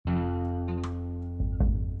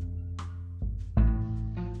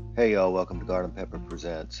Hey y'all, welcome to Garden Pepper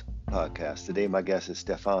Presents podcast. Today my guest is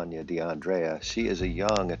Stefania D'Andrea. She is a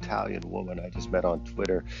young Italian woman I just met on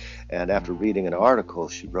Twitter, and after reading an article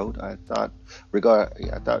she wrote, I thought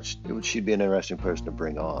she'd be an interesting person to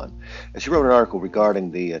bring on. And she wrote an article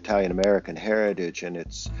regarding the Italian American heritage and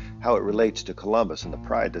its how it relates to Columbus and the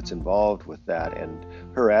pride that's involved with that, and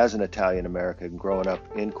her as an Italian American growing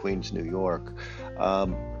up in Queens, New York,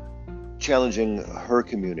 um, challenging her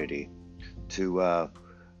community to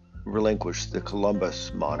relinquish the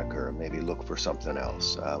Columbus moniker and maybe look for something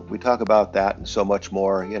else. We talk about that and so much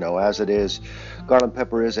more. As it is, Garland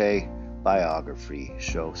Pepper is a biography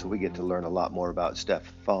show, so we get to learn a lot more about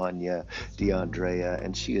Stefania D'Andrea,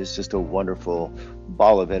 and she is just a wonderful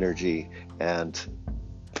ball of energy, and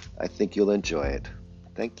I think you'll enjoy it.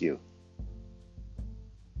 Thank you.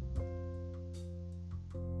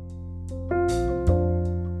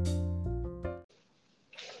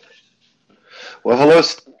 Well, hello,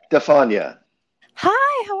 Stefania.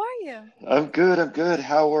 Hi, how are you? I'm good. I'm good.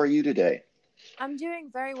 How are you today? I'm doing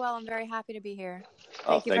very well. I'm very happy to be here.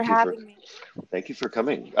 Oh, Thank you for thank you for having me. Thank you for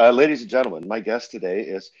coming. Ladies and gentlemen, my guest today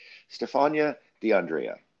is Stefania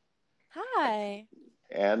D'Andrea, Hi.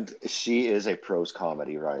 and she is a prose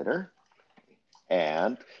comedy writer,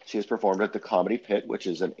 and she has performed at the Comedy Pit, which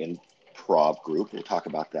is an improv group. We'll talk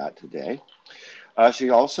about that today. She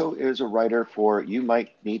also is a writer for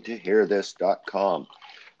YouMightNeedToHearThis.com.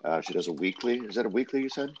 She does a weekly, is that a weekly you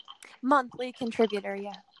said? Monthly contributor,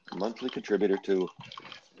 yeah. A monthly contributor to,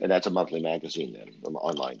 and that's a monthly magazine then, an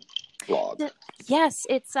online blog. Yes,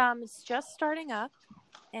 it's just starting up,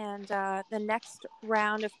 and the next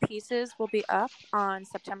round of pieces will be up on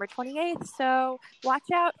September 28th. So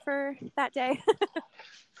watch out for that day.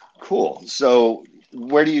 Cool. So,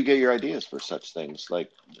 where do you get your ideas for such things?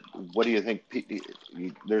 Like, what do you think?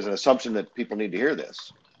 There's an assumption that people need to hear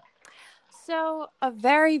this. So a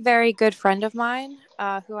very, very good friend of mine,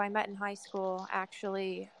 who I met in high school,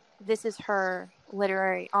 actually, this is her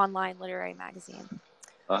online literary magazine.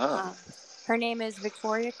 Uh-huh. Um, Her name is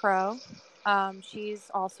Victoria Crow.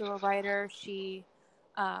 She's also a writer. She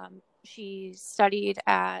studied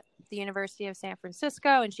at the University of San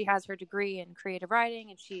Francisco, and she has her degree in creative writing.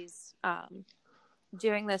 And she's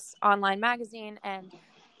doing this online magazine, and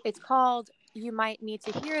it's called "You Might Need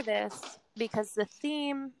to Hear This" because the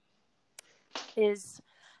theme is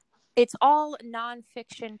it's all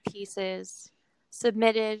nonfiction pieces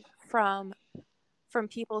submitted from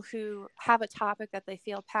people who have a topic that they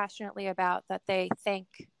feel passionately about that they think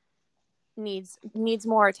needs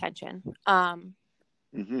more attention.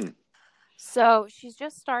 Mm-hmm. So she's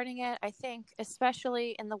just starting it, I think,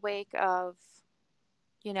 especially in the wake of,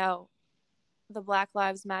 you know, the Black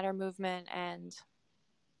Lives Matter movement and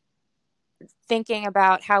thinking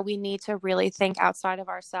about how we need to really think outside of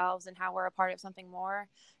ourselves and how we're a part of something more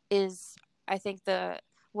is, I think, the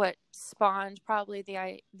what spawned probably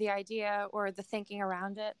the idea or the thinking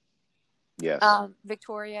around it. Yes.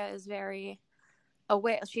 Victoria is very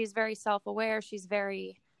aware. She's very self-aware. She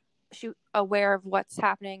aware of what's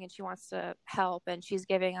happening, and she wants to help, and she's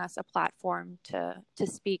giving us a platform to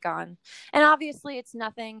speak on. And obviously it's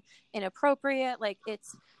nothing inappropriate. Like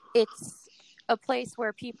it's a place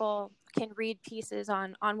where people can read pieces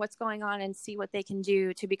on what's going on and see what they can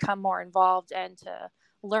do to become more involved and to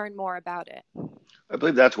learn more about it. I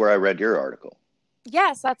believe that's where I read your article.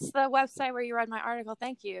 Yes, that's the website where you read my article.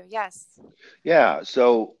 Thank you. Yes. Yeah.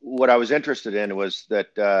 So, what I was interested in was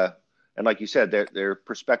that, and like you said, there are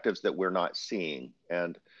perspectives that we're not seeing,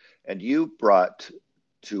 and you brought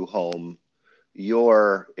to home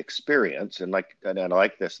your experience, and I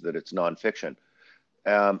like this that it's nonfiction,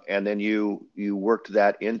 and then you worked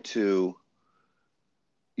that into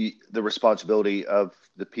the responsibility of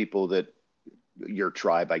the people that your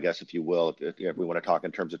tribe, I guess, if you will, if we want to talk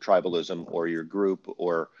in terms of tribalism or your group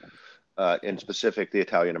or in specific the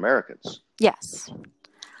Italian Americans. Yes.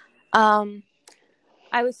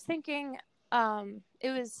 I was thinking it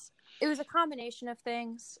was a combination of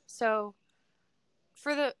things. So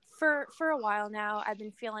for a while now, I've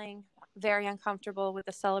been feeling very uncomfortable with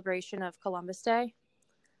the celebration of Columbus Day.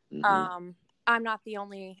 Mm-hmm. I'm not the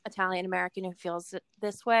only Italian American who feels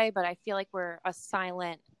this way, but I feel like we're a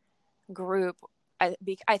silent group. I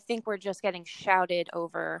think we're just getting shouted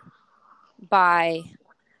over by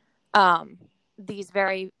these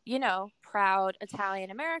very, proud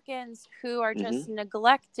Italian Americans who are just Mm-hmm.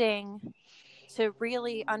 neglecting to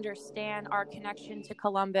really understand our connection to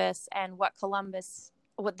Columbus and what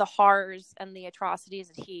the horrors and the atrocities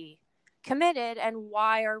that he committed, and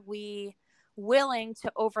why are we willing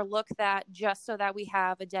to overlook that just so that we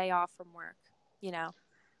have a day off from work, you know?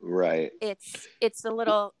 Right. It's a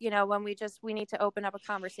little, when we need to open up a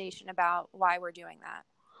conversation about why we're doing that.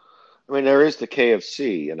 I mean, there is the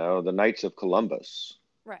KFC, the Knights of Columbus,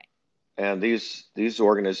 Right. and these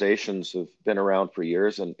organizations have been around for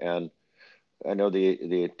years, and I know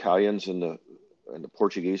the Italians and the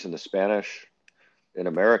Portuguese and the Spanish in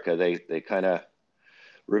America, they kind of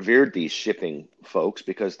revered these shipping folks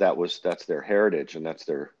because that's their heritage, and that's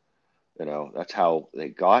how they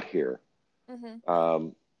got here. Mm-hmm.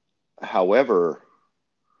 However,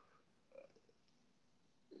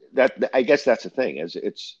 that I guess that's the thing is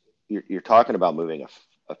you're talking about moving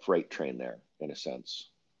a freight train there in a sense,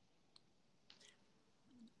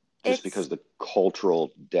 just because It's the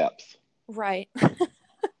cultural depth. right.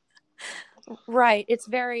 Right. It's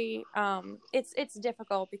very it's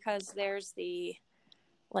difficult because there's the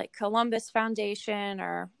like Columbus Foundation,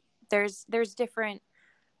 or there's different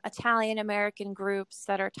Italian American groups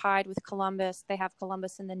that are tied with Columbus. They have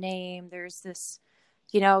Columbus in the name. There's this,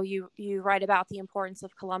 you write about the importance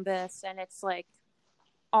of Columbus, and it's like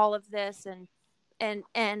all of this,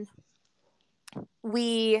 and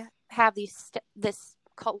we have this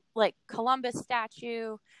like Columbus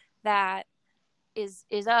statue that is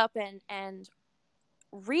up, and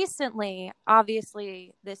recently,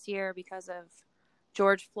 obviously this year, because of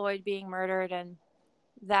George Floyd being murdered and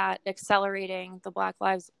that accelerating the Black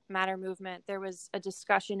Lives Matter movement, there was a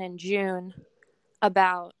discussion in June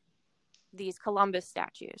about these Columbus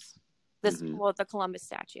statues. Hmm. The Columbus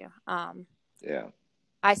statue. Yeah.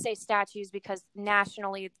 I say statues because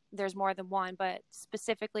nationally there's more than one, but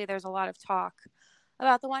specifically there's a lot of talk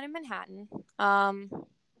about the one in Manhattan.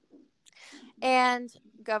 And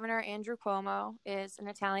Governor Andrew Cuomo is an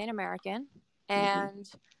Italian American, Hmm.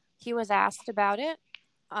 and he was asked about it.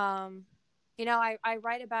 I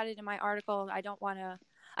write about it in my article. I don't want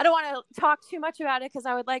to talk too much about it because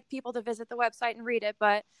I would like people to visit the website and read it.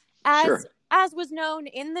 But Sure. as was known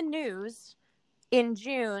in the news in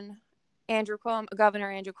June,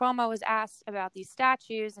 Governor Andrew Cuomo was asked about these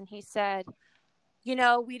statues, and he said,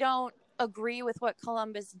 we don't agree with what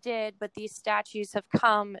Columbus did, but these statues have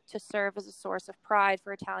come to serve as a source of pride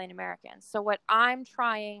for Italian Americans. So what I'm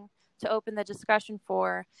trying to open the discussion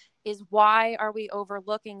for is, why are we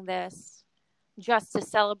overlooking this just to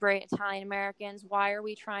celebrate Italian Americans? Why are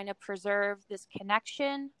we trying to preserve this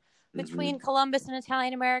connection Hmm. between Columbus and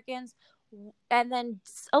Italian Americans? And then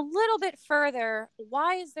a little bit further,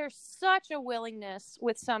 why is there such a willingness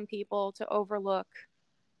with some people to overlook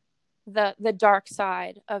the dark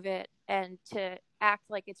side of it and to act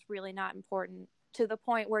like it's really not important, to the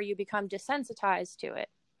point where you become desensitized to it?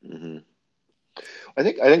 Hmm. I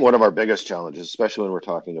think one of our biggest challenges, especially when we're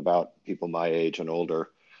talking about people my age and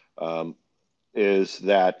older, um, is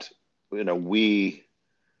that we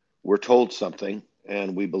were told something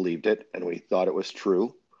and we believed it and we thought it was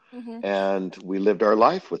true, Mm-hmm. and we lived our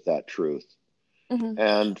life with that truth. Mm-hmm.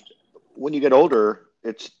 And when you get older,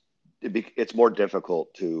 it's more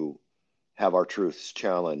difficult to have our truths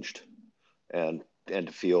challenged and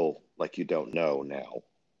to feel like you don't know now.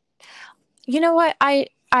 You know what?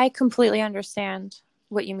 I completely understand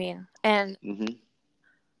what you mean. And Hmm.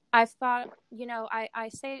 I've thought, I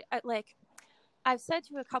say, like, I've said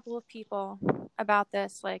to a couple of people about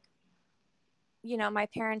this, like, my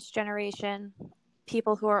parents' generation,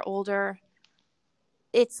 people who are older,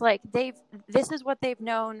 it's like this is what they've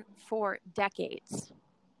known for decades.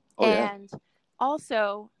 Oh yeah. And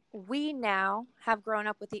also, we now have grown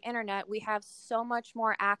up with the internet. We have so much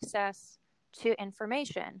more access to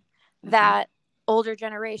information Hmm. that older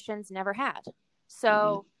generations never had. Hmm.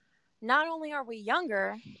 So not only are we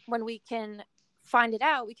younger, when we can find it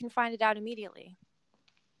out, we can find it out immediately.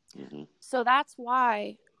 Hmm. So that's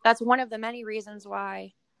one of the many reasons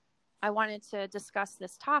why I wanted to discuss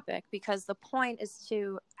this topic, because the point is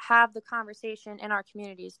to have the conversation in our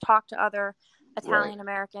communities, talk to other Right. Italian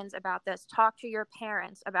Americans about this, talk to your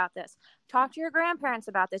parents about this, talk to your grandparents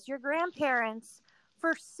about this. Your grandparents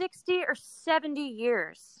for 60 or 70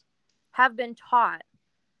 years have been taught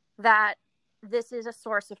that this is a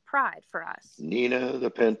source of pride for us. Nina, the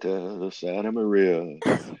Pinta, the Santa Maria.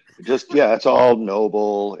 Just, yeah, it's all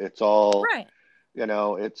noble. It's all, Right.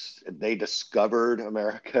 it's they discovered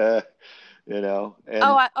America, Oh,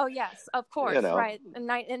 and oh yes, of you course, know, right. In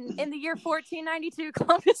the year 1492,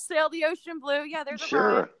 Columbus sailed the ocean blue. Yeah, there's a rhyme.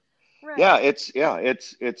 sure. Right. Yeah,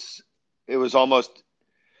 it was almost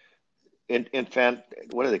infant.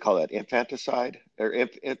 What do they call that? Infanticide, or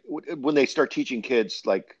when they start teaching kids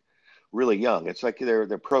like really young, it's like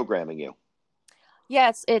they're programming you.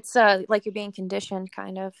 Yeah, it's like you're being conditioned,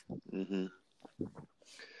 kind of. Hmm.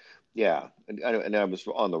 Yeah, and I was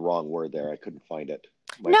on the wrong word there. I couldn't find it.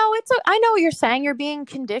 No, I know what you're saying. You're being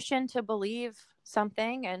conditioned to believe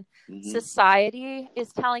something, and Mm-hmm. society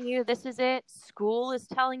is telling you this is it. School is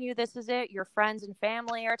telling you this is it. Your friends and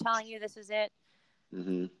family are telling you this is it.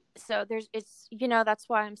 Mm-hmm. So it's, that's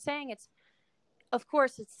why I'm saying of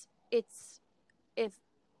course, it's, if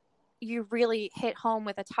you really hit home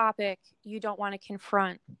with a topic, you don't want to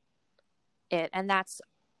confront it. And that's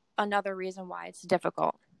another reason why it's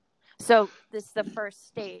difficult. So this is the first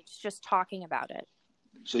stage, just talking about it.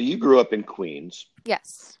 So you grew up in Queens.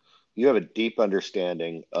 Yes. You have a deep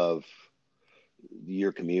understanding of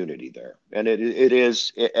your community there, and it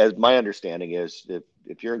is, as my understanding is,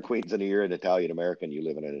 if you're in Queens and you're an Italian American, you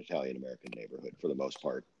live in an Italian American neighborhood for the most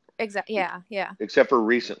part. Exactly. Yeah. Yeah. Except for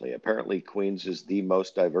recently, apparently Queens is the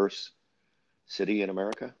most diverse city in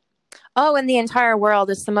America. Oh, and the entire world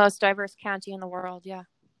is the most diverse county in the world. Yeah.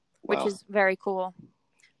 Which Wow, is very cool.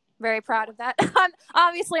 Very proud of that.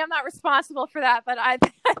 I'm not responsible for that, but I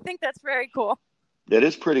think that's very cool. that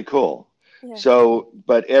is pretty cool. Yeah. So,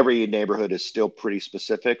 but every neighborhood is still pretty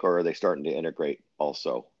specific, or are they starting to integrate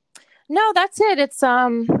also? No, that's it. It's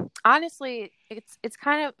honestly, it's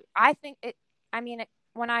kind of, I think it. I mean,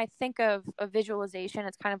 when I think of a visualization,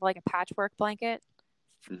 it's kind of like a patchwork blanket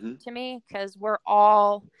Mm-hmm. to me, because we're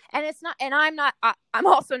all, and it's not, and I'm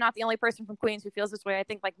also not the only person from Queens who feels this way. I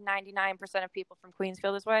think like 99% of people from Queens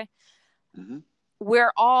feel this way. Mm-hmm.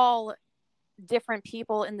 We're all different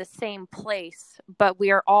people in the same place, but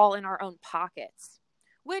we are all in our own pockets,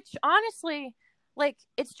 which honestly, like,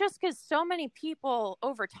 it's just because so many people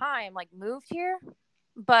over time like moved here.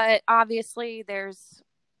 But obviously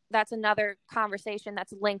that's another conversation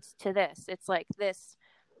that's linked to this. It's like this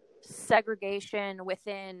segregation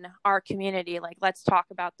within our community. Like, let's talk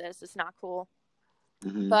about this. It's not cool.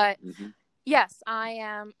 Mm-hmm. But Mm-hmm. yes,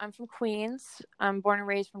 I'm from Queens. I'm born and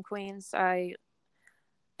raised from Queens. I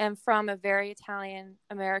am from a very Italian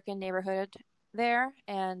American neighborhood there.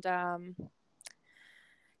 And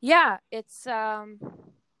yeah, it's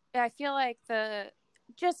I feel like the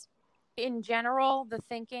just in general, the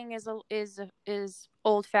thinking is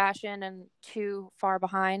old fashioned and too far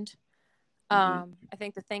behind. Mm-hmm. I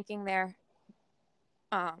think the thinking there,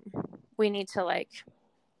 um, we need to like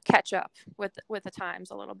catch up with the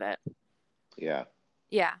times a little bit. Yeah.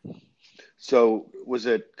 Yeah. So was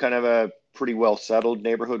it kind of a pretty well settled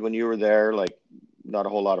neighborhood when you were there? Like not a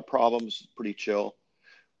whole lot of problems, pretty chill,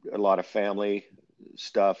 a lot of family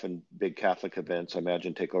stuff and big Catholic events, I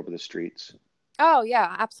imagine, take over the streets. Oh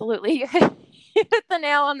yeah, absolutely. You hit the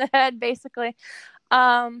nail on the head, basically.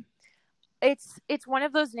 Um, it's one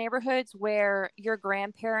of those neighborhoods where your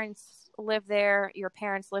grandparents live there, your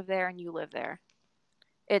parents live there, and you live there.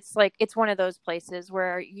 It's like it's one of those places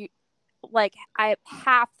where you like I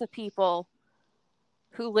half the people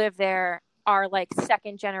who live there are like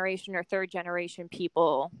second generation or third generation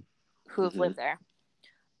people who have Mm-hmm. lived there.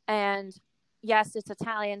 And yes, it's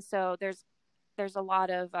Italian, so there's a lot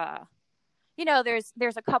of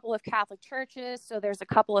there's a couple of Catholic churches, so there's a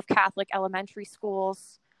couple of Catholic elementary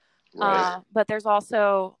schools. Right. But there's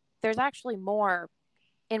actually more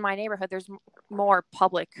in my neighborhood. There's more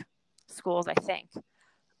public schools, I think.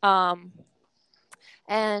 Um,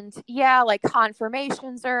 and yeah, like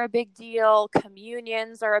confirmations are a big deal,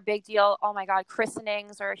 communions are a big deal. Oh my God,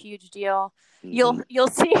 christenings are a huge deal. Mm-hmm. You'll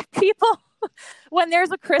see people when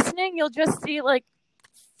there's a christening, you'll just see like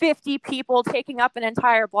 50 people taking up an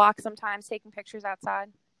entire block, sometimes taking pictures outside.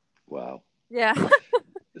 Wow. Yeah.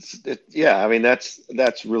 Yeah, I mean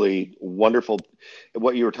that's really wonderful.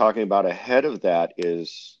 What you were talking about ahead of that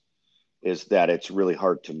is that it's really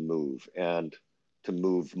hard to move and to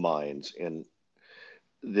move minds. And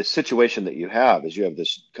the situation that you have is you have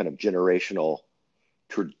this kind of generational,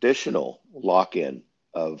 traditional lock-in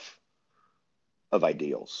of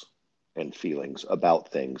ideals and feelings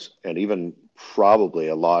about things, and even probably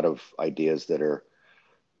a lot of ideas that are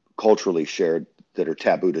culturally shared that are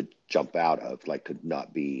taboo to jump out of, like to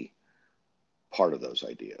not be part of those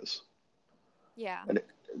ideas. Yeah. And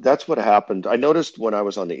that's what happened. I noticed when I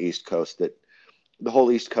was on the East Coast that the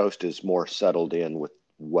whole East Coast is more settled in with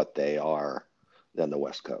what they are than the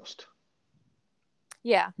West Coast.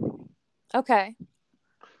 Yeah. Okay.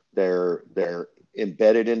 They're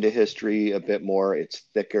embedded into history a bit more. It's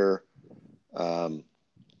thicker, um,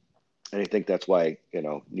 and I think that's why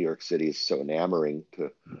New York City is so enamoring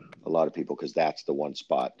to a lot of people because that's the one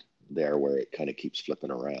spot there where it kind of keeps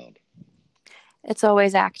flipping around. It's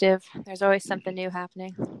always active. There's always something Hmm. new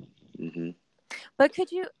happening. Hmm. But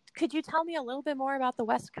could you tell me a little bit more about the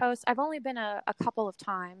West Coast? I've only been a couple of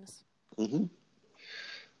times. Hmm.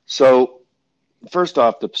 So first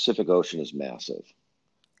off, the Pacific Ocean is massive.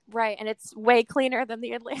 Right, and it's way cleaner than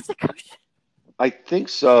the Atlantic Ocean. I think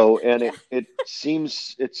so, and Yeah. it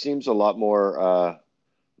seems a lot more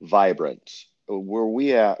vibrant. Where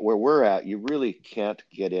we're at, you really can't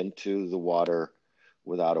get into the water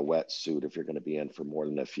without a wetsuit if you're going to be in for more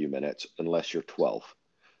than a few minutes, unless you're 12.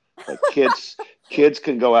 Like kids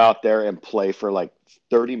can go out there and play for like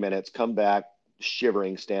 30 minutes, come back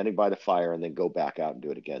shivering, standing by the fire, and then go back out and do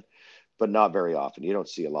it again. But not very often. You don't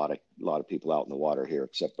see a lot of people out in the water here,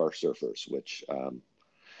 except our surfers, which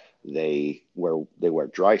they wear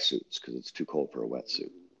dry suits because it's too cold for a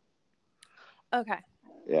wetsuit. Okay.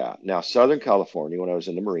 Yeah. Now, Southern California, when I was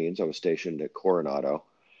in the Marines, I was stationed at Coronado,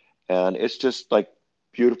 and it's just like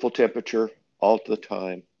beautiful temperature all the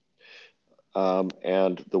time.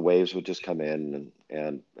 And the waves would just come in,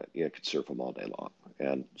 and you could surf them all day long.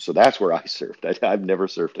 And so that's where I surfed. I've never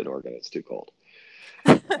surfed in Oregon. It's too cold.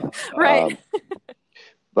 Right. Um,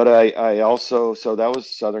 but I also, so that was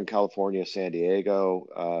Southern California, San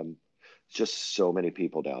Diego. Just so many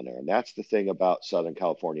people down there. And that's the thing about Southern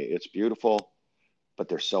California. It's beautiful, but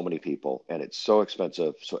there's so many people and it's so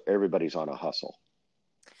expensive. So everybody's on a hustle.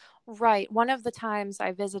 Right. One of the times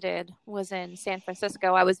I visited was in San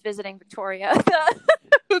Francisco. I was visiting Victoria,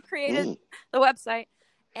 who created Mm, the website.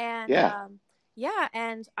 And yeah. yeah,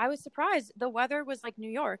 and I was surprised. The weather was like New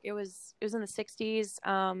York. It was in the 60s.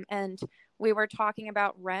 And we were talking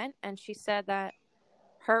about rent, and she said that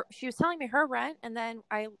she was telling me her rent, and then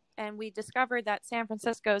we discovered that San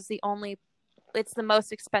Francisco is it's the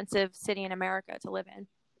most expensive city in America to live in.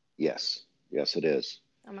 Yes. Yes, it is.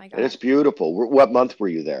 Oh my And it's God. beautiful. What month were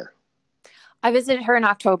you there? I visited her in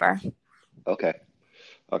October. Okay.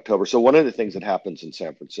 October. So one of the things that happens in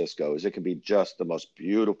San Francisco is it can be just the most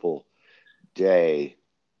beautiful day,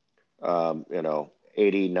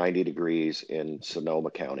 80, 90 degrees in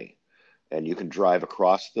Sonoma County. And you can drive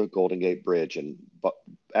across the Golden Gate Bridge. And but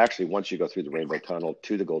actually, once you go through the Rainbow Tunnel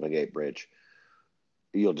to the Golden Gate Bridge,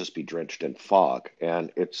 you'll just be drenched in fog.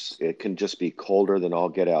 And it can just be colder than all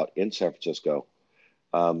get out in San Francisco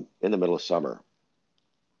in the middle of summer.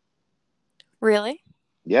 Really?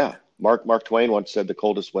 Yeah. Mark Twain once said the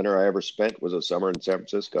coldest winter I ever spent was a summer in San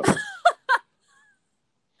Francisco.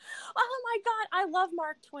 Oh my God, I love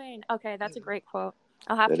Mark Twain. Okay, that's a great quote.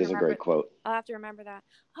 I'll have That to is a great remember. quote. I'll have to remember that.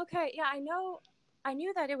 Okay, yeah, I know. I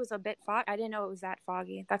knew that it was a bit fog. I didn't know it was that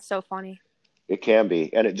foggy. That's so funny. It can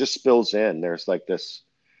be, and it just spills in. There's like this.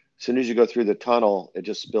 As soon as you go through the tunnel, it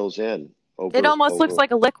just spills in It over almost looks over.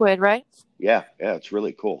 like a liquid, right? Yeah, yeah, it's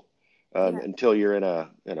really cool. Yeah. Until you're in a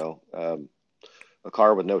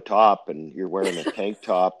car with no top, and you're wearing a tank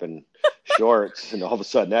top and shorts, and all of a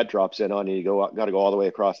sudden that drops in on you. Got to go all the way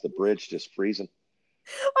across the bridge, just freezing.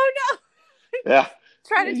 Oh no! Yeah,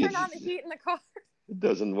 Try to turn on the it heat in the car.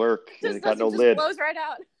 doesn't work, and Just it got no doesn't just lid. blows right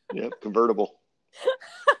out. Yep, convertible.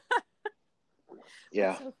 That's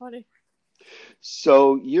Yeah. so funny.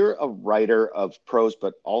 So you're a writer of prose,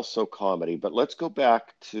 but also comedy. But let's go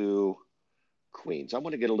back to Queens. I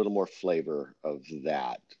want to get a little more flavor of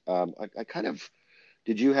that. I kind of,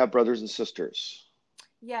 did you have brothers and sisters?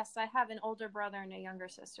 Yes, I have an older brother and a younger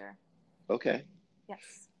sister. Okay.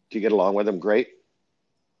 Yes. Do you get along with them? Great.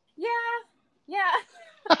 Yeah. Yeah.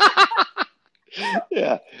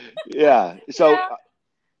 Yeah. Yeah. So, Yeah.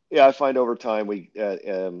 yeah, I find over time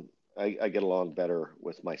I get along better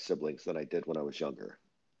with my siblings than I did when I was younger.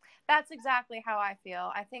 That's exactly how I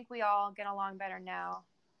feel. I think we all get along better now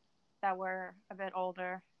that we're a bit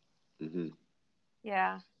older. Hmm.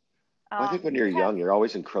 Yeah. Well, I think when you're We have young, you're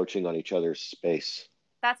always encroaching on each other's space.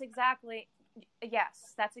 that's exactly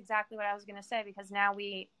yes, that's exactly what I was going to say because now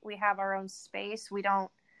we have our own space. We don't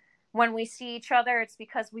when we see each other, it's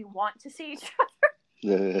because we want to see each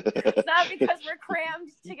other. It's not because we're crammed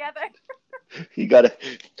together. You gotta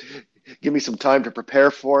give me some time to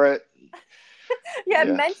prepare for it. Yeah,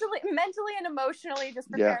 Yeah. mentally and emotionally just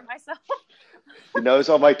Yeah. prepare myself. She knows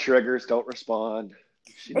all my triggers, don't respond.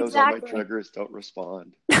 She knows all my Exactly. triggers, don't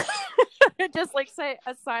respond. Just like say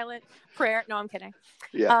a silent prayer. No, I'm kidding.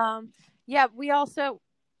 Yeah. Um yeah, we also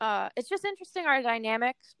it's just interesting our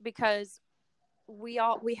dynamics because we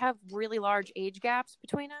have really large age gaps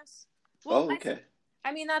between us. Well, Oh, okay.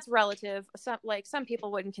 I mean that's relative. Some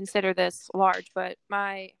people wouldn't consider this large, but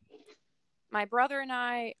my brother and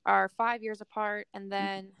I are 5 years apart, and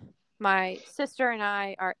then my sister and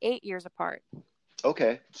I are 8 years apart.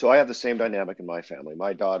 Okay. So I have the same dynamic in my family.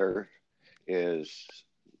 Is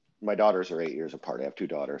my daughters are 8 years apart. I have two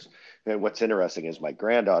daughters. And what's interesting is my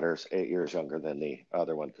granddaughter's 8 years younger than the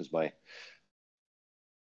other one because my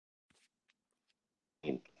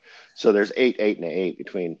so there's eight, and an eight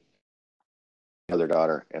between the other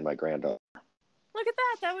daughter and my granddaughter. Look at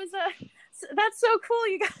that. That's so cool.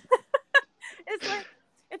 You got it's like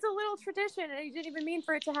it's a little tradition, and you didn't even mean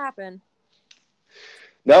for it to happen.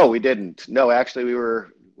 No, we didn't. No, actually, we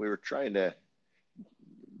were trying to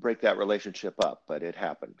break that relationship up, but it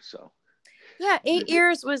happened. So Yeah, 8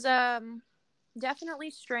 years was definitely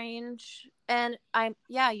strange. And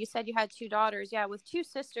you said you had two daughters. Yeah, with two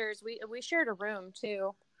sisters, we shared a room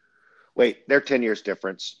too. wait, they're 10 years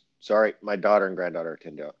difference. Sorry, my daughter and granddaughter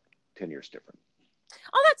are 10 years different.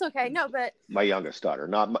 Oh, that's okay. No, but My youngest daughter,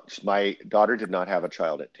 not my daughter did not have a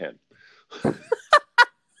child at 10.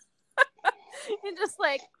 you just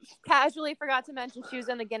like casually forgot to mention she was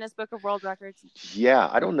in the Guinness Book of World Records. Yeah,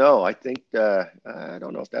 I don't know. I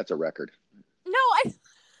don't know if that's a record. No, I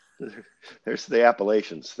There's the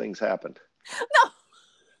Appalachians. Things happened.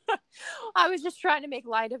 no. I was just trying to make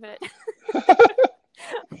light of it.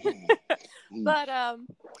 But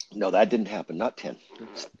No, that didn't happen. Not 10.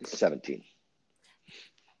 It's 17.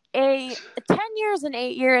 a 10 years and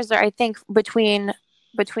 8 years are, I think, between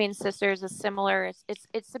sisters is similar.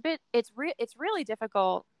 It's a bit it's really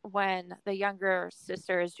difficult when the younger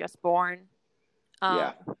sister is just born.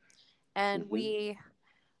 Yeah. And Hmm.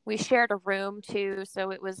 we shared a room too,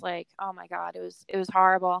 so it was like, oh my god, it was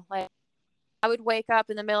horrible. Like, I would wake up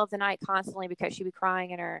in the middle of the night constantly because she'd be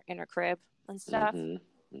crying in her crib and stuff. Hmm.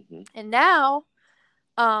 Hmm. And now,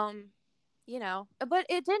 um, but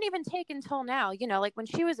it didn't even take until now, like when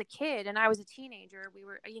she was a kid and I was a teenager, we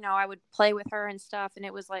were, I would play with her and stuff. And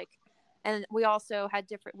it was like, and we also had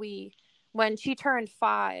when she turned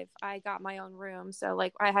 5, I got my own room. So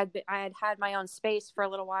like I had my own space for a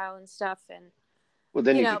little while and stuff. And, Well,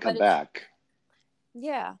 then you could but come back.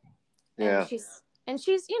 yeah. And Yeah. she's, and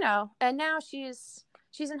now she's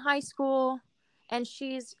in high school, and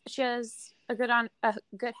she has a good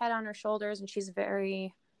head on her shoulders, and she's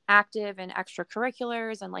very active in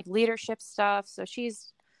extracurriculars and like leadership stuff. So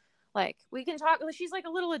she's like, we can talk. She's like a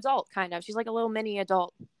little adult, kind of. She's like a little mini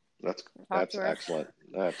adult. That's Talk to her. excellent.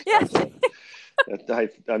 That's Yeah.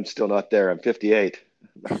 excellent. I'm still not there. I'm 58.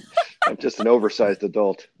 I'm just an oversized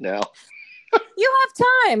adult now. You have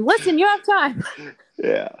time. Listen, you have time.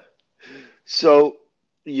 Yeah. So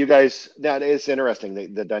you guys, that is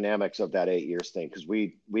interesting, the dynamics of that 8 years thing, because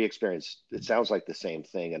we experienced, it sounds like the same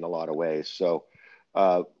thing in a lot of ways. So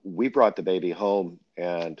we brought the baby home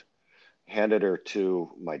and handed her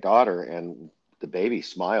to my daughter, and the baby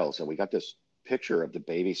smiles, and we got this picture of the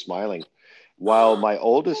baby smiling while my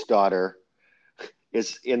oldest daughter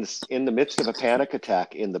is in the midst of a panic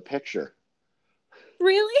attack in the picture.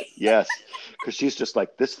 Really? Yes, because she's just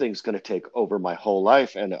like, this thing's going to take over my whole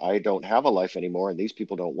life, and I don't have a life anymore, and these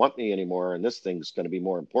people don't want me anymore, and this thing's going to be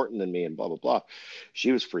more important than me, and blah, blah, blah.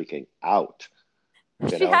 She was freaking out, you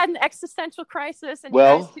She know? had an existential crisis, and you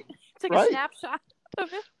guys Well, took a right. snapshot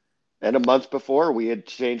of it. And a month before, we had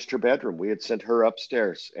changed her bedroom. We had sent her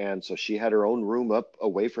upstairs. And so she had her own room up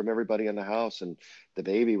away from everybody in the house, and the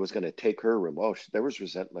baby was going to take her room. Oh, there was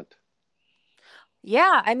resentment.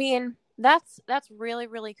 Yeah, I mean, that's really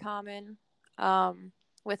really common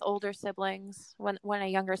with older siblings when a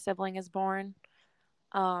younger sibling is born.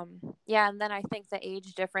 Yeah, and then I think the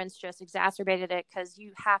age difference just exacerbated it because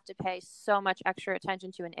you have to pay so much extra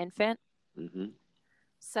attention to an infant. Hmm.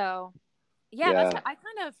 So, yeah, Yeah.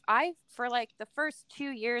 I for like the first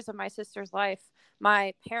 2 years of my sister's life,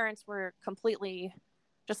 my parents were completely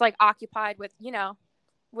just like occupied with, Yeah.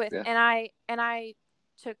 and I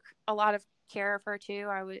took a lot of care of her too.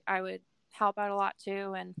 I would help out a lot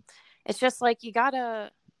too, and it's just like you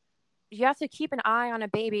have to keep an eye on a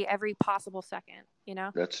baby every possible second, you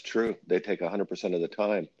know? That's true. They take 100% of the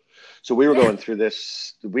time. So we were Yeah. going through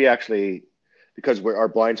this. We actually, because our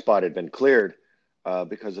blind spot had been cleared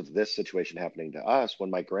because of this situation happening to us, when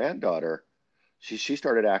my granddaughter, she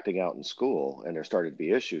started acting out in school, and there started to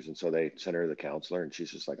be issues. And so they sent her to the counselor, and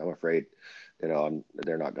she's just like, I'm afraid, they're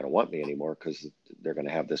not going to want me anymore because they're going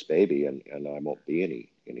to have this baby, and I won't be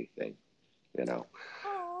anything, you know?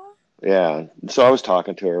 Aw. Yeah. So I was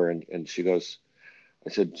talking to her, and she goes,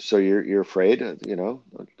 I said, so you're afraid, a little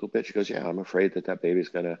bit. She goes, yeah, I'm afraid that baby's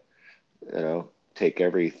gonna, take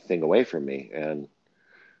everything away from me. And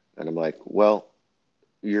I'm like, well,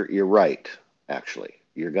 you're right, actually.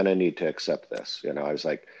 You're gonna need to accept this. I was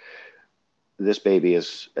like, this baby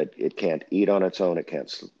it can't eat on its own. It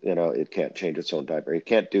can't, it can't change its own diaper. It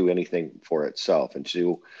can't do anything for itself. And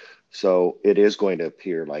so it is going to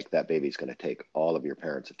appear like that baby's going to take all of your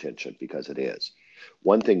parents' attention because it is.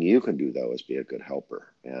 One thing you can do though is be a good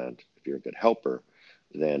helper. And if you're a good helper,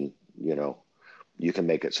 then, you can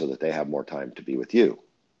make it so that they have more time to be with you.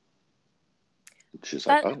 And she's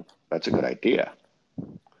like, That oh, that's a good idea.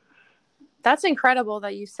 that's incredible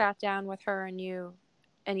that you sat down with her and you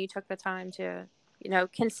took the time to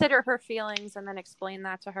consider her feelings and then explain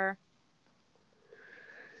that to her?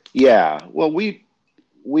 Yeah. Well,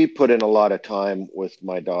 we put in a lot of time with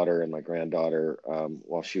my daughter and my granddaughter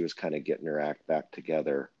while she was kind of getting her act back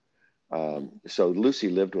together. So Lucy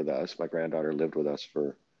lived with us. My granddaughter lived with us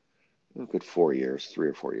for a good 4 years, 3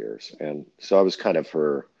 or 4 years, and so I was kind of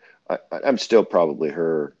her. I'm still probably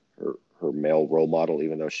her male role model,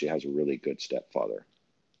 even though she has a really good stepfather.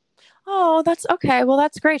 Oh, that's okay. Well,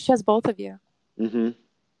 that's great. She has both of you. Hmm.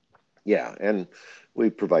 Yeah, and we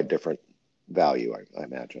provide different value, I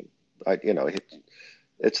imagine.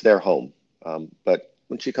 It's their home, but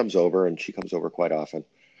when she comes over, and she comes over quite often,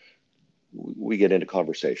 we get into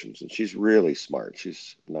conversations, and she's really smart.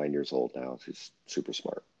 She's 9 years old now. She's super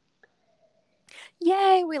smart.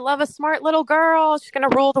 Yay, we love a smart little girl. She's going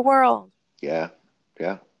to rule the world. Yeah,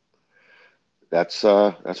 yeah. That's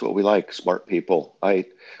what we like, smart people.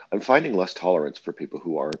 I'm finding less tolerance for people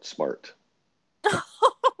who aren't smart.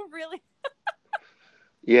 Really?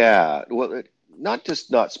 Yeah, well, not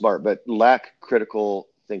just not smart, but lack critical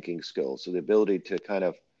thinking skills. So the ability to kind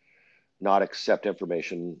of not accept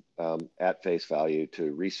information at face value,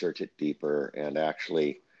 to research it deeper, and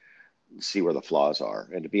actually see where the flaws are,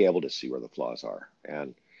 and to be able to see where the flaws are.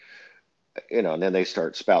 And then they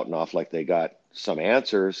start spouting off like they got some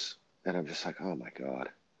answers, and I'm just like, oh my God,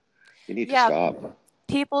 you need to Yeah, stop.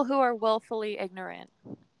 people who are willfully ignorant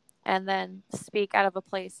and then speak out of a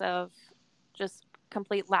place of just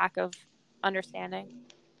complete lack of understanding.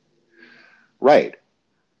 Right.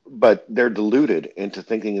 But they're deluded into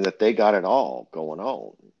thinking that they got it all going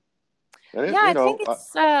on. And Yeah, I think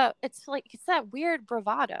it's like it's that weird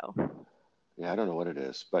bravado. yeah, I don't know what it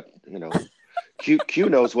is, but Q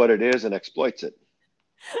knows what it is and exploits it.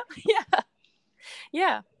 Yeah.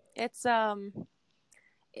 Yeah. It's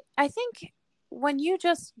I think when you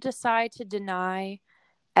just decide to deny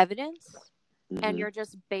evidence and Hmm. you're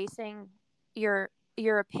just basing your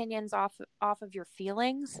your opinions off of your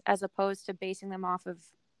feelings as opposed to basing them off of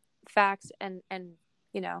facts and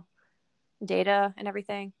you know data and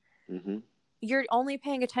everything, Hmm. you're only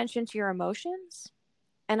paying attention to your emotions.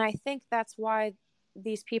 And I think that's why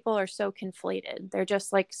these people are so conflated. They're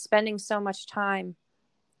just like spending so much time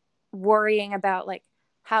worrying about like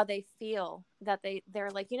how they feel that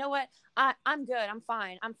they're like, you know what, I'm good, I'm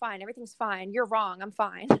fine, everything's fine, you're wrong, I'm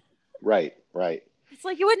fine. Right, right. It's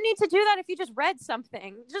like you wouldn't need to do that if you just read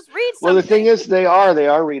something. Just read Well, the thing something. is, they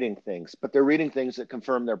are reading things, but they're reading things that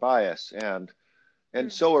confirm their bias, and Mm,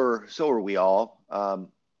 so are we all.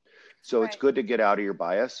 So it's right. good to get out of your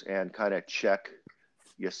bias and kind of check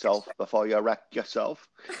yourself before you wreck yourself.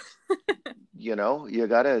 You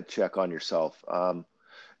got to check on yourself.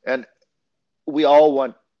 And we all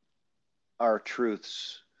want our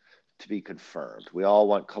truths to be confirmed. We all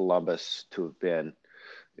want Columbus to have been,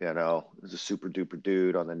 the super duper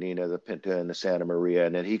dude on the Nina, the Pinta, and the Santa Maria,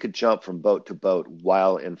 and then he could jump from boat to boat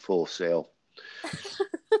while in full sail.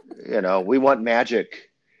 We want magic.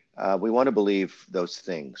 We want to believe those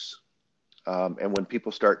things. And when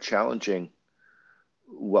people start challenging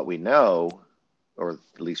what we know, or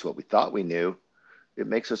at least what we thought we knew, it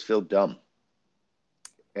makes us feel dumb.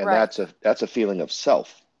 And Right. that's a feeling of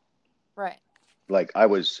self. Right. Like I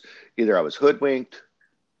was hoodwinked,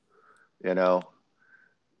 you know.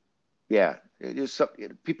 Yeah,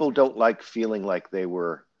 people don't like feeling like they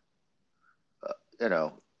were, you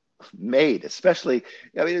know, made, especially,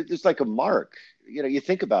 I mean, it's like a mark. You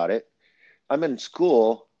think about it. I'm in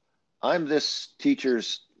school. I'm this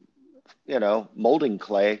teacher's, molding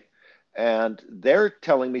clay, and they're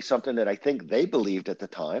telling me something that I think they believed at the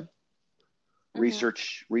time.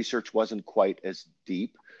 Mm-hmm. Research wasn't quite as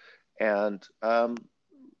deep, and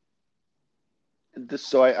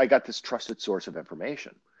so I got this trusted source of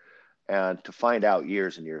information. And to find out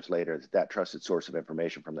years and years later that that trusted source of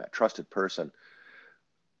information from that trusted person,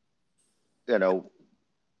 you know,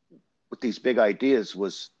 with these big ideas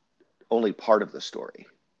was only part of the story.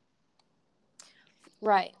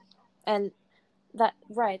 Right. And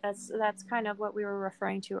that's kind of what we were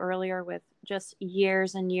referring to earlier with just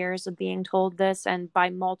years and years of being told this and by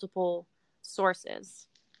multiple sources.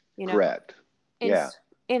 You know, Correct. in Yeah.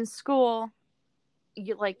 in school,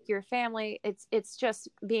 you like your family, it's just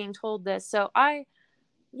being told this. So I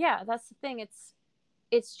yeah, that's the thing.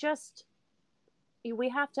 It's just we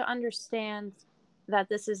have to understand that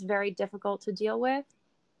this is very difficult to deal with.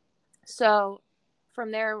 So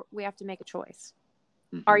from there we have to make a choice.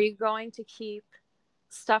 Are Hmm. you going to keep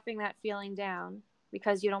stuffing that feeling down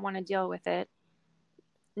because you don't want to deal with it,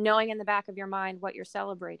 knowing in the back of your mind what you're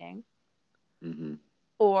celebrating? Hmm.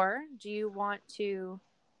 Or do you want to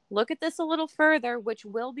look at this a little further, which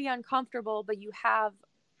will be uncomfortable, but you have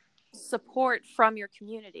support from your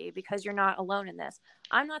community because you're not alone in this.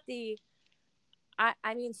 I'm not the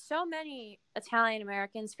I mean, so many Italian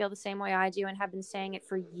Americans feel the same way I do and have been saying it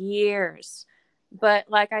for years. But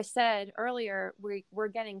like I said earlier, we're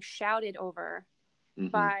getting shouted over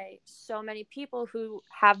by so many people who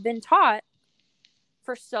have been taught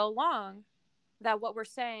for so long that what we're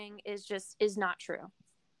saying is not true.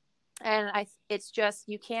 And it's just,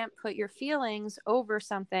 you can't put your feelings over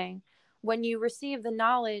something when you receive the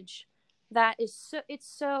knowledge that is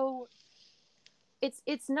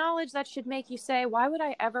it's knowledge that should make you say, why would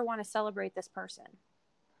I ever want to celebrate this person?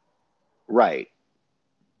 Right.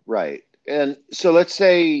 Right. And so let's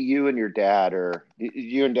say you and your dad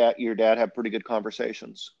have pretty good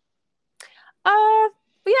conversations. Yeah,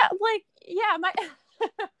 like, yeah, my,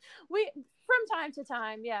 we, from time to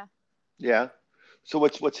time. Yeah. Yeah. So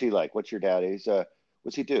what's he like? What's your dad?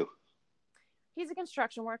 What's he do? He's a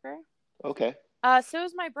construction worker. Okay. So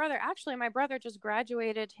is my brother. Actually, my brother just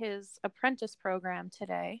graduated his apprentice program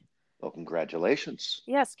today. Well, congratulations.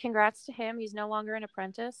 Yes, congrats to him. He's no longer an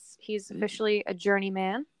apprentice. He's officially a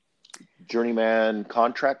journeyman. Journeyman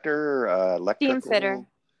contractor, electrical?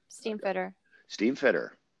 Steam fitter. Steam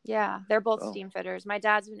fitter. Yeah, they're both steam fitters. My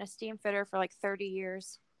dad's been a steam fitter for like 30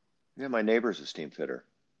 years. Yeah, my neighbor's a steam fitter.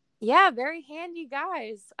 Yeah, very handy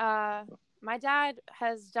guys. My dad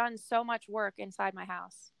has done so much work inside my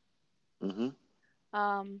house.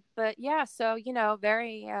 But yeah, so,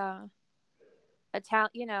 very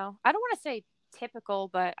Italian, I don't want to say typical,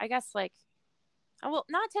 but I guess like, well,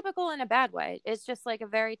 not typical in a bad way. It's just like a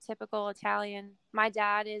very typical Italian. My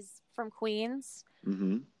dad is from Queens.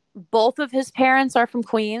 Both of his parents are from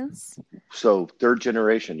Queens. So third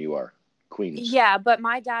generation you are, Queens. Yeah, but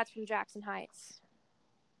my dad's from Jackson Heights.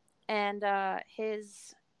 And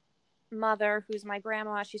his mother, who's my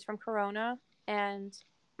grandma, she's from Corona. And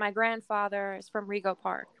my grandfather is from Rego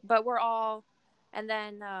Park. But we're all, and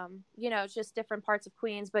then, it's just different parts of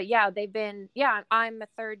Queens. But yeah, I'm a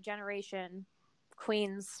third generation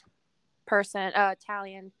Queens person,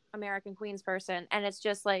 Italian American Queens person. And it's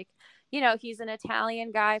just like, he's an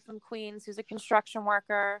Italian guy from Queens who's a construction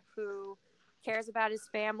worker who cares about his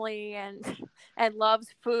family and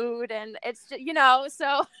loves food. And it's just,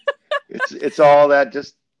 so it's all that,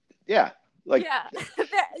 just, yeah. Like, yeah,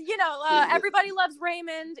 Everybody Loves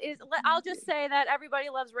Raymond I'll just say that Everybody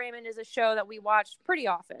Loves Raymond is a show that we watch pretty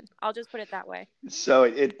often. I'll just put it that way. So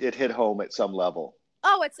it hit home at some level.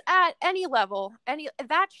 Oh, it's at any level.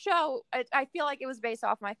 That show, I feel like it was based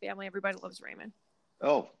off my family. Everybody Loves Raymond.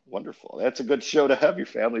 Oh, wonderful. That's a good show to have your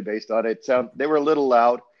family based on. They were a little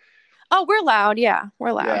loud. Oh, we're loud. Yeah,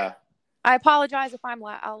 we're loud. Yeah. I apologize if I'm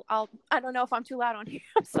loud. I don't know if I'm too loud on here.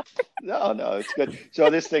 I'm sorry. No, it's good. So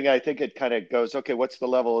this thing, I think it kind of goes, okay, what's the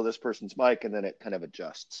level of this person's mic? And then it kind of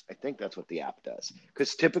adjusts. I think that's what the app does.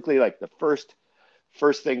 Because typically, like, the first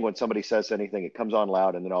thing when somebody says anything, it comes on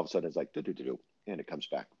loud, and then all of a sudden it's like, do-do-do-do, and it comes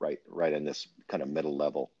back right in this kind of middle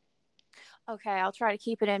level. Okay, I'll try to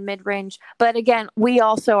keep it in mid-range. But again, we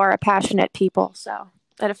also are a passionate people, so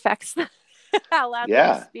that affects how loudly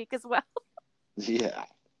we speak as well. Yeah.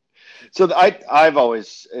 So I've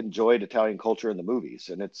always enjoyed Italian culture in the movies,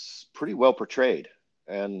 and it's pretty well portrayed.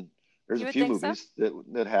 And there's a few movies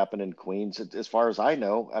that happen in Queens, as far as I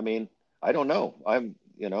know. I mean, I don't know. I'm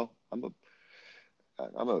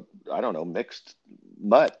I don't know, mixed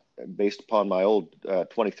mutt based upon my old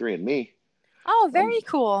 23andMe. Oh, very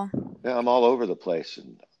cool. Yeah, I'm all over the place,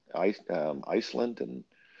 in Iceland and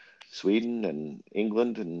Sweden and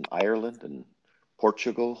England and Ireland and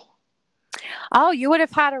Portugal. Oh, you would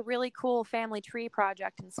have had a really cool family tree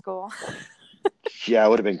project in school. Yeah, it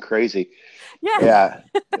would have been crazy. Yeah. Yeah,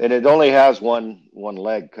 and it only has one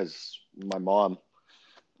leg because my mom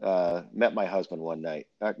met my husband one night.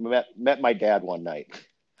 Met my dad one night.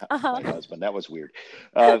 My husband. That was weird.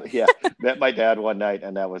 Yeah, met my dad one night,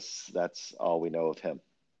 and that's all we know of him.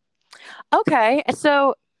 Okay,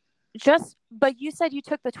 so but you said you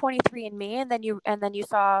took the 23andMe, and then you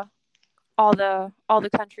saw all the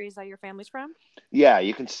countries that your family's from? Yeah,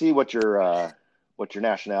 you can see what your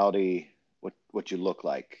nationality, what you look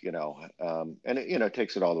like, and it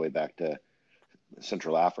takes it all the way back to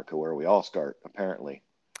Central Africa, where we all start, apparently.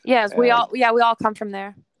 Yes, we all come from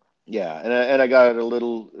there. Yeah, and I got a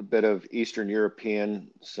little bit of Eastern European,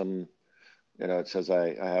 some, it says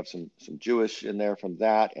I have some Jewish in there from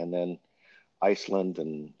that, and then Iceland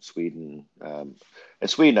and Sweden. And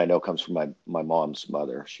Sweden, I know, comes from my mom's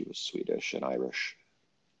mother. She was Swedish and Irish.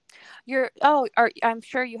 I'm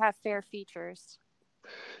sure you have fair features.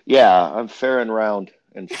 Yeah, I'm fair and round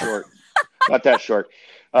and short. Not that short.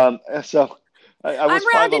 So I was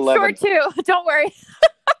I'm round and short too. Don't worry.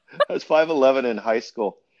 I was 5'11" in high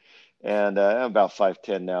school. And I'm about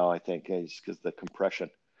 5'10" now, I think, because the compression.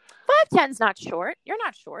 5'10's not short. You're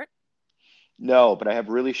not short. No, but I have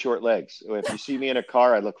really short legs. If you see me in a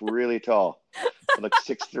car, I look really tall. I look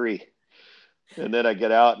 6'3". And then I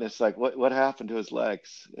get out and it's like, what happened to his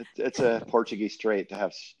legs? It's a Portuguese trait to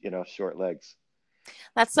have, short legs.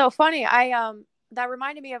 That's so funny. That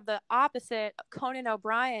reminded me of the opposite, Conan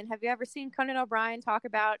O'Brien. Have you ever seen Conan O'Brien talk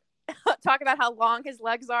about how long his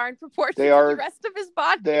legs are in proportion They to the are rest of his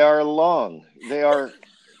body? they are long.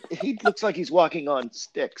 He looks like he's walking on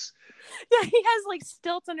sticks. Yeah, he has like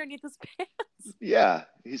stilts underneath his pants. Yeah,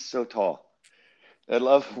 he's so tall. I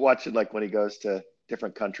love watching like when he goes to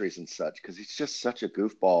different countries and such because he's just such a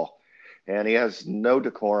goofball and he has no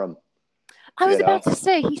decorum, I you was about know. to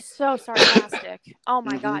say he's so sarcastic. Oh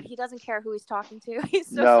my Hmm. God, he doesn't care who he's talking to. He's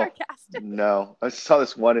so No, sarcastic. no. I saw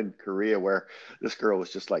this one in Korea where this girl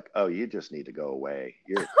was just like, "Oh, you just need to go away.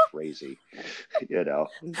 You're crazy." You know.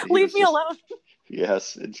 He Leave was me just alone.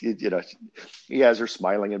 yes, he has her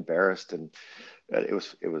smiling, embarrassed, and it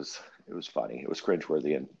was funny. It was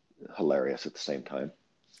cringeworthy and hilarious at the same time.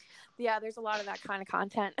 Yeah, there's a lot of that kind of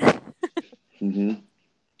content. Hmm.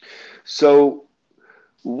 So,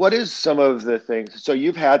 what is some of the things? So,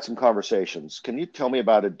 you've had some conversations. Can you tell me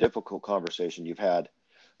about a difficult conversation you've had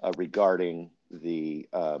regarding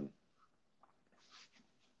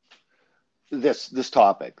this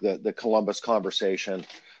topic, the Columbus conversation,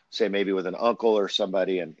 say maybe with an uncle or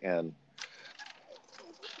somebody, and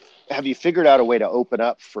have you figured out a way to open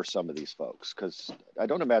up for some of these folks? Because I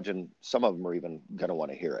don't imagine some of them are even going to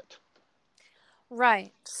want to hear it.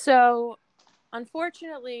 Right. So,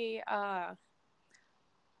 unfortunately, I'm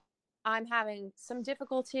having some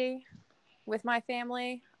difficulty with my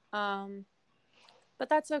family. Um, but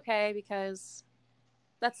that's okay because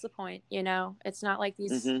that's the point, you know. It's not like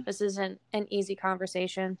Hmm. this isn't an easy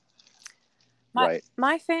conversation. My Right.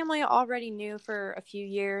 my family already knew for a few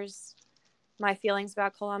years my feelings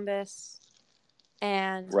about Columbus,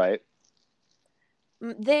 and Right.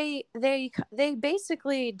 they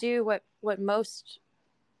basically do what most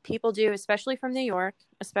people do, especially from New York,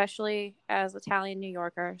 especially as Italian New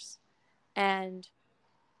Yorkers, and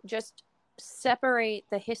just separate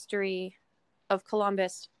the history of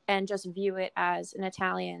Columbus and just view it as an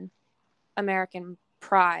Italian American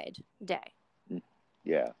Pride Day.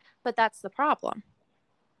 Yeah. But that's the problem.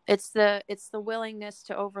 It's the willingness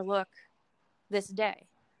to overlook this day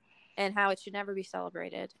and how it should never be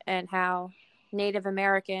celebrated and how Native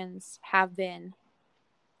Americans have been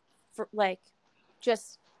for like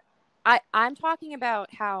just I'm talking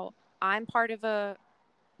about how I'm part of a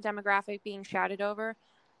demographic being shouted over.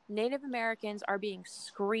 Native Americans are being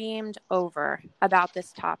screamed over about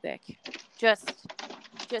this topic. Just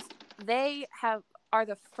just they have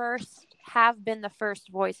been the first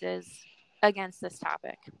voices against this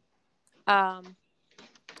topic. Um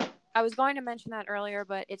I was going to mention that earlier,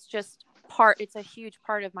 but it's a huge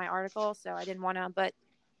part of my article, so I didn't want to, but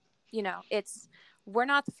we're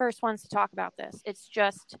not the first ones to talk about this. It's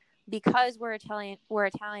just because we're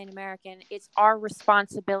Italian American, it's our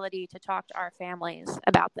responsibility to talk to our families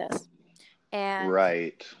about this. And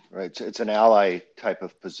Right. Right. It's an ally type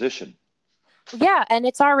of position. yeah, and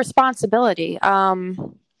it's our responsibility.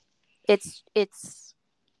 It's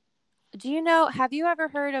do you know, have you ever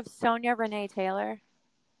heard of Sonia Renee Taylor?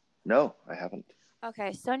 No, I haven't.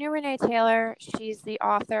 Okay, Sonia Renee Taylor, she's the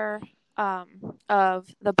author of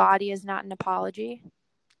The Body Is Not an Apology.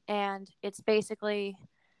 And it's basically,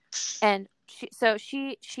 and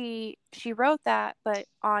she wrote that, but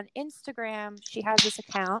on Instagram, she has this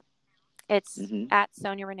account. It's Hmm. at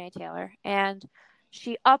Sonia Renee Taylor. And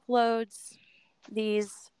she uploads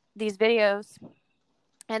these videos,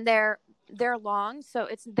 and they're long, so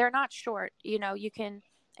they're not short. You know, you can,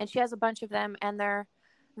 and she has a bunch of them, and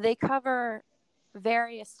they cover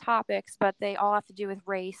various topics, but they all have to do with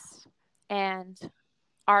race and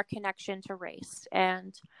our connection to race.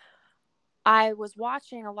 And I was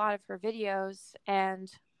watching a lot of her videos, and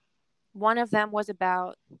one of them was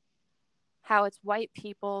about how it's white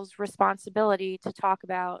people's responsibility to talk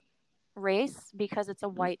about race because it's a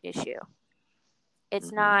white issue. It's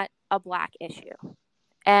Hmm. not a black issue.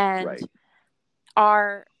 And Right.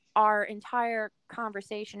 our our entire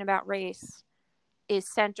conversation about race is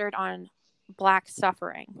centered on black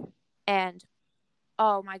suffering. And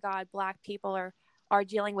oh my God, black people are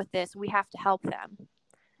dealing with this. We have to help them.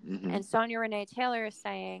 Hmm. And Sonia Renee Taylor is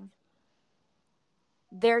saying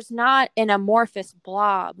there's not an amorphous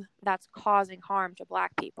blob that's causing harm to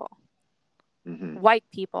black people. Hmm. White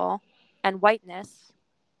people and whiteness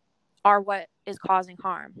are what is causing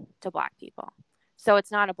harm to black people. So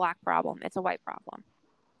it's not a black problem, it's a white problem.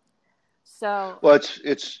 So, Well,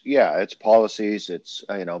 it's policies. It's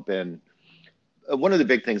been one of the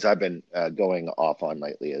big things I've been going off on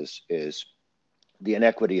lately is the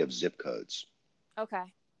inequity of zip codes. okay.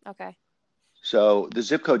 Okay. So the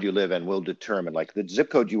zip code you live in will determine, like the zip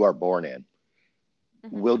code you are born in,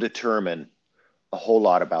 Hmm. will determine a whole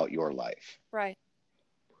lot about your life. Right.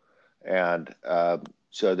 And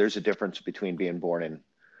so there's a difference between being born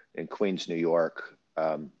in Queens, New York,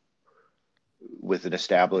 with an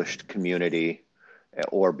established community,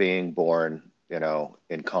 or being born,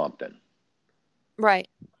 in Compton. Right.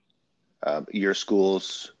 Your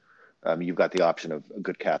schools, you've got the option of a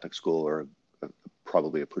good Catholic school or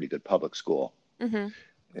probably a pretty good public school. Hmm.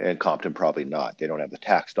 And Compton, probably not. They don't have the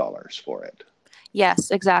tax dollars for it.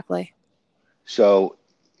 Yes, exactly. So,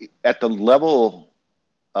 at the level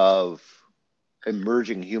of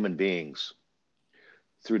emerging human beings,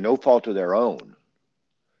 through no fault of their own,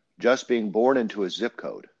 just being born into a zip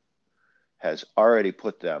code has already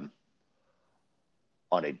put them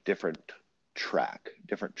on a different track,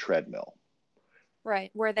 different treadmill.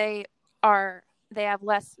 Right. Where they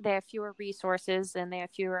have fewer resources and they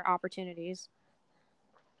have fewer opportunities.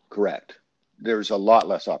 Correct. There's a lot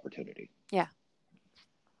less opportunity. Yeah.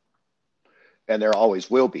 And there always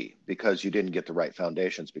will be, because you didn't get the right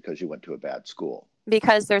foundations because you went to a bad school.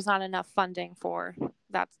 Because there's not enough funding for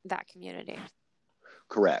that community.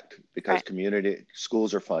 Correct. Because Right. community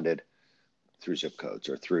schools are funded through zip codes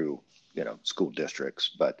or through, school districts,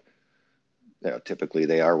 but typically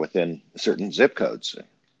they are within certain zip codes.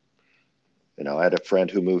 I had a friend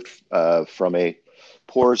who moved from a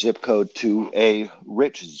poor zip code to a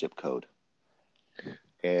rich zip code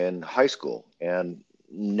in high school and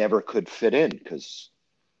never could fit in because,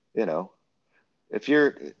 you know, if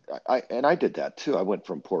you're, I did that too. I went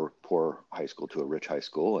from poor high school to a rich high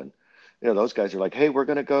school, and those guys are like, "Hey, we're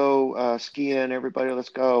gonna go skiing, everybody, let's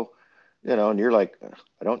go," and you're like,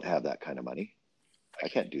 "I don't have that kind of money. I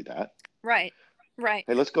can't do that." Right. Right.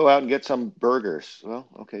 Hey, let's go out and get some burgers. Well,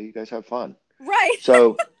 okay, you guys have fun. Right.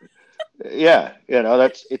 So yeah,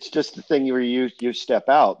 it's just the thing where you step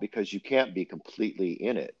out because you can't be completely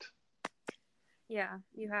in it Yeah,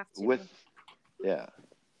 you have to. with, yeah.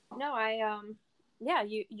 No, yeah,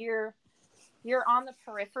 you're on the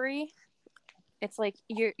periphery. It's like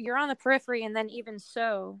you're on the periphery, and then even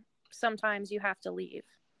so, sometimes you have to leave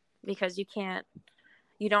because you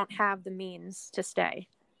don't have the means to stay.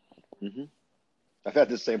 hmm I've had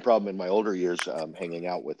the same problem in my older years, hanging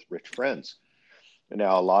out with rich friends. And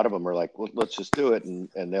now a lot of them are like, well, let's just do it, and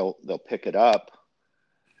they'll pick it up.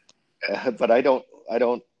 But I don't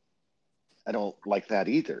like that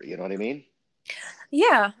either. You know what I mean?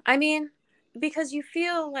 Yeah, I mean, because you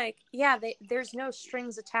feel like, yeah, there's no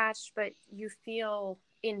strings attached, but you feel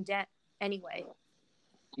in debt anyway.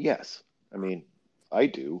 Yes. I mean, I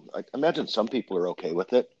do. I imagine some people are okay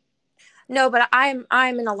with it. No, but I'm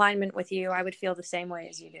in alignment with you. I would feel the same way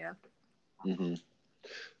as you do. hmm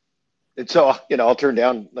And so, I'll turn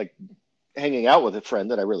down like hanging out with a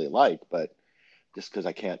friend that I really like, but just because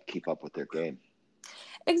I can't keep up with their game.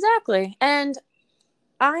 Exactly. And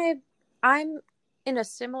I I'm in a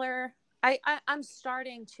similar I'm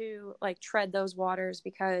starting to like tread those waters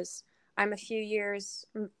because I'm a few years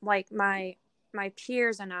like my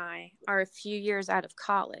peers and I are a few years out of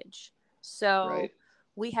college. So Right?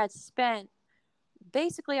 we had spent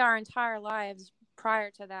basically our entire lives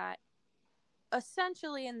prior to that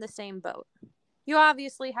essentially in the same boat. You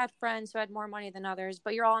obviously had friends who had more money than others,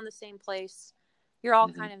 but you're all in the same place. You're all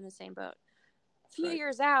hmm kind of in the same boat. A few Right.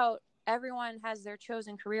 years out, everyone has their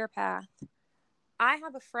chosen career path. I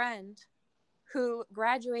have a friend who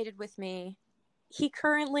graduated with me. He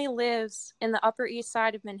currently lives in the Upper East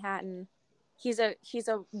Side of Manhattan. He's a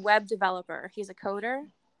web developer. He's a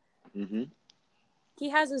coder. hmm He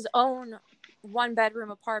has his own one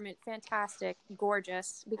bedroom apartment, fantastic,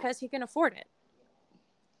 gorgeous, because he can afford it.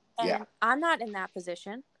 Yeah. And I'm not in that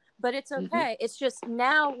position, but it's hmm okay. It's just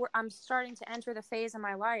now I'm starting to enter the phase in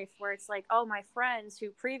my life where it's like, oh, my friends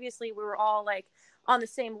who previously we were all like on the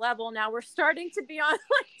same level, now we're starting to be on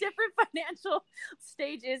like different financial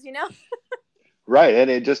stages, you know? Right. And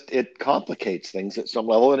it complicates things at some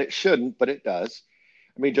level, and it shouldn't, but it does.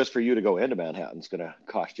 I mean, just for you to go into Manhattan's going to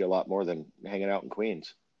cost you a lot more than hanging out in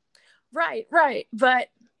Queens. Right, right. But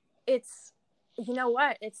it's, you know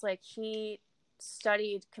what? It's like he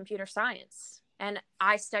studied computer science and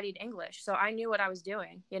I studied English. So I knew what I was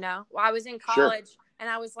doing, you know? Well, I was in Sure. college and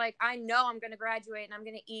I was like, I know I'm going to graduate and I'm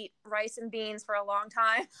going to eat rice and beans for a long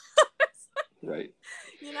time. Right.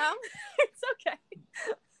 You know? It's okay.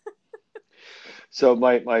 So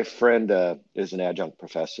my friend is an adjunct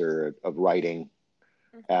professor of writing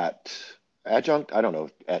Mm-hmm. at adjunct. I don't know.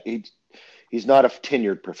 He's not a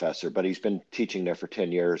tenured professor, but he's been teaching there for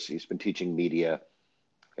 10 years. He's been teaching media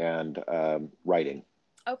and writing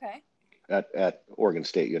Okay. at Oregon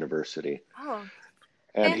State University. Oh,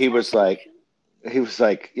 And fantastic. he was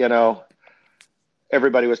like,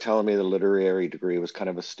 everybody was telling me the literary degree was kind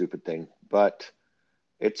of a stupid thing, but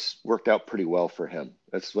it's worked out pretty well for him.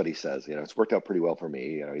 That's what he says. It's worked out pretty well for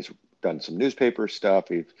me. He's done some newspaper stuff.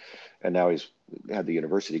 And now he's had the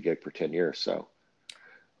university gig for 10 years. So,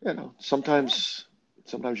 Yeah. sometimes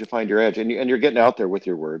you find your edge, and you're getting out there with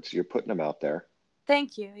your words. You're putting them out there.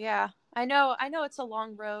 Thank you. Yeah. I know it's a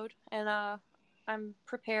long road, and I'm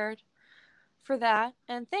prepared for that.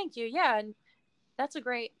 And thank you. Yeah, and that's a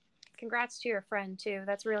great congrats to your friend too.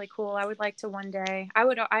 That's really cool. I would like to one day.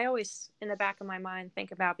 I always in the back of my mind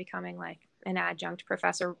think about becoming like an adjunct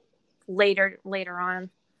professor later on.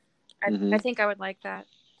 I Hmm. think I would like that.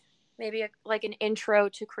 Maybe like an intro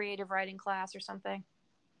to creative writing class or something.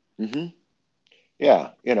 Hmm.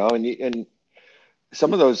 Yeah, and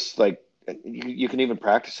some of those, like, you can even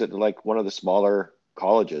practice it in like one of the smaller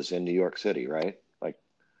colleges in New York City, right?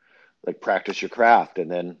 Like practice your craft and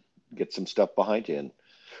then get some stuff behind you. And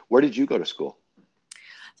where did you go to school?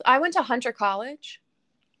 So I went to Hunter College.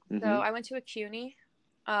 So Hmm. I went to a CUNY.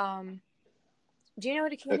 Um, do you know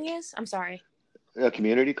what a A, CUNY is? I'm sorry. a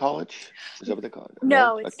community college? Is that what they call it?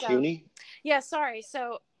 No, No, a it's CUNY? yeah, sorry.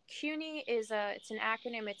 So CUNY is it's an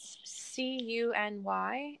acronym. It's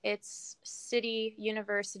CUNY. It's City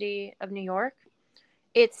University of New York.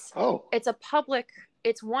 It's Oh, it's a public.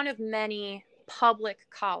 It's one of many public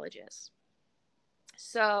colleges.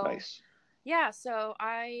 So nice. yeah, so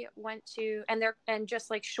I went to and just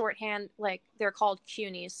like shorthand, like they're called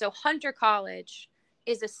CUNYs. So Hunter College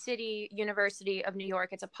is a City University of New York.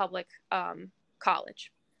 It's a public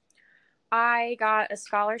college. I got a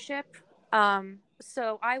scholarship.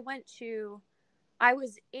 So I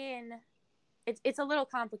was in, it's a little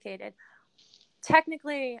complicated.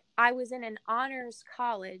 Technically, I was in an honors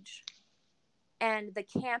college, and the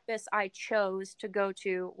campus I chose to go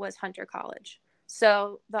to was Hunter College.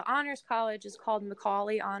 So the honors college is called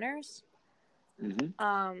Macaulay Honors.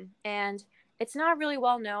 Hmm. And it's not really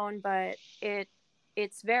well known, but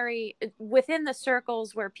it's very within the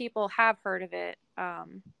circles where people have heard of it.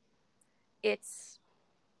 It's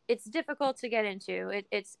it's difficult to get into.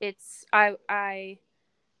 It's I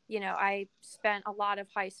spent a lot of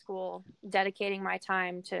high school dedicating my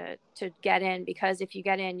time to get in, because if you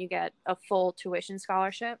get in, you get a full tuition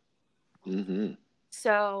scholarship. Hmm.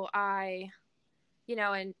 So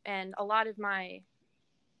and a lot of my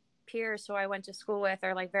peers who I went to school with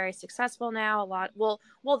are like very successful now. A lot, well,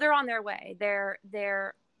 they're on their way.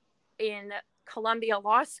 They're in Columbia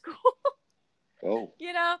Law School. Oh,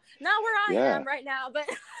 Not where I yeah. am right now, but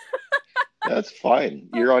That's fine.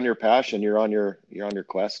 but You're on your passion. You're on your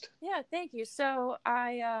quest. yeah, thank you. So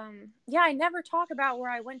I never talk about where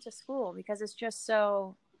I went to school because it's just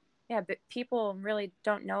so yeah, but people really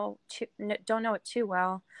don't know it too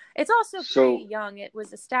well. It's also pretty So, young. It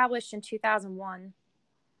was established in 2001.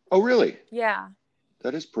 oh, really? Yeah.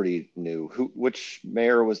 That is pretty new. Which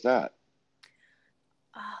mayor was that?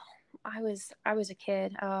 Oh, I was a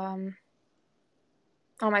kid.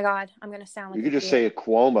 Oh my God, I'm gonna sound You like an could just idiot. say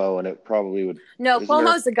Cuomo, and it probably would. No, Isn't there?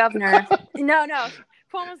 Cuomo's the governor. No,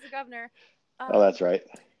 Cuomo's the governor. Oh, Um, that's right.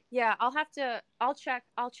 yeah, I'll have to. I'll check.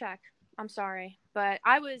 I'm sorry, but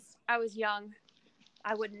I was young.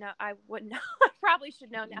 I wouldn't know. I wouldn't know. I probably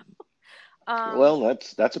should know now. Um, Well,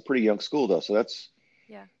 that's a pretty young school though. So that's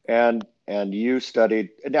yeah. and you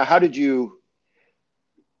studied. Now, how did you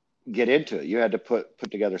get into it? You had to put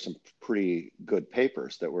together some pretty good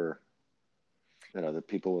papers that were, that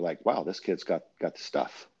people were like, wow, this kid's got the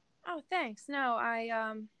stuff. Oh, thanks. No,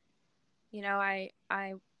 I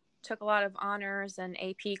took a lot of honors and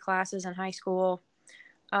AP classes in high school.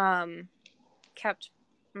 Um, kept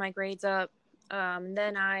my grades up.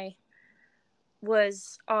 Then I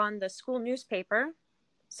was on the school newspaper.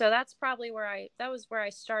 So that was where I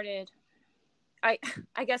started. I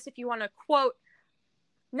I guess if you want to quote,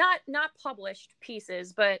 not published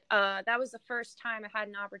pieces, but that was the first time I had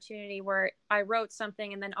an opportunity where I wrote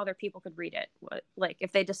something and then other people could read it, like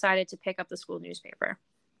if they decided to pick up the school newspaper.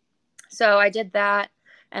 So I did that,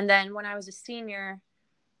 and then when I was a senior,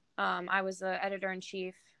 I was the editor in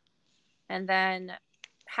chief, and then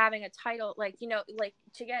having a title, like like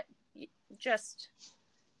to get just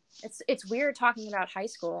it's weird talking about high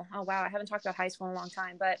school. Oh wow, I haven't talked about high school in a long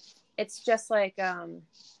time, but it's just like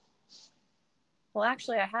well,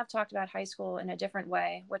 actually I have talked about high school in a different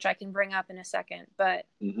way, which I can bring up in a second, but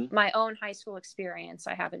Hmm. my own high school experience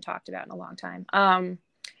I haven't talked about in a long time.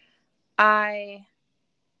 I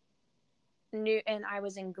I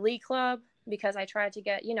was in Glee Club because I tried to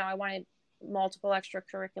get, I wanted multiple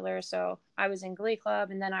extracurriculars. So I was in Glee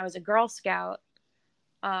Club, and then I was a Girl Scout,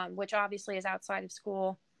 which obviously is outside of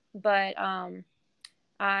school. But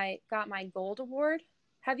I got my Gold Award.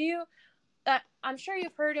 Have you? I'm sure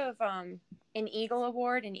you've heard of an Eagle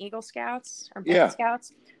Award in Eagle Scouts or Boy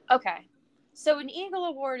Scouts. Okay, so an Eagle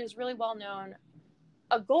Award is really well known.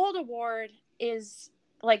 A Gold Award is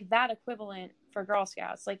like that equivalent for Girl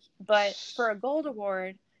Scouts. But for a Gold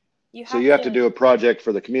Award, you have to do a project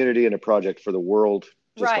for the community and a project for the world,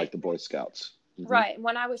 just like the Boy Scouts. Mm-hmm. Right.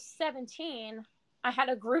 When I was 17, I had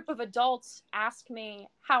a group of adults ask me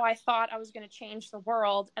how I thought I was going to change the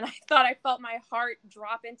world, and I thought I felt my heart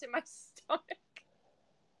drop into my stomach.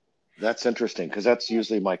 That's interesting, because that's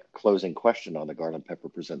usually my closing question on the Garland Pepper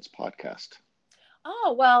Presents podcast.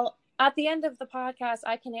 Oh, well, at the end of the podcast,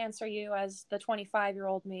 I can answer you as the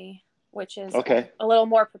 25-year-old me, which is a little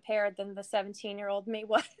more prepared than the 17-year-old me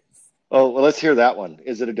was. Oh, well, let's hear that one.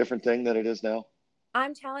 Is it a different thing than it is now?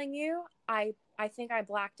 I'm telling you, I think I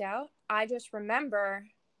blacked out. I just remember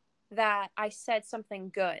that I said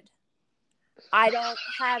something good. I don't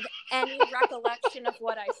have any recollection of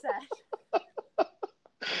what I said.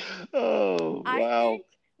 Oh, wow. I think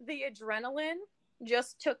the adrenaline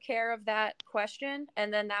just took care of that question,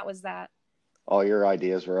 and then that was that. All your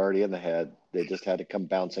ideas were already in the head. They just had to come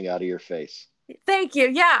bouncing out of your face. Thank you.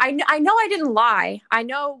 Yeah, I know I didn't lie. I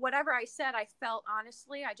know whatever I said, I felt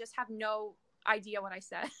honestly. I just have no idea what I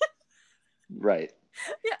said. Right.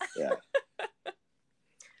 Yeah.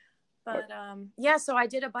 But yeah, so I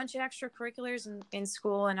did a bunch of extracurriculars in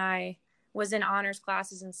school, and I was in honors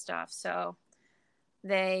classes and stuff. So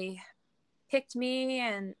they picked me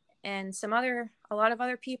and a lot of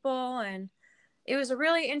other people, and it's a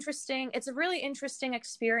really interesting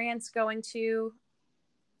experience going to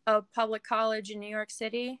a public college in New York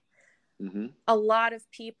City. Mm-hmm. A lot of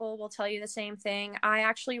people will tell you the same thing. I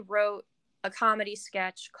actually wrote a comedy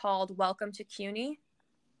sketch called Welcome to CUNY.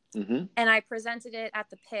 Mm-hmm. And I presented it at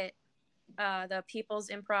the Pit, the People's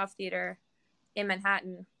Improv Theater in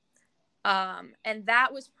Manhattan. And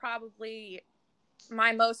that was probably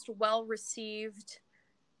my most well-received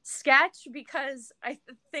sketch, because I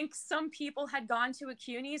think some people had gone to a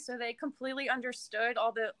CUNY, so they completely understood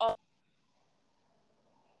all.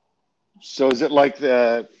 So is it like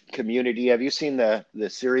the Community? Have you seen the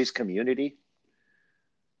series Community?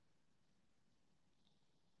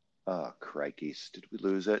 Oh, crikeys. Did we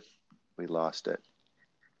lose it? We lost it.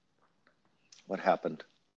 What happened?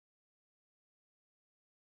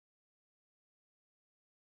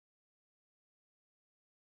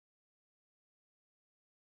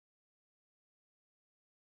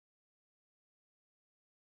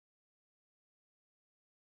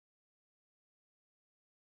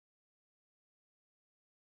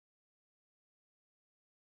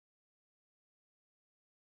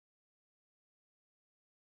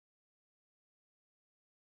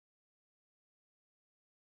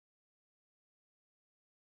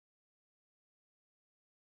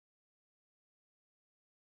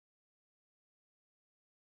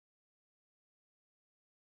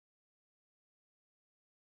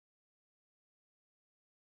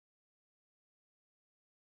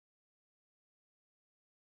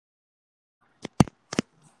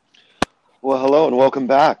 Well, hello and welcome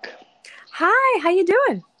back. Hi, how you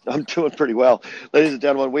doing? I'm doing pretty well. Ladies and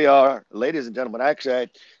gentlemen, actually, I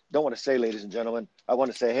don't want to say ladies and gentlemen. I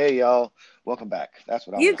want to say, hey, y'all, welcome back. That's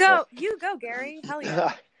what I want to say. You go, Gary. Hell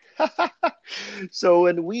yeah. So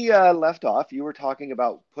when we left off, you were talking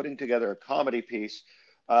about putting together a comedy piece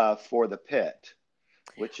for the Pit,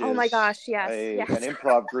 which is oh my gosh, yes. an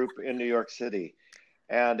improv group in New York City.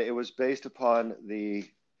 And it was based upon the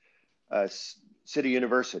City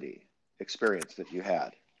University experience that you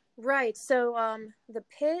had. Right. So the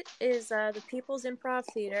Pit is the People's Improv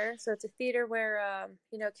Theater. So it's a theater where,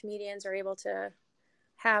 comedians are able to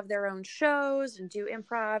have their own shows and do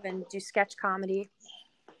improv and do sketch comedy.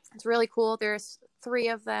 It's really cool. There's 3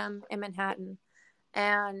 of them in Manhattan.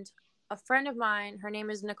 And a friend of mine, her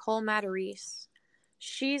name is Nicole Matarese.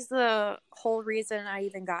 She's the whole reason I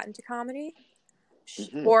even got into comedy.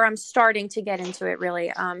 Or I'm starting to get into it,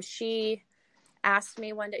 really. She asked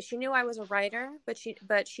me one day, she knew I was a writer, but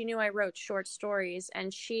she knew I wrote short stories,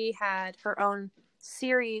 and she had her own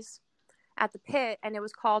series at the Pit, and it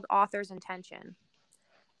was called Author's Intention.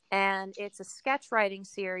 And it's a sketch writing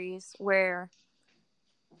series where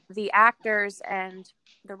the actors and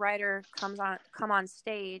the writer come on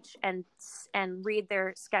stage and read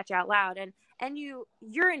their sketch out loud, and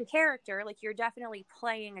you're in character, like you're definitely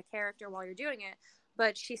playing a character while you're doing it.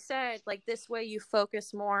 But she said, like, this way you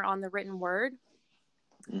focus more on the written word.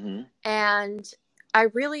 Mm-hmm. And I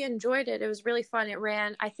really enjoyed it. It was really fun.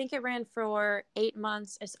 I think it ran for 8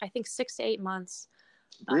 months. I think 6 to 8 months.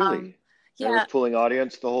 Um, Really? And it was yeah. pulling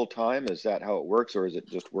audience the whole time? Is that how it works, or is it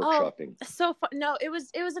just Oh, workshopping? so fun. No, it was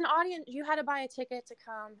an audience. You had to buy a ticket to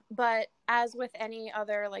come, but as with any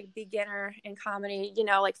other like beginner in comedy,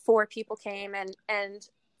 like 4 people came, and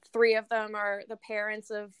 3 of them are the parents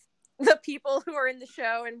of the people who are in the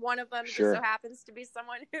show, and one of them just so Sure. happens to be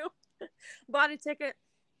someone who bought a ticket.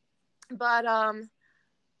 But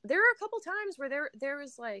there were a couple times where there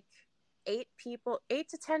was like 8 people, 8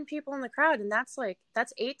 to 10 people in the crowd, and that's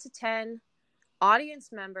 8 to 10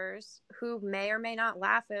 audience members who may or may not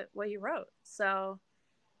laugh at what you wrote. So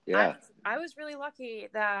Yeah. I was really lucky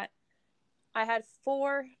that I had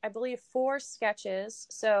I believe 4 sketches.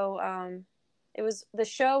 So the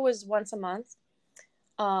show was once a month.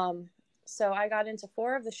 So I got into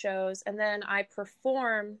 4 of the shows, and then I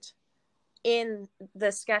performed in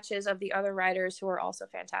the sketches of the other writers who were also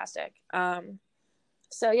fantastic.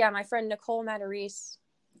 So yeah, my friend Nicole Matarese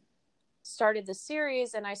started the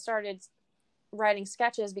series, and I started writing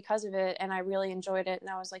sketches because of it, and I really enjoyed it. And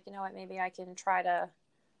I was like, you know what, maybe I can try to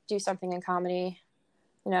do something in comedy,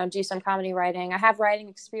 do some comedy writing. I have writing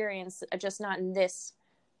experience, just not in this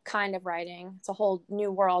kind of writing. It's a whole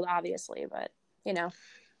new world, obviously, but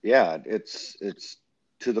Yeah, it's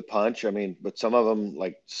to the punch. I mean, but some of them,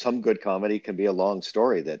 like some good comedy, can be a long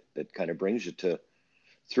story that kind of brings you to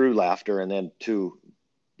through laughter and then to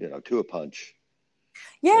a punch. So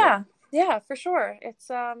yeah, yeah, for sure. It's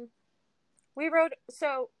we wrote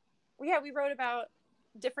so yeah, we wrote about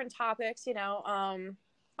different topics.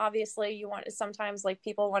 Obviously you want sometimes like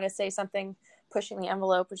people want to say something pushing the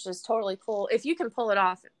envelope, which is totally cool if you can pull it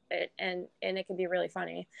off, and it can be really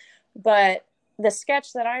funny. But the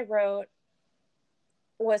sketch that I wrote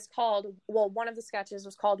was called, well, one of the sketches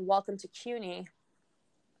was called Welcome to CUNY,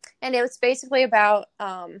 and it was basically about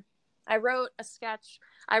I wrote a sketch.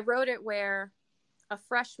 I wrote it where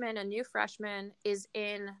a new freshman, is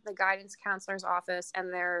in the guidance counselor's office,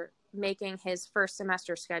 and they're making his first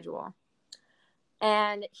semester schedule.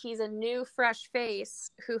 And he's a new, fresh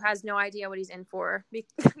face who has no idea what he's in for,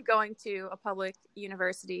 going to a public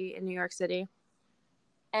university in New York City.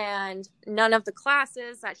 And none of the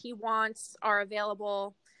classes that he wants are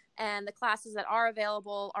available. And the classes that are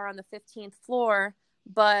available are on the 15th floor,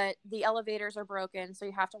 but the elevators are broken, so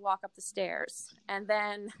you have to walk up the stairs. And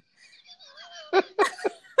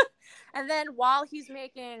then while he's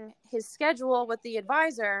making his schedule with the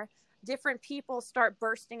advisor, different people start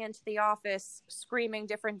bursting into the office screaming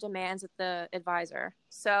different demands at the advisor.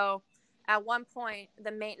 So at one point,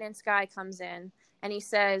 the maintenance guy comes in and he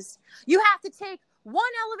says, "You have to take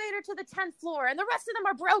one elevator to the 10th floor and the rest of them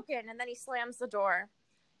are broken." And then he slams the door.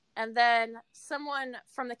 And then someone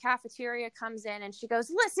from the cafeteria comes in and she goes,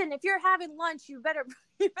 "Listen, if you're having lunch, you better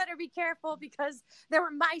be careful because there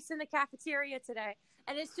were mice in the cafeteria today."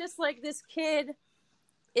 And it's just like this kid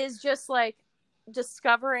is just like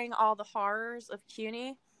discovering all the horrors of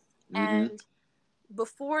CUNY. hmm And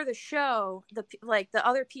before the show, the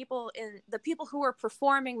people who were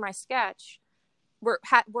performing my sketch were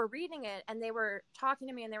reading it, and they were talking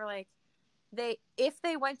to me, and they were like, if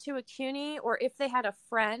they went to a CUNY, or if they had a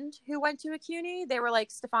friend who went to a CUNY, they were like,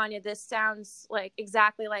 "Stefania, this sounds like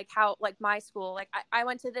exactly like how, like my school, like I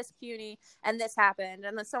went to this CUNY and this happened."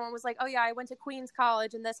 And then someone was like, "Oh yeah, I went to Queens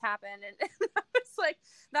College and this happened." And it's like,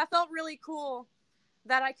 that felt really cool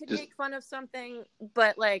that I could just make fun of something,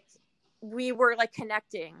 but like we were like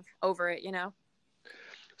connecting over it.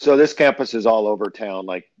 so this campus is all over town.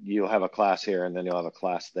 Like you'll have a class here and then you'll have a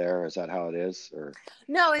class there. Is that how it is? Or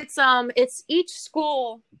No, it's each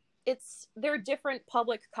school. They're different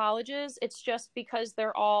public colleges. It's just because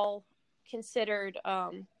they're all considered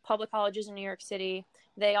public colleges in New York City.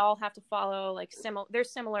 They all have to follow like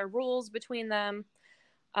there's similar rules between them.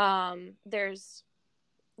 There's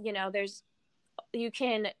you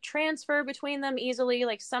can transfer between them easily.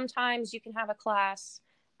 Like sometimes you can have a class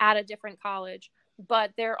at a different college,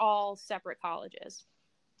 but they're all separate colleges.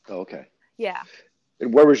 okay. Yeah.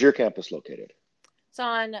 And where was your campus located? It's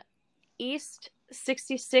on East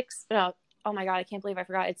 66. No, oh my God, I can't believe I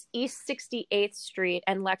forgot. It's East 68th Street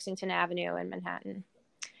and Lexington Avenue in Manhattan.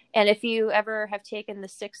 And if you ever have taken the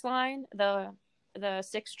 6 line, the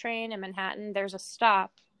 6 train in Manhattan, there's a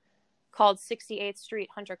stop called 68th Street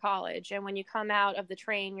Hunter College. And when you come out of the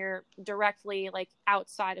train, you're directly like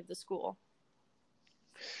outside of the school.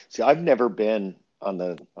 See, I've never been on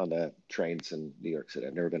the trains in New York City.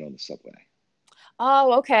 I've never been on the subway.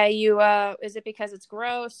 Oh, okay. Is it because it's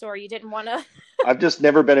gross, or you didn't want to? I've just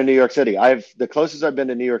never been in New York City. The closest I've been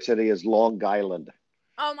to New York City is Long Island.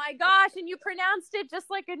 Oh my gosh! And you pronounced it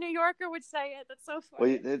just like a New Yorker would say it. That's so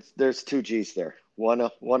Well, funny. there's two G's there. One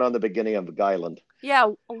on the beginning of Guyland.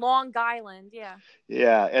 Yeah, Long Island. Yeah.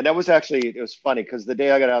 Yeah, and that was actually it was funny because the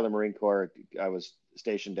day I got out of the Marine Corps, I was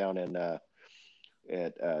stationed down at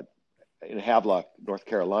in Havelock, North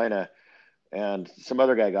Carolina, and some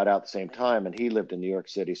other guy got out at the same time, and he lived in New York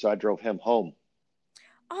City, so I drove him home.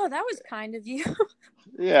 Oh, that was kind of you.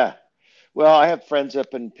 Yeah, well, I have friends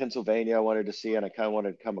up in Pennsylvania I wanted to see, and I kind of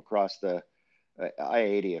wanted to come across the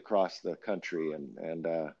I-80 across the country, and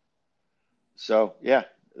so yeah,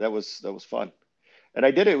 that was fun. And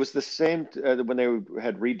I did it. It was the same when they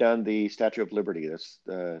had redone the Statue of Liberty. That's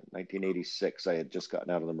 1986. I had just gotten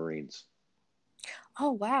out of the Marines,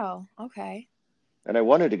 Oh wow. Okay. and I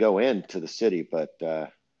wanted to go into the city, but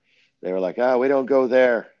they were like, "Ah, we don't go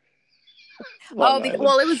there, Long Oh, Island."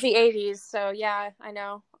 well, it was the 80s, so yeah, I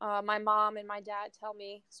know. My mom and my dad tell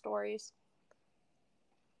me stories.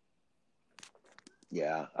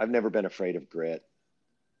 Yeah, I've never been afraid of grit.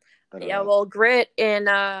 I don't Yeah, know. well, grit in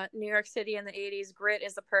New York City in the 80s, grit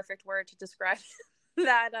is the perfect word to describe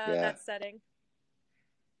Yeah, that setting.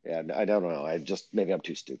 yeah, I don't know. I just maybe I'm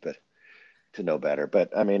too stupid to know better.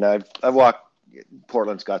 But I mean, I've walked.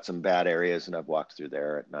 Portland's got some bad areas, and I've walked through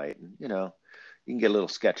there at night, and you can get a little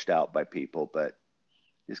sketched out by people, but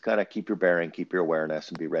just kind of keep your bearing, keep your awareness,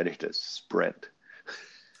 and be ready to sprint.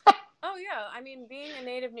 Oh yeah, I mean, being a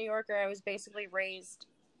native New Yorker, I was basically raised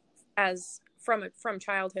as from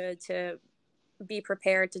childhood to be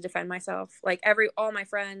prepared to defend myself. Like all my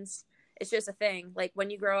friends, it's just a thing. Like when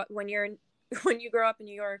you grow up, when you grow up in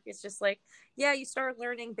New York, it's just like, yeah, you start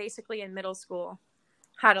learning basically in middle school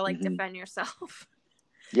how to like Hmm. defend yourself.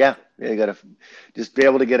 Yeah, you got to just be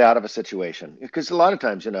able to get out of a situation because a lot of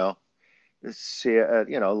times, see a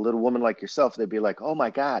little woman like yourself, they'd be like, "Oh my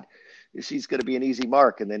God, she's going to be an easy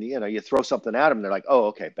mark," and then you throw something at them, they're like, "Oh,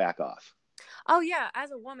 okay, back off." Oh yeah,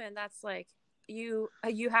 as a woman, that's like you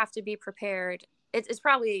have to be prepared. It's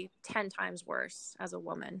probably 10 times worse as a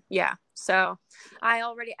woman. Yeah. So I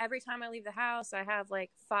already every time I leave the house, I have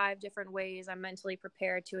like 5 different ways I'm mentally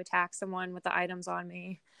prepared to attack someone with the items on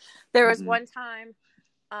me. There was Hmm. one time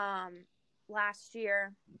um last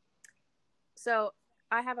year. So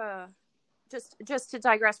I have a just to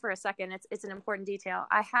digress for a second, it's an important detail.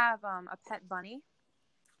 I have a pet bunny,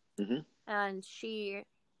 Hmm. and she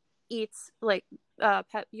eats like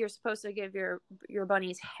pet. You're supposed to give your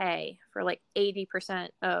bunnies hay for like 80%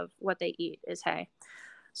 of what they eat is hay.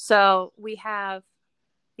 So we have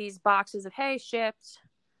these boxes of hay shipped,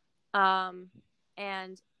 um,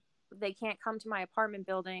 and they can't come to my apartment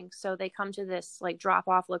building, so they come to this like drop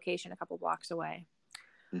off location a couple blocks away.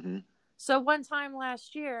 Hmm. So one time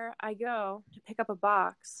last year, I go to pick up a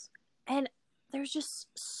box, and there's just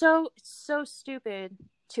so stupid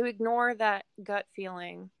to ignore that gut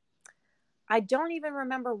feeling. I don't even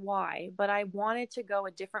remember why, but I wanted to go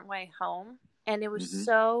a different way home. And it was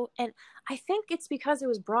Hmm. and I think it's because it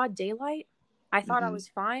was broad daylight. I thought I Hmm. was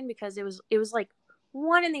fine because it was like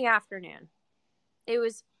 1 in the afternoon. It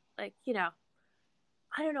was like,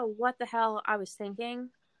 I don't know what the hell I was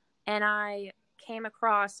thinking. And I came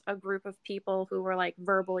across a group of people who were like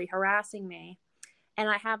verbally harassing me. And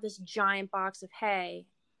I have this giant box of hay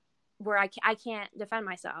where I can't defend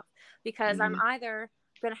myself because I'm Hmm. either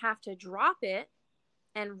going to have to drop it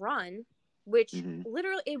and run, which Hmm.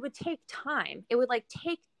 literally it would take time. It would like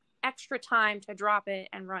take extra time to drop it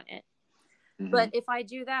and run it. Hmm. But if I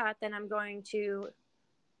do that, then I'm going to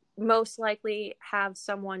most likely have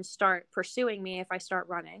someone start pursuing me if I start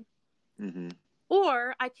running. Hmm.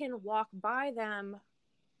 Or I can walk by them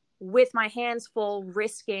with my hands full,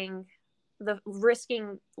 risking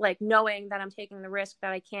like knowing that I'm taking the risk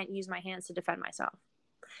that I can't use my hands to defend myself.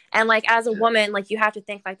 And like as a Yeah. woman, like you have to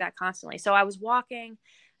think like that constantly. So I was walking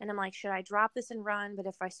and I'm like, should I drop this and run? But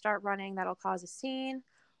if I start running, that'll cause a scene.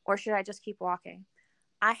 Or should I just keep walking?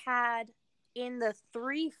 I had in the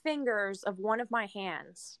 3 fingers of one of my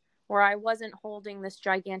hands, where I wasn't holding this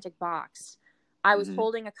gigantic box, I was Hmm.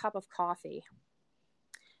 holding a cup of coffee.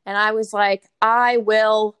 And I was like, I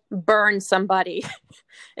will burn somebody.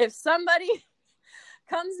 If somebody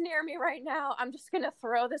comes near me right now, I'm just going to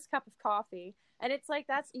throw this cup of coffee. And it's like,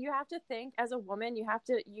 you have to think as a woman, you have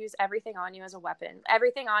to use everything on you as a weapon.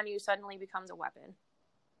 Everything on you suddenly becomes a weapon.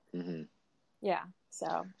 Hmm. Yeah.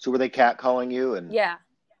 So, So were they catcalling you? And yeah.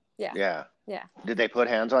 Yeah. yeah, Yeah. did they put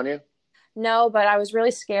hands on you? No, but I was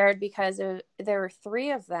really scared because there were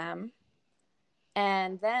 3 of them.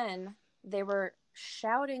 And then they were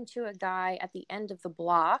shouting to a guy at the end of the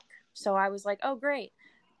block. So I was like, oh, great.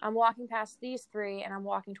 I'm walking past these 3 and I'm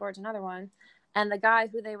walking towards another one. And the guy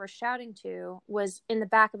who they were shouting to was in the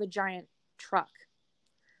back of a giant truck.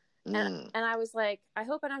 And I was like, I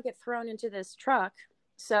hope I don't get thrown into this truck.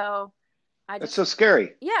 So That's so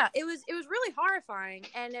scary. yeah, it was really horrifying.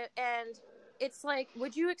 And it's like,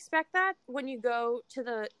 would you expect that when you go to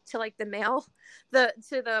the mail, to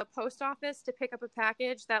the post office to pick up a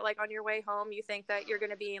package, that like on your way home you think that you're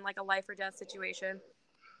going to be in like a life or death situation?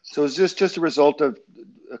 So is this just a result of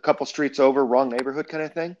a couple streets over, wrong neighborhood kind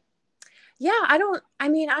of thing? Yeah, I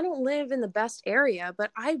don't live in the best area, but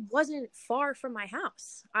I wasn't far from my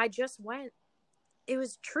house. I just went, it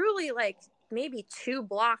was truly like maybe 2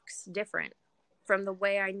 blocks different from the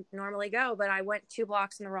way I normally go, but I went 2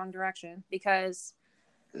 blocks in the wrong direction because.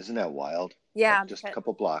 Isn't that wild? Yeah. Like just a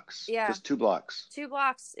couple blocks. Yeah. Just 2 blocks. 2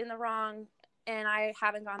 blocks in the wrong, and I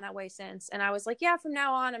haven't gone that way since. And I was like, yeah, from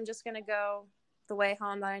now on, I'm just going to go the way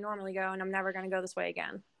home that I normally go, and I'm never going to go this way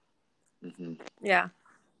again. Mm-hmm. Yeah.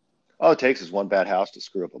 All it takes is one bad house to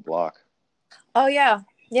screw up a block. Oh, yeah.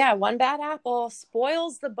 Yeah, one bad apple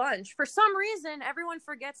spoils the bunch. For some reason, everyone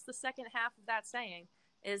forgets the second half of that saying,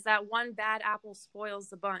 is that one bad apple spoils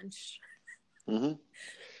the bunch. Mm-hmm.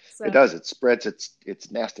 So, it does. It spreads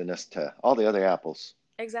its nastiness to all the other apples.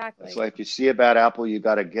 Exactly. That's why if you see a bad apple, you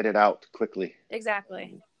got to get it out quickly.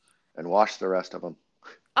 Exactly. And wash the rest of them.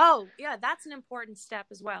 Oh, yeah, that's an important step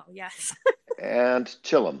as well. Yes. And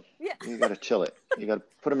chill them. Yeah. You got to chill it. You got to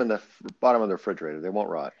put them in the bottom of the refrigerator. They won't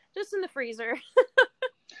rot. Just in the freezer.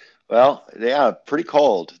 Well, yeah, pretty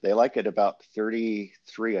cold. They like it about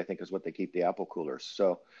 33, I think, is what they keep the apple coolers.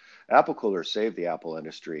 So apple coolers save the apple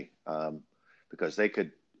industry because they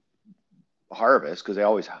could harvest, because they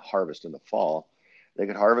always harvest in the fall. They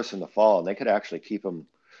could harvest in the fall, and they could actually keep them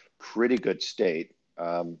pretty good state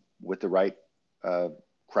with the right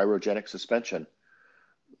cryogenic suspension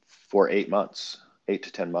for 8 months, 8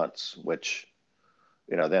 to 10 months, which,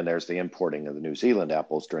 then there's the importing of the New Zealand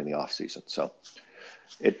apples during the off season. So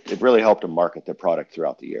it really helped them market their product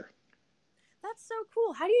throughout the year. That's so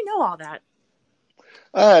cool. How do you know all that?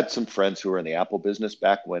 I had some friends who were in the apple business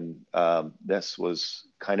back when this was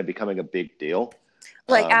kind of becoming a big deal.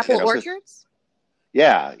 Like apple orchards?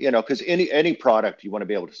 Yeah, because any product, you want to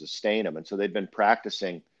be able to sustain them. And so they've been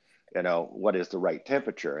practicing, what is the right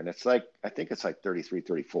temperature. And it's like, I think it's like 33,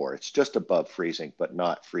 34. It's just above freezing, but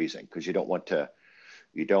not freezing, because you don't want to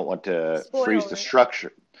spoil freeze the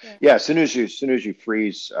structure. Yeah, as soon as you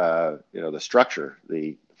freeze, the structure,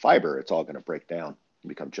 the fiber, it's all going to break down and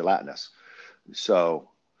become gelatinous. So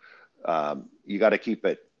you got to keep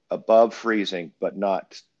it above freezing, but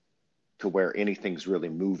not to where anything's really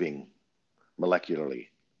moving molecularly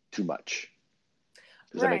too much.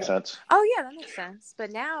 Does that make sense? Oh, yeah, that makes sense.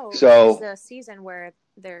 But now is the season where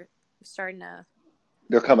they're starting to.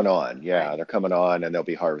 They're coming on. Yeah, right. They're coming on, and they'll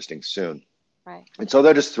be harvesting soon. Right. And so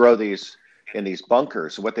they'll just throw these in these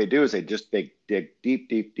bunkers. So what they do is they just dig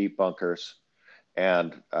deep bunkers,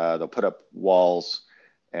 and they'll put up walls,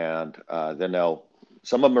 and then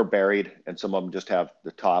some of them are buried, and some of them just have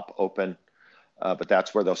the top open. But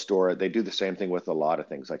that's where they'll store it. They do the same thing with a lot of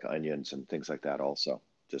things like onions and things like that also,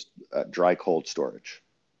 just dry cold storage.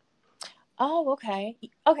 Oh, okay.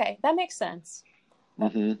 Okay, that makes sense.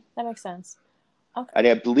 Mm-hmm. That makes sense. Okay. And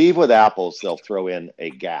I believe with apples, they'll throw in a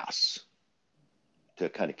gas to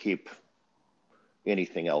kind of keep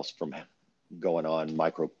anything else from going on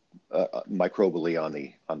microbially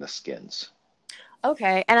on the skins.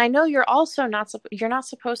 Okay, and I know you're also not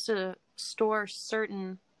supposed to store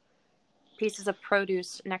certain pieces of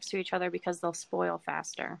produce next to each other because they'll spoil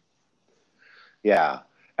faster. Yeah,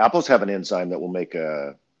 apples have an enzyme that will make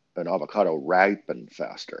an avocado ripen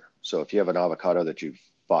faster. So if you have an avocado that you've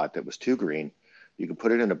bought that was too green, you can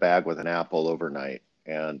put it in a bag with an apple overnight,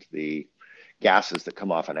 and the gases that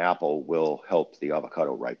come off an apple will help the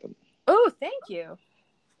avocado ripen. Oh, thank you.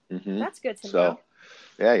 Mm-hmm. That's good to know. So,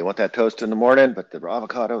 yeah, you want that toast in the morning, but the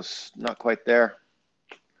avocado's not quite there.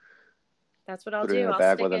 That's what I'll do. Put it in a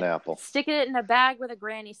bag with an apple. Stick it in a bag with a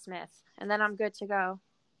Granny Smith, and then I'm good to go.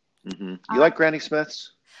 Mm-hmm. You like Granny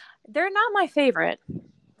Smiths? They're not my favorite.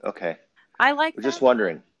 Okay. I like them. Just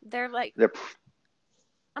wondering.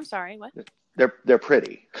 I'm sorry, what? They're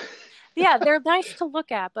pretty. Yeah, they're nice to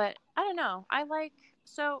look at, but I don't know.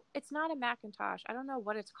 So it's not a Macintosh. I don't know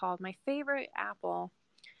what it's called. My favorite apple,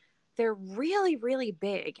 they're really, really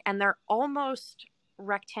big, and they're almost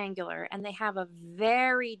rectangular, and they have a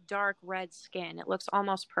very dark red skin. It looks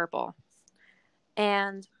almost purple.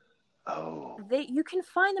 And you can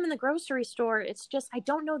find them in the grocery store. It's just, I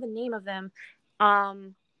don't know the name of them.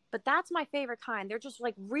 But that's my favorite kind. They're just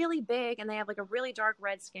like really big, and they have like a really dark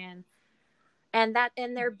red skin. And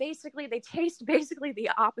they taste basically the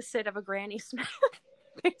opposite of a Granny Smith.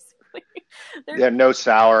 Basically. They're no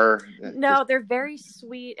sour. No, they're very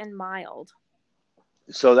sweet and mild.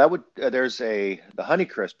 So that would there's the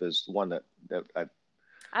Honeycrisp is one that I,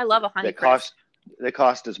 I love a Honey they Crisp. cost they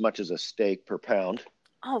cost as much as a steak per pound.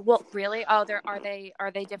 Oh, well, really? Oh, are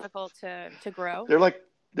they difficult to grow? They're like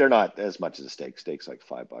they're not as much as a steak. Steak's like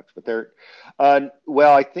 $5, but they're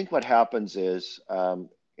well. I think what happens is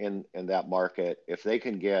in that market, if they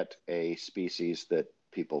can get a species that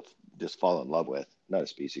people just fall in love with, not a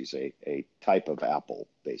species, a type of apple,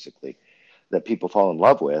 basically that people fall in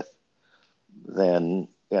love with, then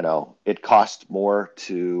it costs more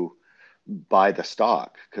to buy the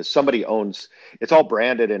stock because somebody owns it's all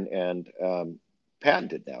branded and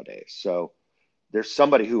patented nowadays. So there's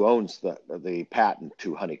somebody who owns the patent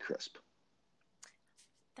to Honeycrisp.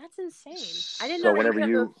 That's insane. I didn't know So that you whenever could have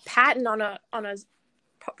a you patent on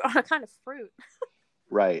a kind of fruit.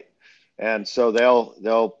 right, and so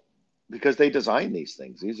they'll because they design these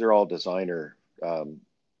things. These are all designer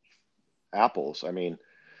apples. I mean,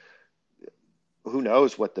 who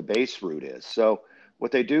knows what the base root is? So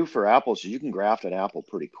what they do for apples is you can graft an apple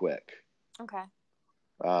pretty quick. Okay.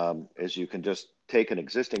 Is you can just take an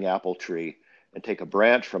existing apple tree and take a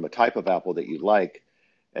branch from a type of apple that you like,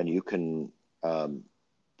 and you can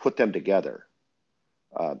put them together.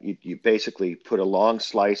 You basically put a long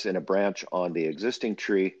slice in a branch on the existing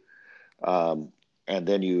tree, and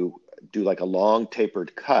then you do like a long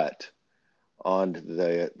tapered cut on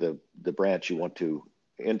the branch you want to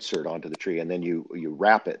insert onto the tree, and then you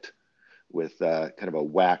wrap it with kind of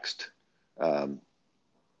a um,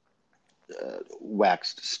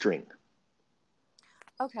 waxed string,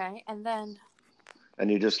 Okay, and then and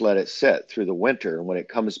you just let it sit through the winter. And when it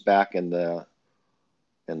comes back in the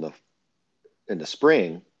in the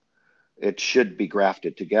spring, it should be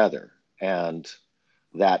grafted together, and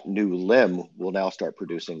that new limb will now start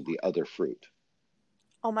producing the other fruit.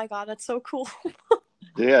 oh my God, that's so cool.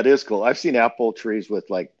 Yeah, it is cool. I've seen apple trees with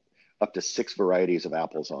like up to six varieties of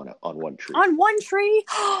apples on it on one tree. On one tree.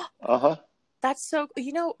 Uh-huh. That's so,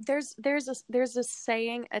 there's a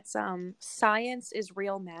saying, it's science is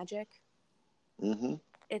real magic. Hmm.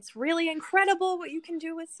 It's really incredible what you can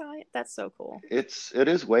do with science. That's so cool. It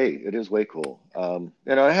is way cool.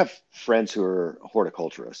 I have friends who are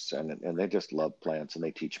horticulturists and they just love plants and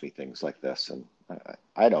they teach me things like this. And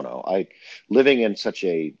I don't know. I living in such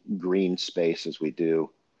a green space as we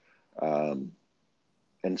do, um,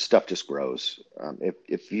 and stuff just grows.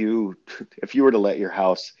 If you if you were to let your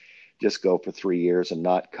house just go for 3 years and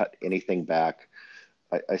not cut anything back,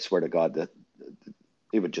 I swear to God that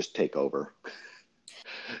it would just take over.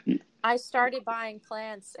 I started buying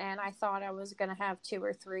plants and I thought I was going to have two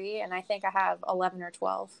or three, and I think I have 11 or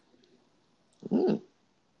 12. Mm.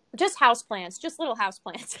 Just house plants, just little house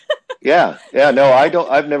plants. Yeah, yeah. No, I don't.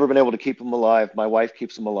 I've never been able to keep them alive. My wife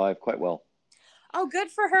keeps them alive quite well. Oh, good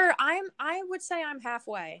for her. I would say I'm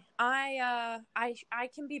halfway. I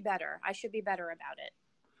can be better. I should be better about it.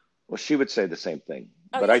 Well, she would say the same thing.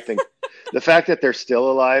 Oh But yeah. I think the fact that they're still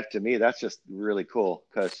alive to me, that's just really cool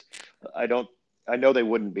because I don't, I know they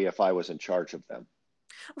wouldn't be if I was in charge of them.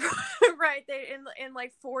 Right. They in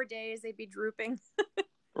like 4 days they'd be drooping.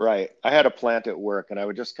 Right. I had a plant at work and I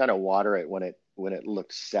would just kind of water it when it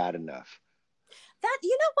looked sad enough. That,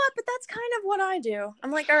 you know what, but that's kind of what I do.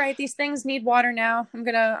 I'm like, all right, these things need water now. I'm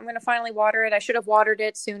gonna finally water it. I should have watered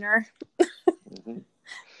it sooner. Hmm.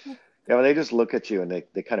 Yeah, when they just look at you and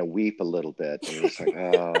they kind of weep a little bit and you're just like,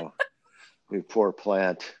 oh, you poor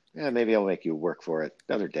plant. Yeah, maybe I'll make you work for it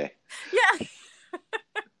another day. Yeah.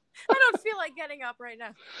 I don't feel like getting up right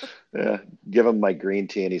now. Yeah, give him my green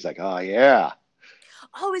tea and he's like, oh yeah.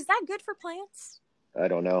 Oh, is that good for plants? I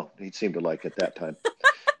don't know. He seemed to like it that time.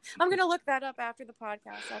 I'm gonna look that up after the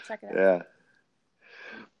podcast. I'll check it out.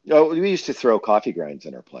 Yeah. Oh, we used to throw coffee grinds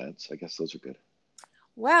in our plants. I guess those are good.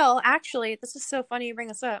 Well, actually, this is so funny you bring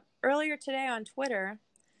this up. Earlier today on Twitter,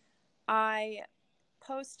 I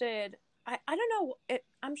posted. I don't know.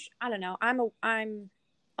 I don't know. I'm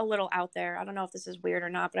a little out there. I don't know if this is weird or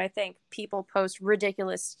not, but I think people post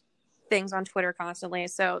ridiculous things on Twitter constantly.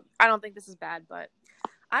 So I don't think this is bad, but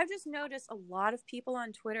I've just noticed a lot of people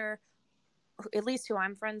on Twitter, at least who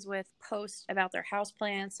I'm friends with, post about their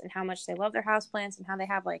houseplants and how much they love their houseplants and how they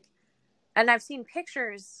have like, and I've seen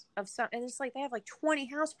pictures of some, and it's like they have like 20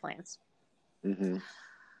 houseplants. Hmm.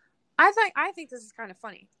 I think this is kind of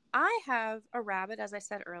funny. I have a rabbit, as I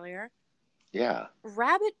said earlier. Yeah.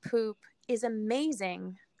 Rabbit poop is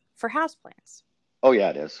amazing for houseplants. Oh, yeah,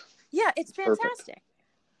 it is. Yeah, it's It's perfect. fantastic.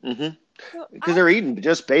 Hmm. So Because they're eating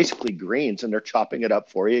just basically greens and they're chopping it up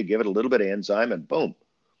for you, give it a little bit of enzyme, and boom.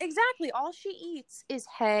 exactly, all she eats is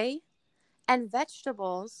hay and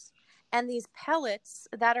vegetables and these pellets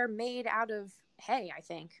that are made out of hay, I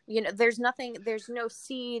think. There's no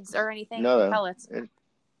seeds or anything in the No, pellets.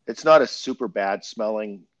 it's not a super bad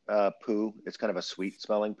smelling poo. It's kind of a sweet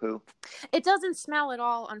smelling poo. It doesn't smell at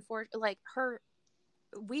all, unfortunately.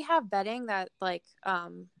 We have bedding that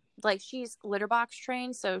she's litter box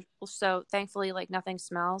trained, so thankfully like nothing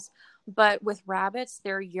smells. But with rabbits,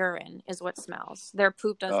 their urine is what smells. Their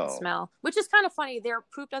poop doesn't Oh, smell, which is kind of funny. Their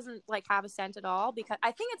poop doesn't like have a scent at all, because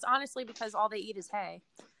I think it's honestly because all they eat is hay.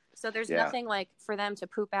 So there's yeah. nothing like for them to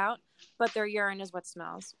poop out, but their urine is what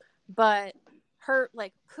smells. But her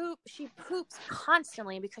she poops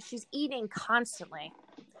constantly because she's eating constantly.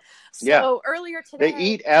 Yeah. So earlier They today,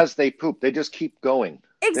 eat as they poop. They just keep going.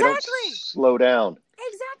 They don't exactly. slow down.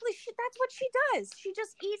 Exactly. That's what she does. She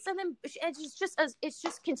just eats, and then it's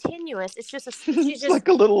just continuous. It's just she's It's just like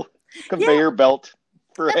a little conveyor belt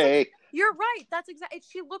for hay. you're right. That's exactly.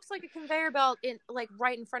 She looks like a conveyor belt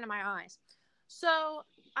right in front of my eyes. So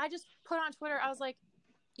I just put on Twitter. I was like,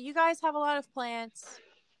 "You guys have a lot of plants.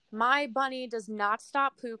 My bunny does not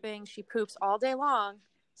stop pooping. She poops all day long.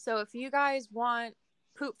 So if you guys want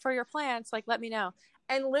poop for your plants, like let me know."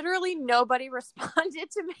 And literally nobody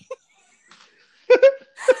responded to me. And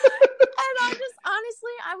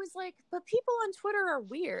I was like, but people on Twitter are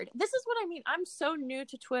weird. This is what I mean. I'm so new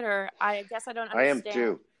to Twitter. I guess I don't I am understand.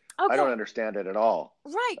 too. Okay. I don't understand it at all.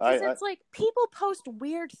 Right. Because it's like people post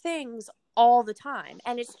weird things all the time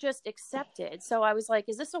and it's just accepted. So I was like,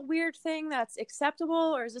 is this a weird thing that's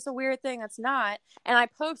acceptable or is this a weird thing that's not? And I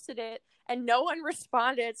posted it and no one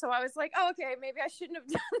responded. So I was like, oh, okay, maybe I shouldn't have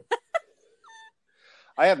done that.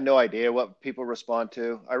 I have no idea what people respond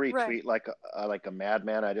to. I retweet Right. like a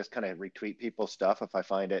madman. I just kind of retweet people's stuff if I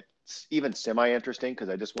find it even semi interesting because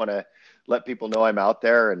I just want to let people know I'm out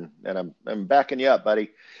there and I'm backing you up,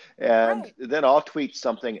 buddy. And Right. then I'll tweet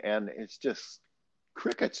something and it's just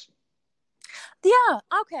crickets. Yeah.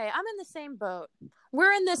 Okay. I'm in the same boat.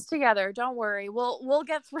 We're in this together. Don't worry. We'll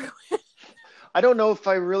get through it. I don't know if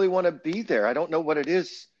I really want to be there. I don't know what it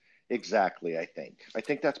is exactly. I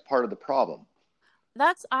think that's part of the problem.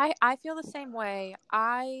 I feel the same way.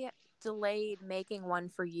 I delayed making one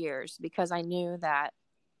for years because I knew that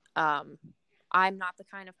I'm not the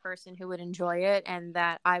kind of person who would enjoy it and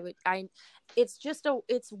that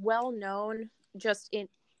it's well known, just in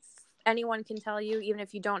anyone can tell you, even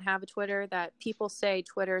if you don't have a Twitter, that people say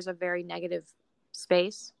Twitter is a very negative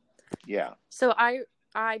space. Yeah. So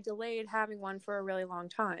I delayed having one for a really long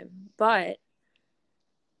time. But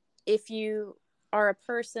if you are a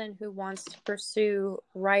person who wants to pursue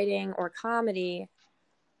writing or comedy,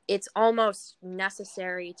 it's almost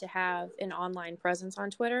necessary to have an online presence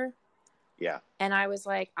on Twitter. Yeah. And I was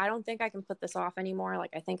like, I don't think I can put this off anymore.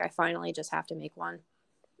 Like, I think I finally just have to make one.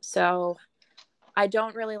 So I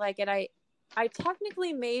don't really like it. I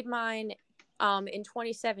technically made mine in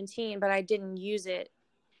 2017, but I didn't use it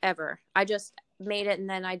ever. I just made it and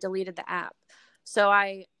then I deleted the app. So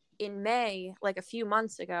in May, like a few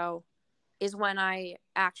months ago, is when I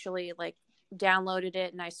actually like downloaded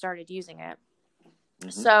it and I started using it. Mm-hmm.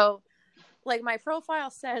 So like my profile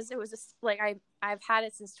says it was I've had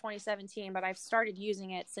it since 2017, but I've started using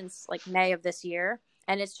it since like May of this year.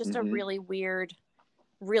 And it's just a really weird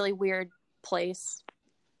place.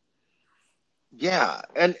 Yeah.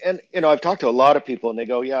 And I've talked to a lot of people and they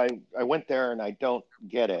go, yeah, I went there and I don't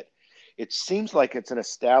get it. It seems like it's an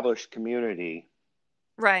established community.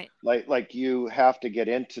 Right. Like you have to get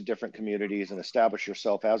into different communities and establish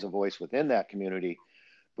yourself as a voice within that community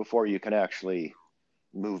before you can actually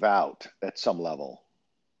move out at some level.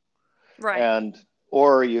 Right.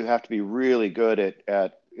 Or you have to be really good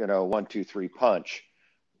at 1, 2, 3 punch,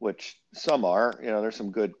 which some are. There's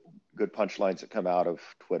some good punchlines that come out of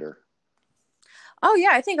Twitter. Oh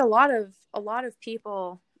yeah, I think a lot of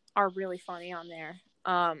people are really funny on there.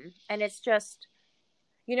 And it's just,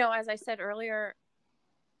 as I said earlier,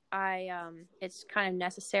 it's kind of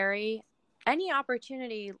necessary. Any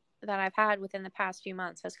opportunity that I've had within the past few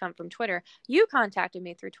months has come from Twitter. You contacted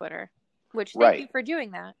me through Twitter, which thank you for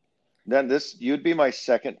doing that. Then you'd be my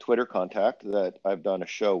second Twitter contact that I've done a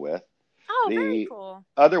show with. Oh, very cool.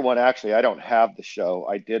 Other one, actually, I don't have the show.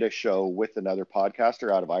 I did a show with another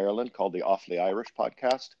podcaster out of Ireland called the Awfully Irish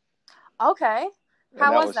Podcast. Okay.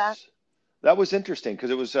 How was that? That was interesting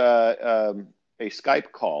because it was a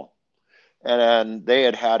Skype call. And they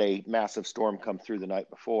had a massive storm come through the night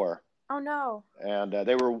before. Oh, no. And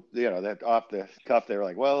they were, off the cuff, they were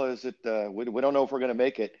like, well, is it, we don't know if we're going to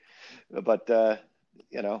make it. But,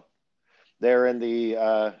 they're in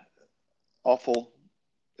the Awful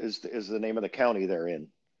is the name of the county they're in.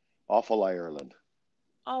 Awful, Ireland.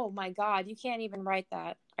 Oh, my God. You can't even write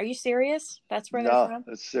that. Are you serious? That's where they're from?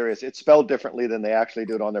 No, it's serious. It's spelled differently than they actually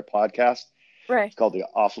do it on their podcast. Right. It's called the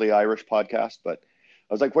Awfully Irish Podcast. But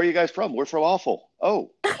I was like, "Where are you guys from?" "We're from Awful."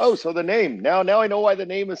 Oh, so the name. Now I know why the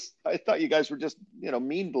name is. I thought you guys were just,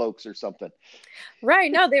 mean blokes or something.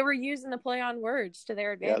 Right. No, they were using the play on words to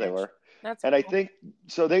their Yeah, they advantage. were. That's And I cool. think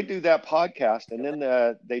so. They do that podcast, and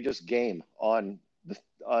then they just game on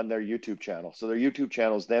their YouTube channel. So their YouTube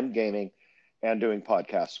channel is them gaming and doing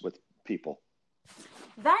podcasts with people.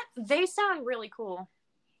 That they sound really cool.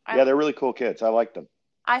 Yeah, they're really cool kids. I like them.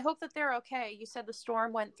 I hope that they're okay. You said the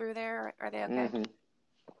storm went through there. Are they okay? Hmm.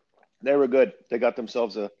 They were good. They got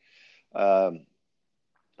themselves um,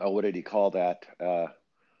 what did he call that?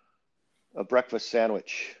 A breakfast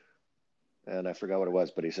sandwich, and I forgot what it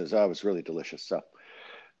was, but he says, "Oh, it was really delicious." So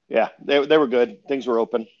yeah, they were good. Things were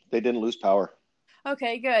open. They didn't lose power.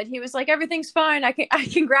 Okay, good. He was like, everything's fine. I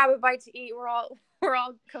can grab a bite to eat. We're all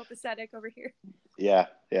copacetic over here. Yeah,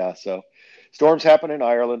 yeah. So storms happen in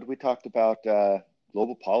Ireland. We talked about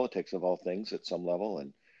global politics of all things at some level,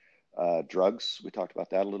 and drugs. We talked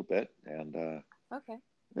about that a little bit, and Okay.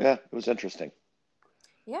 yeah, it was interesting.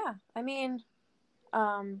 Yeah. I mean,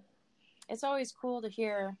 um, it's always cool to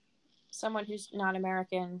hear someone who's not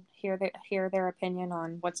American hear their opinion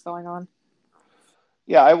on what's going on.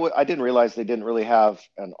 Yeah, I didn't realize they didn't really have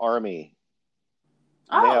an army.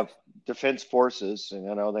 They Oh, have defense forces,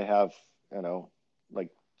 and they have you know like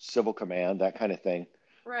civil command, that kind of thing,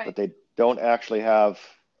 but right. they don't actually have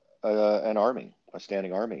an army, a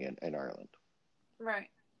standing army in Ireland. Right.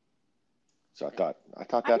 So I thought I,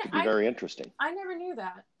 that ne- to be very interesting. I never knew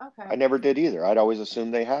that. Okay. I never did either. I'd always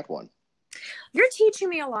assumed they had one. You're teaching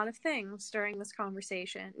me a lot of things during this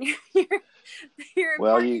conversation. you're, you're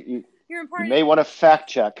Well, imparting. You're you imparting. may want to fact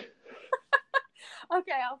check.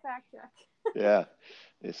 Okay, I'll fact check. Yeah,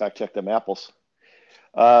 you fact check them apples.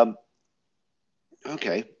 Um,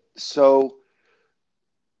 okay, so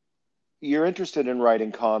you're interested in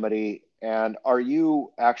writing comedy, and are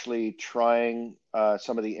you actually trying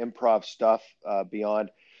some of the improv stuff beyond?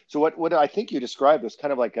 So what I think you described was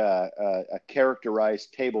kind of like a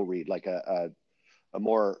characterized table read, like a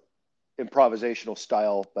more improvisational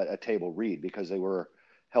style, but a table read because they were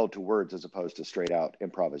held to words as opposed to straight out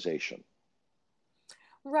improvisation.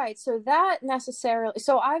 Right. So that necessarily.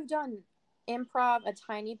 So I've done improv a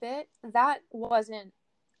tiny bit. That wasn't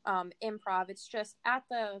improv. It's just at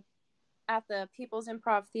the People's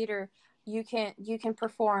Improv Theater. You can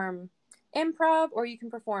perform improv or you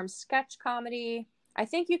can perform sketch comedy. I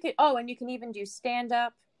think you could. Oh, and you can even do stand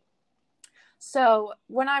up. So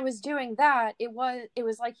when I was doing that, it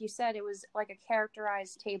was like you said, it was like a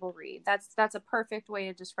characterized table read. That's a perfect way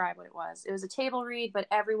to describe what it was. It was a table read, but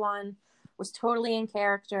everyone was totally in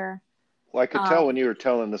character. Well, I could tell when Um, you were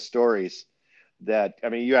telling the stories that, I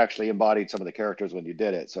mean, you actually embodied some of the characters when you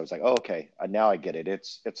did it. So it's like, oh, okay, now I get it.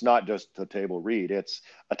 It's not just a table read; it's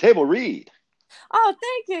a table read. oh,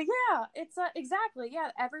 thank you. Yeah, it's exactly. Yeah,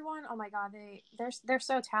 everyone. Oh my God, they're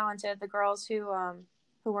so talented. The girls who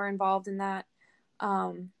were involved in that.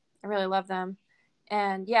 I really love them.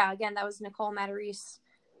 And yeah, again, that was Nicole Matarese,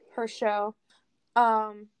 her show.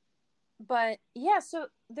 Um, but yeah, so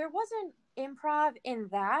there wasn't improv in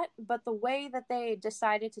that, but the way that they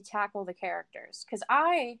decided to tackle the characters. Because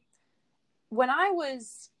when I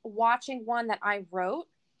was watching one that I wrote,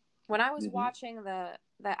 when I was Hmm. watching the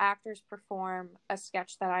actors perform a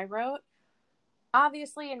sketch that I wrote,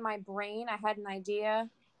 obviously in my brain I had an idea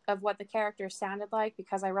of what the characters sounded like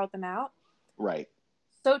because I wrote them out. Right.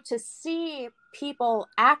 So to see people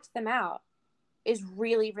act them out is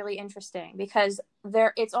really really interesting because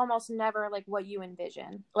it's almost never like what you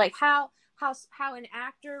envision, like how an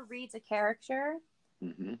actor reads a character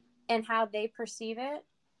Hmm. and how they perceive it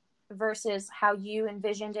versus how you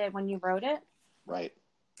envisioned it when you wrote it. Right.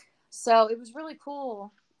 So it was really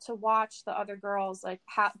cool to watch the other girls like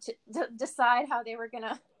how to decide how they were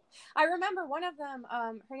gonna. I remember one of them,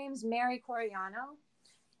 her name's Mary Coriano,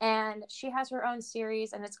 and she has her own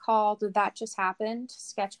series and it's called That Just Happened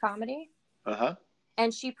sketch comedy. Uh-huh.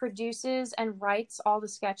 And she produces and writes all the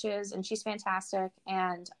sketches and she's fantastic.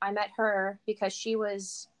 And I met her because she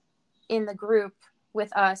was in the group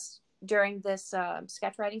with us during this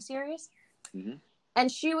sketch writing series. Hmm. And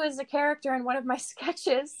she was a character in one of my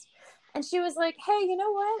sketches. And she was like, hey, you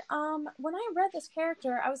know what? When I read this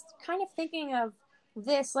character, I was kind of thinking of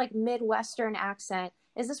this like Midwestern accent.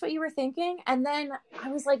 Is this what you were thinking? And then I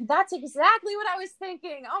was like, that's exactly what I was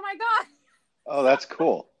thinking. Oh my God. Oh, that's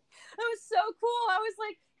cool. It was so cool. I was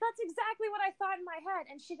like, that's exactly what I thought in my head.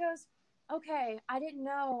 And she goes, okay, I didn't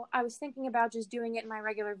know. I was thinking about just doing it in my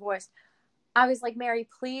regular voice. I was like, Mary,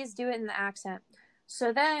 please do it in the accent.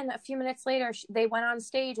 So then a few minutes later, they went on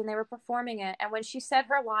stage and they were performing it. And when she said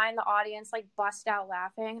her line, the audience like bust out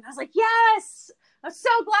laughing. And I was like, yes, I'm so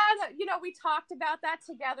glad that, you know, we talked about that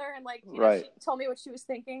together. And like, you know, she told me what she was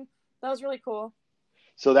thinking. That was really cool.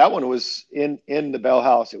 So that one was in the Bell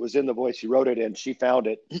House. It was in the voice she wrote it in. She found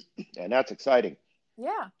it, and that's exciting.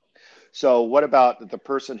 Yeah. So what about the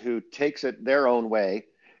person who takes it their own way,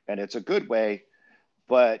 and it's a good way,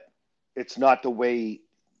 but it's not the way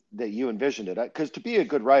that you envisioned it? Because to be a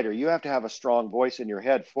good writer, you have to have a strong voice in your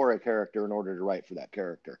head for a character in order to write for that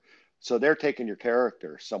character. So they're taking your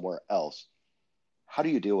character somewhere else. How do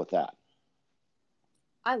you deal with that?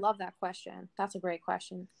 I love that question. That's a great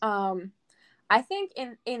question. I think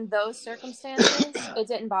in those circumstances, it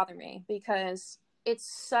didn't bother me because it's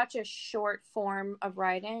such a short form of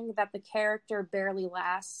writing that the character barely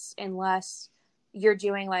lasts unless you're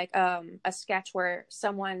doing like a sketch where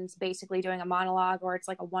someone's basically doing a monologue, or it's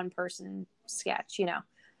like a one person sketch, you know.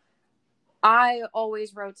 I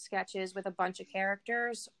always wrote sketches with a bunch of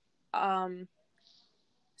characters.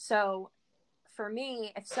 So for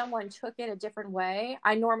me, if someone took it a different way,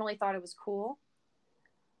 I normally thought it was cool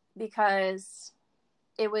because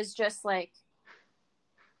it was just like,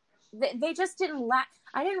 they just didn't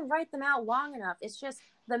I didn't write them out long enough. It's just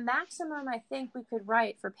the maximum I think we could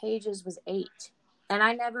write for pages was 8. And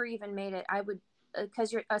I never even made it. I would,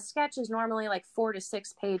 because a sketch is normally like 4 to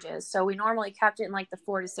 6 pages. So we normally kept it in like the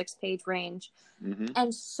 4 to 6 page range. Mm-hmm.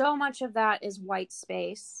 And so much of that is white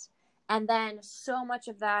space. And then so much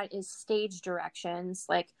of that is stage directions.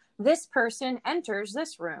 Like this person enters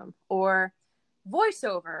this room, or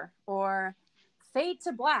voiceover, or fade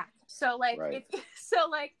to black. So like, Right.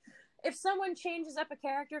 if someone changes up a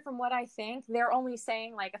character from what I think, they're only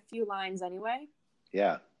saying like a few lines anyway.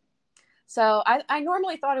 Yeah. So I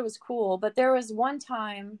normally thought it was cool, but there was one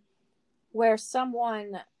time where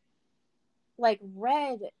someone like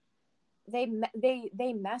read,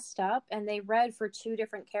 they messed up and they read for 2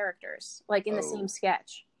 different characters, like in the same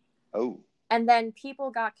sketch. Oh. And then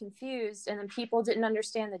people got confused, and then people didn't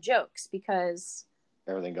understand the jokes because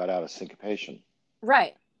everything got out of syncopation.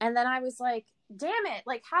 Right. And then I was like, damn it.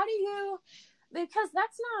 Like, how do you, because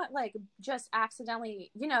that's not like just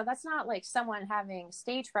accidentally, you know, that's not like someone having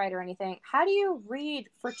stage fright or anything. How do you read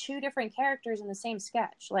for 2 different characters in the same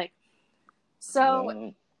sketch? Like,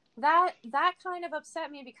 so that kind of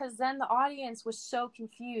upset me because then the audience was so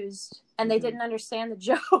confused and they didn't understand the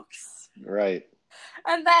jokes. Right.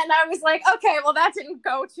 And then I was like, okay, well, that didn't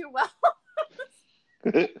go too well.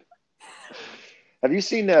 Have you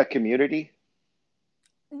seen Community?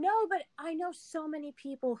 No, but I know so many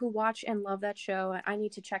people who watch and love that show. I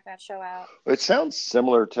need to check that show out. It sounds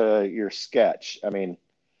similar to your sketch. I mean,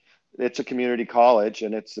 it's a community college,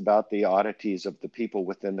 and it's about the oddities of the people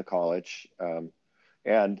within the college.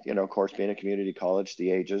 And, you know, of course, being a community college,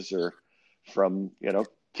 the ages are from, you know,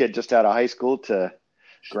 kid just out of high school to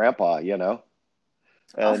grandpa, you know.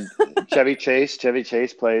 And Chevy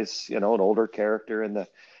Chase plays, you know, an older character in the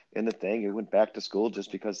thing. He went back to school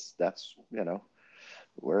just because that's, you know,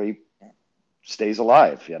 where he stays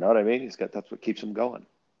alive. You know what I mean? That's what keeps him going.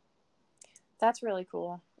 That's really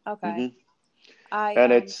cool. Okay. Mm-hmm.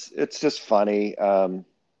 And it's just funny.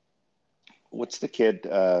 What's the kid?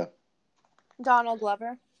 Donald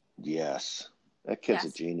Glover. Yes. That kid's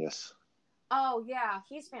a genius. Oh yeah.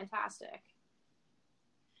 He's fantastic.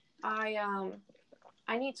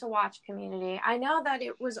 I need to watch Community. I know that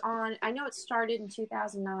it was on, I know it started in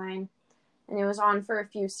 2009 and it was on for a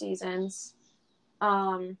few seasons.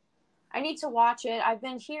 I need to watch it. I've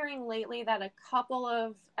been hearing lately that a couple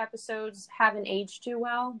of episodes haven't aged too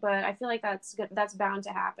well, but I feel like that's bound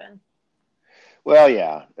to happen. Well,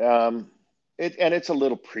 yeah. It's a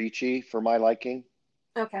little preachy for my liking.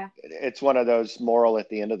 Okay. It's one of those moral at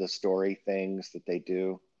the end of the story things that they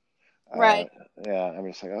do. Right. Yeah. I'm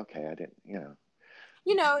just like, okay, I didn't, you know.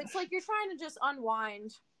 You know, it's like you're trying to just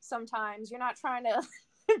unwind sometimes. You're not trying to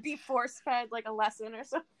be force-fed like a lesson or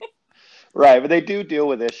something. Right, but they do deal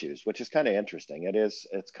with issues, which is kind of interesting.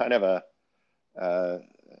 It's kind of a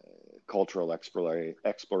cultural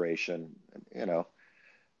exploration, you know,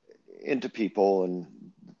 into people and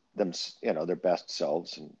them, you know, their best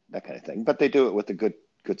selves and that kind of thing. But they do it with a good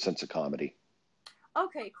sense of comedy.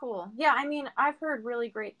 Okay, cool. Yeah, I mean, I've heard really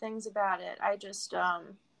great things about it. I just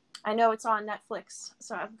I know it's on Netflix,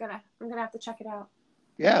 so I'm gonna have to check it out.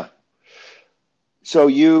 Yeah. So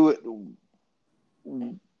you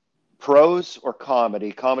prose or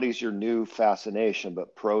comedy? Comedy's your new fascination,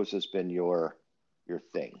 but prose has been your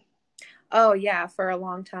thing. Oh yeah, for a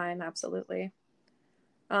long time, absolutely.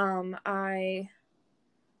 I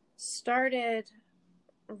started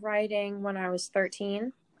writing when I was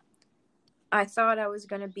 13. I thought I was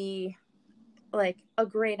going to be like a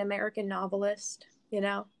great American novelist, you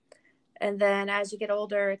know? And then as you get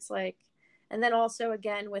older, it's like, and then also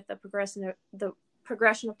again with the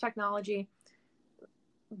progression of technology,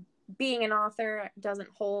 being an author doesn't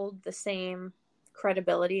hold the same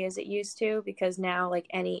credibility as it used to, because now like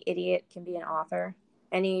any idiot can be an author.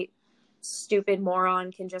 Any stupid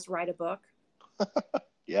moron can just write a book.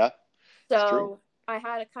 Yeah, it's true. So I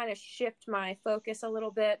had to kind of shift my focus a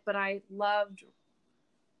little bit, but I loved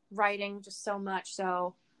writing just so much.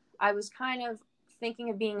 So I was kind of thinking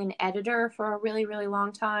of being an editor for a really, really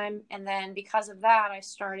long time. And then because of that, I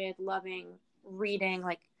started loving reading,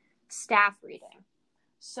 like staff reading.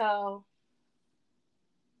 So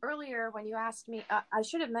earlier when you asked me, I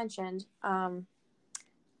should have mentioned, I'm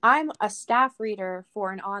a staff reader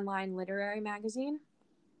for an online literary magazine.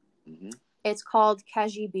 Mm-hmm. It's called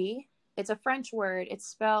Cagibi. It's a French word. It's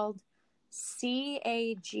spelled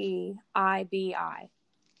Cagibi.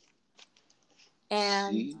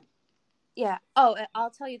 And See? yeah. Oh, I'll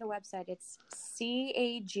tell you the website. It's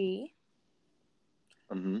CAGIBI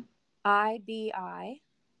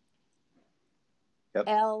Yep.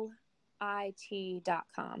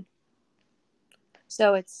 LIT.com.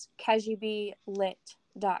 So it's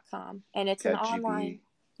cagibilit.com. And it's an online.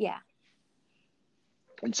 Yeah.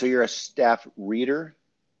 And so you're a staff reader?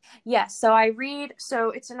 Yes. So I read.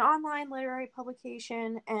 So it's an online literary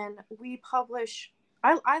publication, and we publish.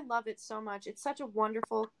 I love it so much. It's such a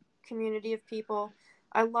wonderful community of people.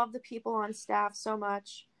 I love the people on staff so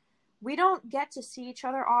much. We don't get to see each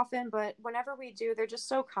other often, but whenever we do, they're just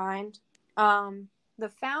so kind. The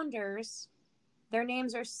founders, their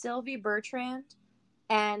names are Sylvie Bertrand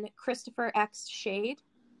and Christopher X. Shade,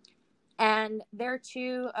 and they're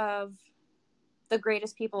two of the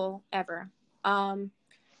greatest people ever. And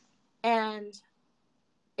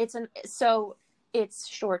it's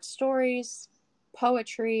short stories,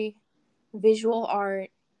 poetry, visual art,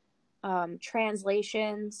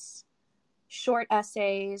 translations, short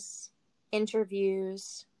essays,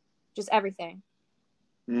 interviews, just everything.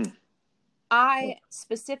 Mm. I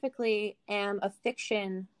specifically am a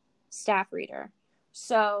fiction staff reader.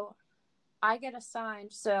 So I get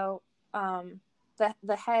assigned. So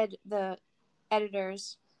the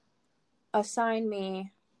editors assign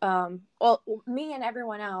me, me and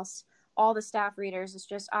everyone else, all the staff readers. It's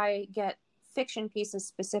just I get fiction pieces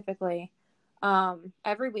specifically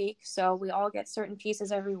every week. So we all get certain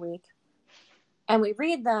pieces every week, and we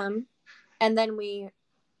read them, and then we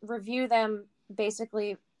review them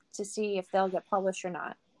basically to see if they'll get published or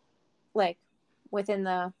not, like within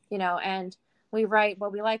the, and we write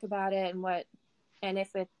what we like about it and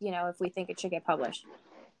if it, if we think it should get published.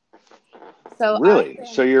 So really?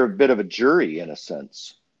 So you're a bit of a jury in a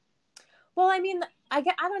sense. Well, I mean, I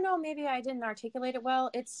don't know, maybe I didn't articulate it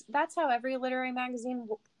well. That's how every literary magazine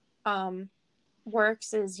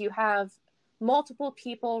works, is you have multiple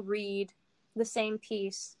people read the same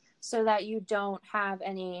piece so that you don't have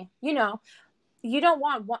any, you don't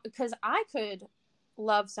want one, because I could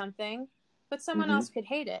love something, but someone else could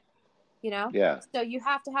hate it, Yeah. So you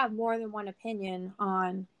have to have more than one opinion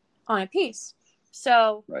on a piece.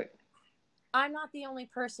 So right. I'm not the only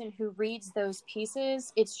person who reads those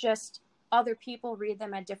pieces. It's just other people read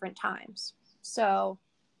them at different times. So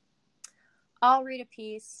I'll read a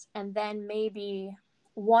piece, and then maybe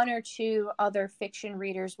one or two other fiction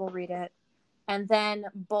readers will read it. And then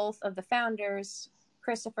both of the founders,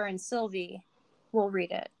 Christopher and Sylvie, will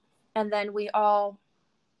read it. And then we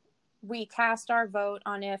cast our vote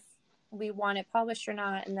on if we want it published or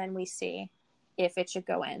not, and then we see if it should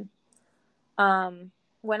go in.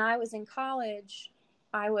 When I was in college,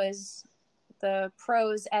 I was the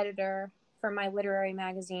prose editor for my literary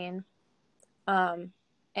magazine. And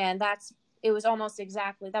that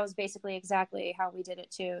was basically exactly how we did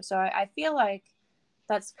it too. So I feel like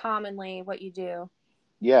that's commonly what you do.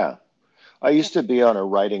 Yeah. I used to be on a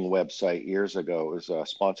writing website years ago. It was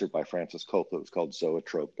sponsored by Francis Coppola. It was called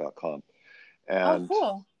zoetrope.com. And,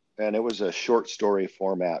 cool. And it was a short story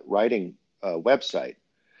format writing website.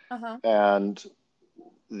 Uh-huh. And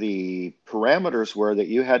the parameters were that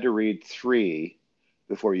you had to read 3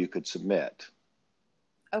 before you could submit.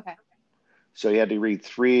 Okay. So you had to read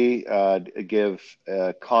 3, give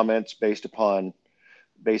comments based upon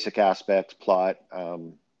basic aspects, plot,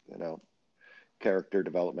 character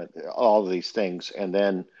development, all of these things, and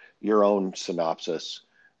then your own synopsis.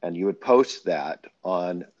 And you would post that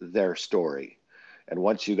on their story. And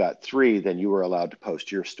once you got 3, then you were allowed to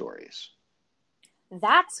post your stories.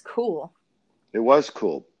 That's cool. It was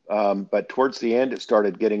cool. But towards the end, it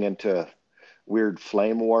started getting into weird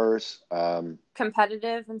flame wars.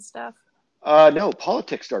 Competitive and stuff. No,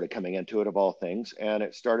 politics started coming into it of all things, and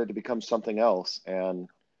it started to become something else, um,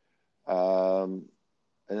 and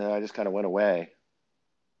then I just kind of went away.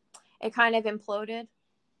 It kind of imploded.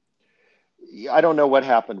 Yeah, I don't know what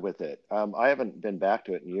happened with it. I haven't been back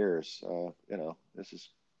to it in years. This is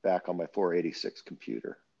back on my 486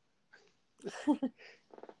 computer.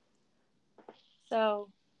 So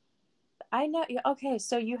I know. Okay,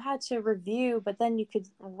 so you had to review, but then you could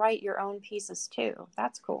write your own pieces too.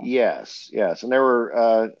 That's cool. Yes, yes, and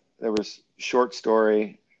there was short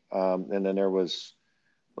story, and then there was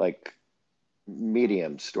like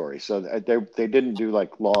medium story. So they didn't do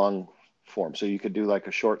like long form. So you could do like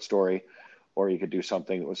a short story, or you could do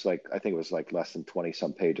something that was like I think it was like less than 20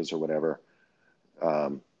 some pages or whatever.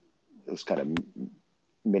 Um, it was kind of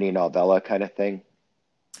mini novella kind of thing.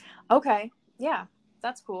 Okay, yeah,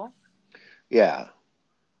 that's cool. Yeah,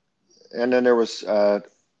 and then there was I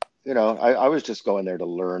was just going there to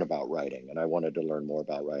learn about writing, and I wanted to learn more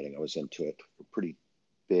about writing. I was into it pretty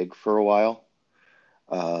big for a while,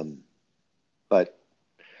 um, but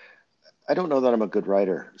I don't know that I'm a good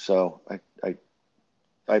writer. So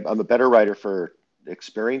I'm a better writer for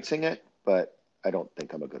experiencing it, but I don't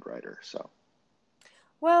think I'm a good writer. So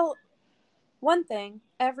Well, one thing,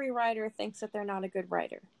 every writer thinks that they're not a good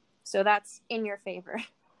writer. So that's in your favor.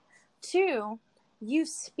 Two, you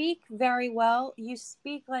speak very well. You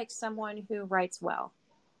speak like someone who writes well.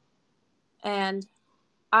 And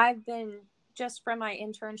I've been, just from my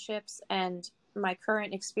internships and my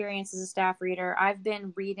current experience as a staff reader, I've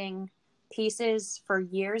been reading pieces for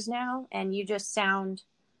years now, and you just sound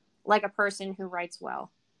like a person who writes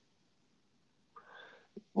well.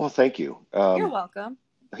 well, thank you. You're welcome.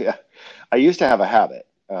 Yeah, I used to have a habit,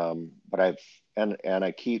 but and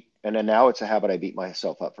I keep and then now it's a habit I beat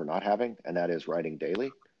myself up for not having, and that is writing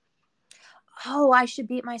daily. Oh, I should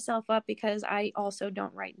beat myself up because I also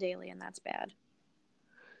don't write daily, and that's bad.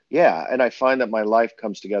 Yeah, and I find that my life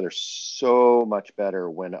comes together so much better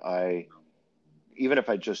when even if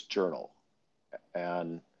I just journal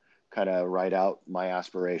and kind of write out my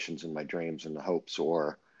aspirations and my dreams and hopes,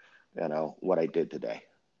 or what I did today.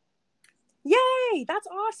 Yay! That's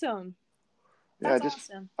awesome. Yeah, That's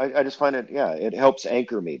awesome. I just find it, yeah, it helps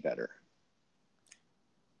anchor me better.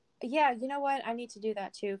 Yeah, you know what? I need to do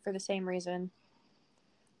that too for the same reason.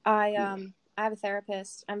 I have a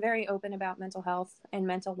therapist. I'm very open about mental health and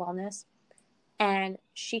mental wellness, and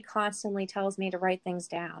she constantly tells me to write things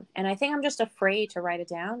down. And I think I'm just afraid to write it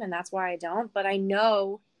down, and that's why I don't. But I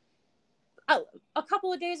know a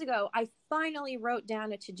couple of days ago, I finally wrote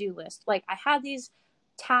down a to-do list. Like I had these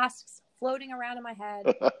tasks floating around in my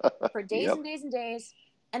head for days Yep. and days and days,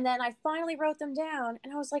 and then I finally wrote them down,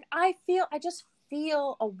 and I was like, I just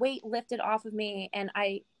feel a weight lifted off of me, and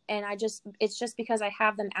I just, it's just because I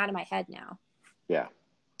have them out of my head now. Yeah.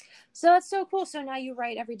 So that's so cool. So now you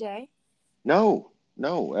write every day. No,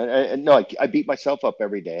 no, no. I beat myself up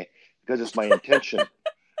every day because it's my intention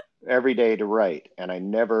every day to write, and I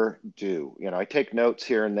never do. I take notes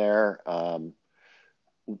here and there.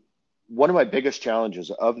 One of my biggest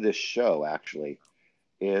challenges of this show actually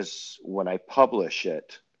is when I publish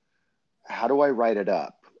it, how do I write it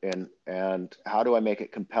up, and how do I make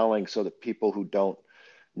it compelling so that people who don't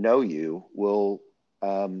know you will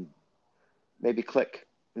um, maybe click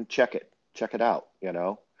and check it out.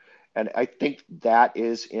 And I think that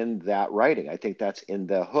is in that writing. I think that's in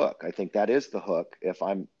the hook. I think that is the hook. If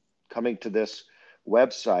I'm coming to this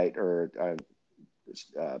website or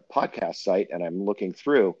podcast site and I'm looking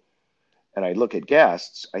through and I look at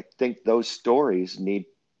guests, I think those stories need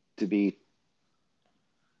to be,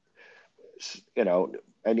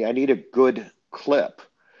 I need a good clip.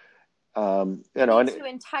 You need to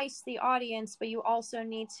entice the audience, but you also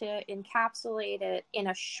need to encapsulate it in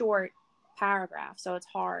a short paragraph. So it's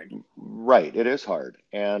hard. Right. It is hard.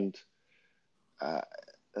 And, uh,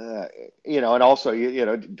 and also,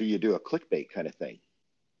 do you do a clickbait kind of thing?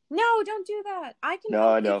 No, don't do that. I can No,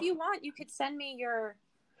 help. If no. you want, you could send me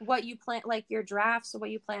what you plan, like your drafts or what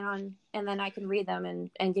you plan on, and then I can read them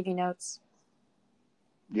and give you notes.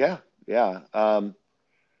 Yeah. Yeah. The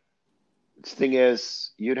thing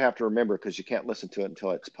is, you'd have to remember because you can't listen to it until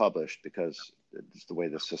it's published because it's the way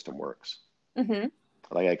the system works. Mm-hmm.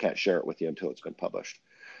 Like I can't share it with you until it's been published.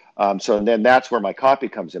 So and then that's where my copy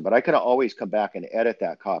comes in. But I can always come back and edit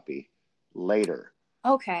that copy later.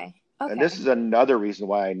 Okay. And Okay. this is another reason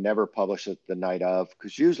why I never publish it the night of,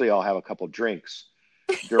 because usually I'll have a couple drinks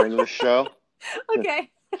during the show. Okay.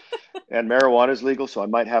 And marijuana is legal, so I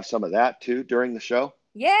might have some of that too during the show, or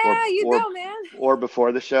Yeah, you or go, man. or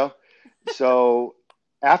before the show. So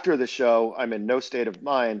after the show, I'm in no state of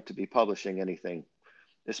mind to be publishing anything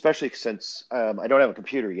especially since I don't have a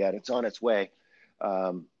computer yet. It's on its way.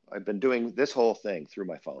 I've been doing this whole thing through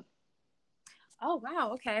my phone. Oh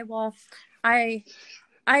wow. Okay. Well, I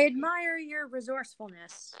I admire your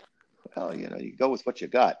resourcefulness. Well, you go with what you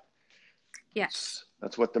got. Yes.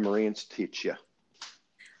 That's what the Marines teach you.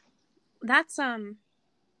 That's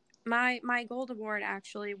my gold award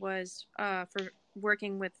actually was for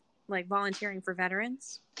working with like volunteering for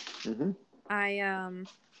veterans. Mm-hmm.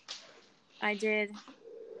 I did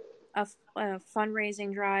a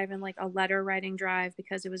fundraising drive and like a letter writing drive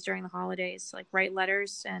because it was during the holidays, like write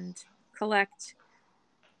letters and collect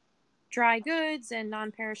dry goods and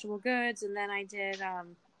non-perishable goods. And then I did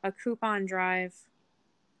a coupon drive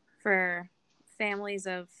for families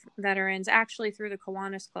of veterans, actually through the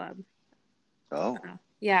Kiwanis Club. Oh,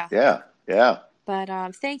 Yeah. yeah.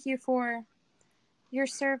 But thank you for your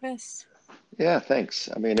service. Yeah, thanks.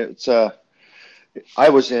 I mean, I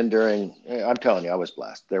was in during, I'm telling you, I was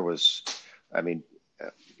blessed. I mean,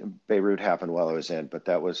 Beirut happened while I was in, but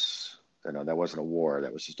that that wasn't a war.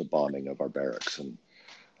 That was just a bombing of our barracks. And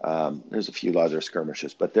there's a few other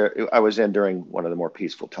skirmishes, but I was in during one of the more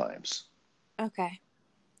peaceful times. Okay.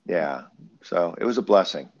 Yeah. So it was a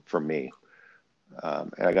blessing for me.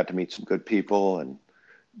 And I got to meet some good people and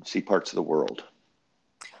see parts of the world.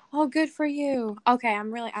 Oh, good for you. Okay,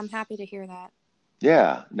 I'm happy to hear that.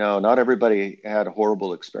 Yeah, no, not everybody had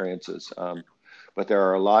horrible experiences, but there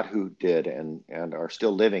are a lot who did and are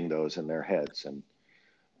still living those in their heads. And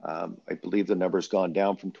I believe the number's gone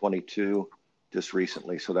down from 22 just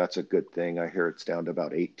recently, so that's a good thing. I hear it's down to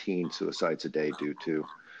about 18 suicides a day due to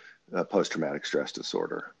post-traumatic stress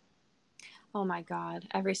disorder. Oh my God,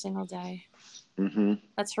 every single day. Mm-hmm.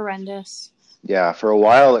 That's horrendous. Yeah, for a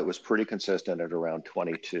while it was pretty consistent at around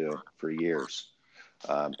 22 for years.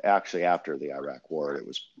 Actually, after the Iraq War, it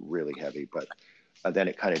was really heavy, but then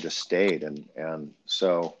it kind of just stayed. And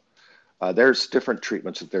so there's different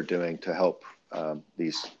treatments that they're doing to help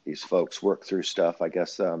these folks work through stuff. I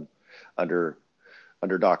guess under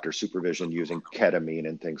doctor supervision, using ketamine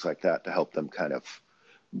and things like that to help them kind of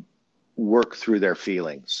work through their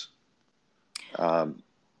feelings.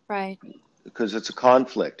 Right. Because it's a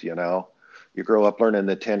conflict, You grow up learning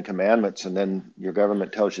the 10 Commandments, and then your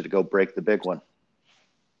government tells you to go break the big one.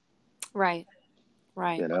 Right.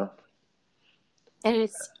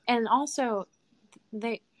 And also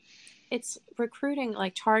it's recruiting,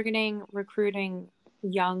 like recruiting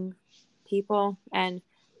young people and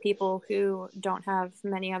people who don't have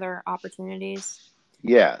many other opportunities.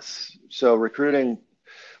 Yes. So recruiting,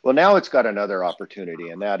 well, now it's got another opportunity,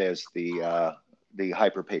 and that is the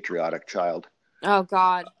hyper patriotic child. Oh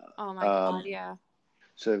God. Oh my God. Yeah.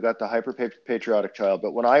 So they've got the hyper patriotic child,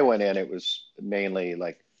 but when I went in, it was mainly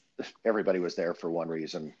like everybody was there for one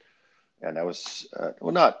reason. And that was,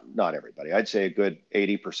 well, not everybody. I'd say a good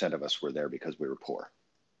 80% of us were there because we were poor.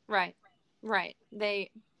 Right.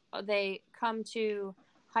 They come to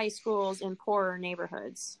high schools in poorer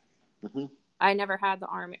neighborhoods. Mm-hmm. I never had the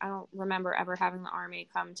Army. I don't remember ever having the Army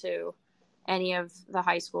come to any of the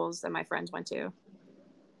high schools that my friends went to.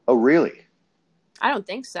 Oh, really? I don't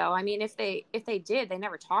think so. I mean, if they did, they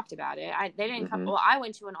never talked about it. They didn't come. Well, I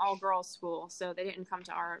went to an all girls school, so they didn't come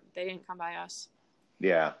by us.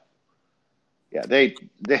 Yeah. Yeah. They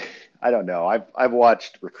I don't know. I've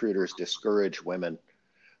watched recruiters discourage women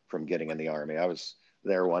from getting in the Army. I was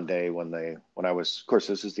there one day when I was, of course,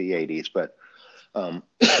 this is the 80s, but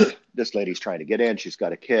this lady's trying to get in. She's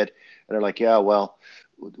got a kid, and they're like, "Yeah, well,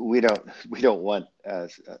 we don't want.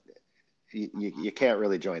 You can't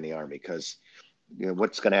really join the Army because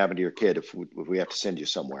what's going to happen to your kid if we have to send you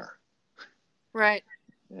somewhere?" Right.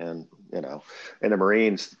 And in the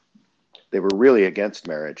Marines, they were really against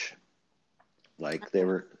marriage. Like they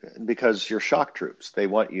were, because you're shock troops. They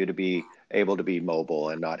want you to be able to be mobile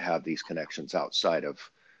and not have these connections outside of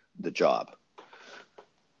the job.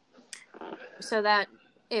 So that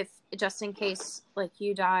if just in case like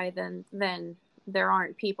you die, then there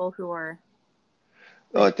aren't people who are.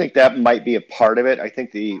 Well, I think that might be a part of it. I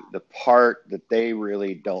think the part that they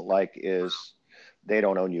really don't like is they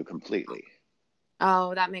don't own you completely.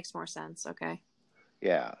 Oh, that makes more sense. Okay.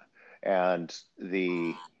 Yeah. And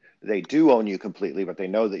they do own you completely, but they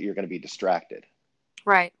know that you're going to be distracted.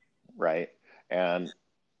 Right. Right. And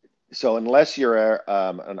so unless you're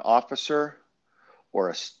an officer or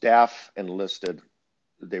a staff enlisted,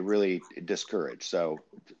 they really discourage. So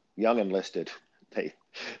young enlisted, they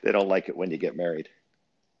don't like it when you get married.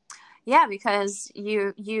 Yeah, because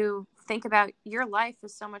you think about your life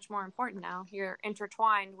is so much more important now. You're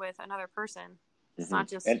intertwined with another person. It's not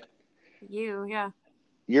just you. Yeah.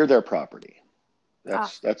 You're their property.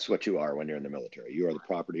 That's what you are when you're in the military. You are the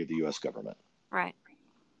property of the U.S. government. Right.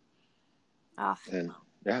 Oh, And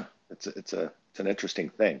yeah, it's an interesting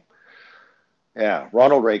thing. Yeah,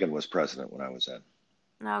 Ronald Reagan was president when I was in.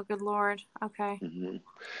 no, good Lord. Okay.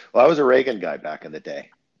 Well, I was a Reagan guy back in the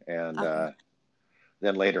day, and Okay.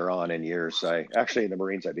 then later on in years, I actually in the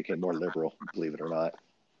Marines I became more liberal, believe it or not.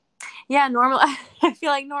 Yeah, normal. I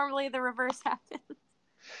feel like normally the reverse happens.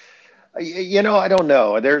 I don't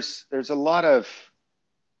know. There's a lot of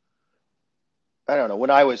I don't know. When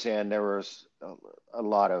I was in, there was a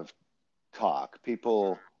lot of talk.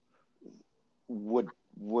 People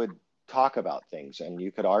would talk about things, and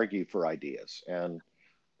you could argue for ideas. And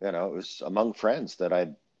it was among friends that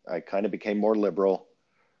I kind of became more liberal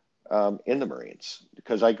in the Marines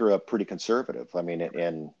because I grew up pretty conservative. I mean,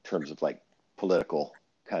 in terms of like political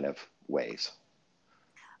kind of ways.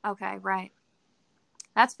 Okay, right.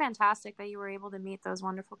 That's fantastic that you were able to meet those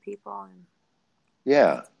wonderful people and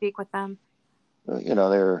Yeah, speak with them.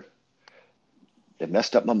 they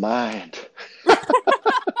messed up my mind. They're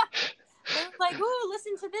like, "Ooh,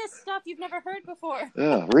 listen to this stuff you've never heard before."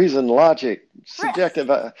 Yeah, reason, logic,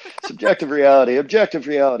 subjective reality, objective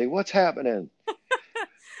reality. What's happening?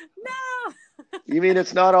 No. You mean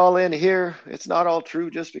it's not all in here? It's not all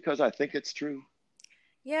true just because I think it's true?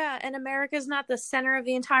 Yeah, and America's not the center of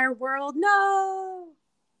the entire world. No.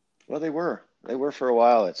 Well, they were. They were for a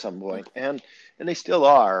while at some point, and they still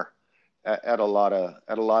are at a lot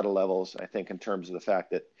of levels. I think in terms of the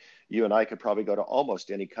fact that you and I could probably go to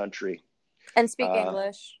almost any country, And speak uh,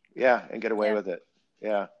 English. yeah, and get away Yeah. with it.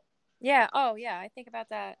 Yeah, Yeah. Oh, yeah. I think about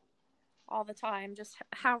that all the time. Just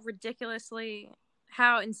how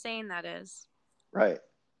insane that is. right.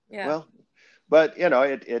 Yeah. Well, but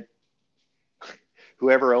it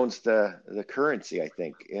whoever owns the currency, I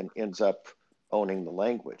think, ends up owning the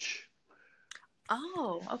language.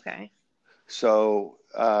 Oh, okay. So,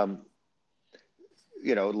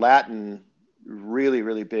 Latin really,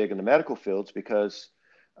 really big in the medical fields because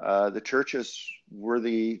the churches were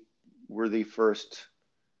the first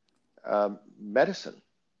medicine,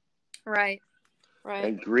 Right. Right.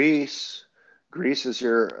 and Greece is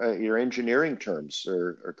your engineering terms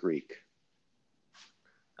are Greek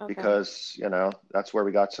Okay. because that's where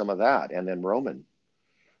we got some of that, and then Roman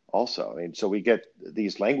also. I mean, so we get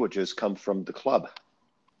these languages come from the club,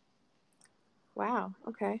 Wow.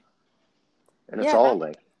 Okay. and it's Yeah, all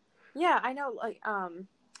linked. yeah, I know like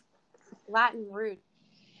Latin root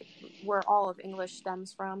where all of English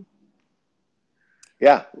stems from.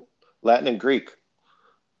 Yeah, Latin and Greek,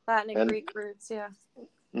 Latin and and Greek roots, yeah.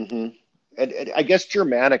 hmm and I guess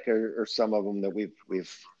Germanic are some of them that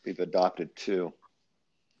we've adopted too.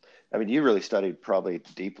 I mean, you really studied probably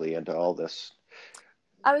deeply into all this.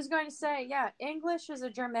 I was going to say, yeah, English is a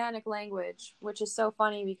Germanic language, which is so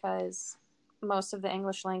funny because most of the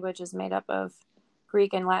English language is made up of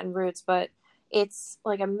Greek and Latin roots, but it's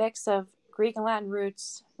like a mix of Greek and Latin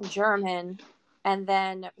roots, German, and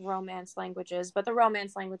then Romance languages. But the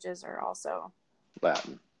Romance languages are also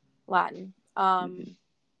Latin. Latin. Hmm.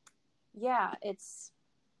 Yeah, it's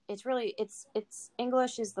really it's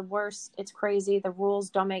English is the worst. It's crazy. The rules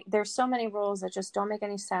don't make there's so many rules that just don't make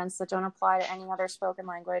any sense that don't apply to any other spoken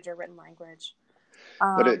language or written language.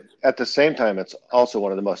 But Um, at the same time, it's also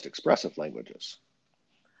one of the most expressive languages.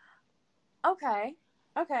 okay,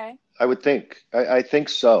 okay, I would think. I think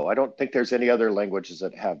so. I don't think there's any other languages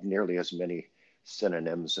that have nearly as many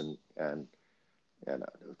synonyms and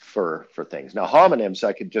for things. Now, homonyms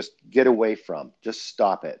I could just get away from. Just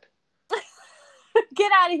stop it.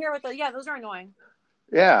 get out of here with the yeah. Those are annoying.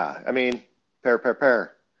 Yeah, I mean,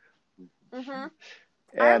 pair. Hmm.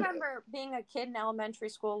 I And remember being a kid in elementary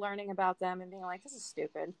school learning about them and being like, "This is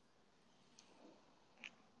stupid."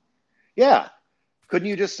 yeah, couldn't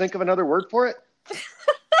you just think of another word for it?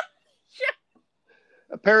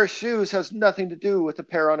 A pair of shoes has nothing to do with a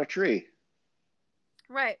pear on a tree.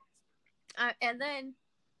 Right. And then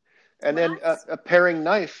And when I then was a paring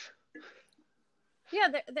knife. yeah,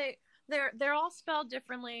 they're all spelled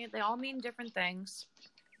differently. They all mean different things.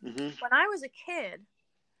 Hmm. When I was a kid,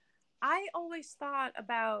 I always thought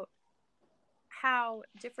about how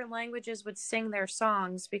different languages would sing their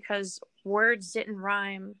songs because words didn't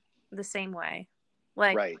rhyme the same way.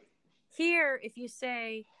 Like Right. here, if you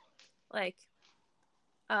say like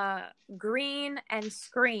green and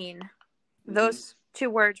screen, Hmm. those two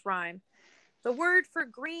words rhyme. The word for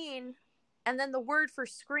green and then the word for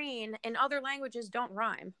screen in other languages don't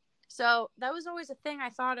rhyme. So that was always a thing I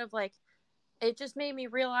thought of. Like it just made me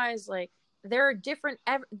realize like there are different.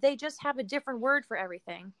 They just have a different word for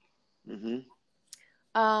everything. Hmm.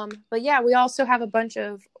 But yeah, we also have a bunch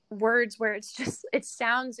of words where it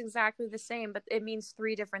sounds exactly the same, but it means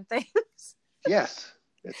three different things. Yes,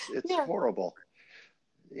 it's Yeah. horrible.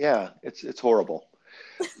 Yeah, it's horrible.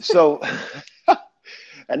 So,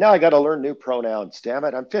 and now I got to learn new pronouns. Damn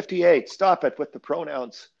it, I'm 58. Stop it with the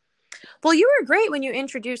pronouns. Well, you were great when you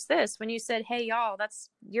introduced this. When you said, "Hey, y'all," that's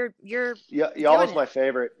you're Yeah, y'all doing is it. my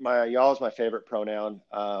favorite. Y'all is my favorite pronoun.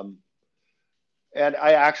 And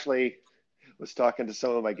I actually was talking to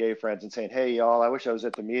some of my gay friends and saying, "Hey, y'all, I wish I was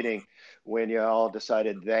at the meeting when y'all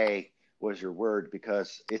decided they was your word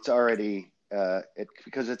because it's already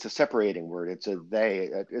because it's a separating word. It's a they.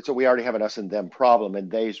 It's a we already have an us and them problem, and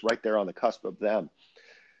they's right there on the cusp of them.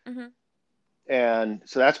 Hmm. And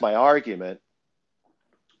so that's my argument.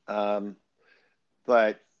 Um,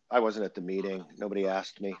 but I wasn't at the meeting. Nobody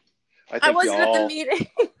asked me. I I think wasn't at the y'all. meeting.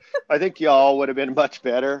 I think y'all would have been much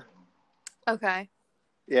better. Okay.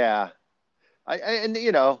 Yeah, and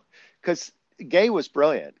because gay was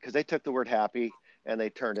brilliant because they took the word happy and they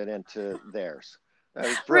turned it into theirs. That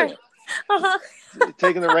was Right. brilliant. Uh-huh.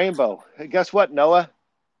 Taking the rainbow. Hey, guess what, Noah?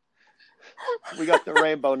 We got the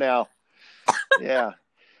rainbow now. Yeah.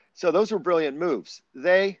 So those were brilliant moves.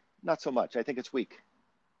 They, not so much. I think it's weak.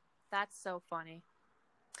 That's so funny.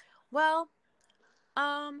 Well,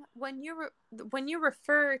 when you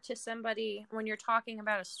refer to somebody when you're talking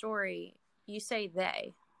about a story, you say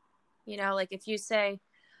they. You know, like if you say,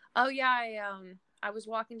 "Oh yeah, I was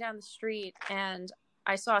walking down the street and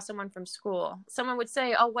I saw someone from school." Someone would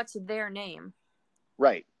say, "Oh, what's their name?"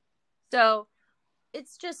 Right. So,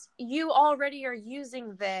 it's just you already are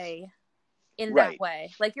using they in that Right. way.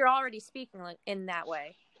 Like you're already speaking like in that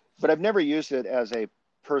way. But I've never used it as a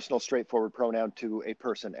personal, straightforward pronoun to a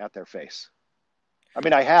person at their face. I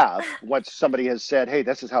mean, I have. Once somebody has said, "Hey,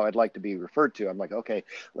 this is how I'd like to be referred to," I'm like, "Okay,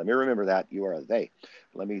 let me remember that. You are a they.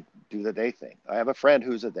 Let me do the they thing." I have a friend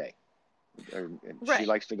who's a they, and she Right.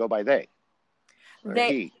 likes to go by they, or They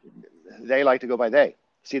he. They like to go by they.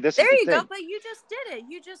 See, this is There the you go, thing. but you just did it.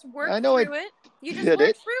 You just I worked know I through it. You just did worked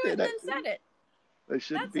it, through it and and then said it. I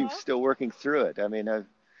should That's be all. still working through it. I mean,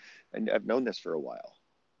 I've known this for a while,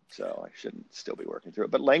 so I shouldn't still be working through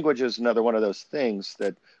it. But language is another one of those things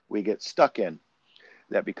that we get stuck in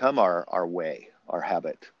that become our way, our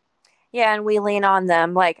habit. Yeah, and we lean on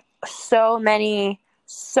them like so many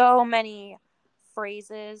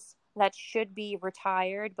phrases that should be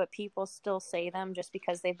retired, but people still say them just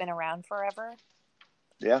because they've been around forever.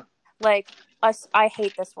 Yeah. Like us, I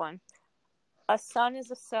hate this one. A son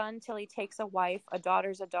is a son till he takes a wife. A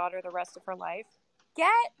daughter's a daughter the rest of her life. Get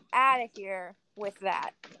out of here with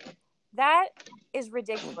that. That is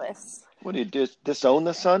ridiculous. What do you disown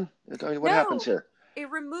the son? What happens No, here? it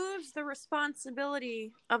removes the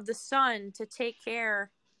responsibility of the son to take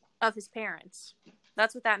care of his parents.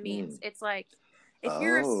 That's what that means. Mm. It's like if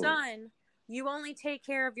you're a Oh, son, you only take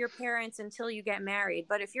care of your parents until you get married.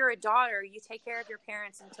 But if you're a daughter, you take care of your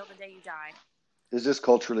parents until the day you die. is this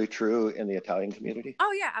culturally true in the Italian community?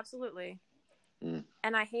 Oh, yeah, absolutely. Mm.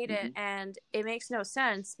 And I hate it. Hmm. And it makes no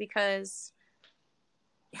sense because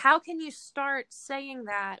how can you start saying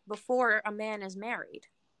that before a man is married?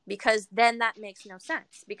 Because then that makes no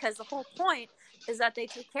sense. Because the whole point is that they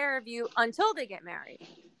take care of you until they get married.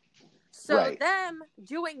 So Right. them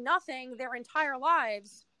doing nothing their entire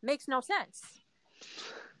lives makes no sense.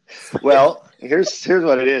 Well, here's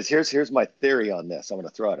what it is. Here's my theory on this. I'm going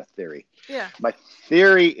to throw out a theory. Yeah. My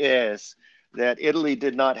theory is that Italy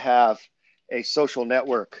did not have a social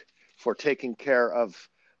network for taking care of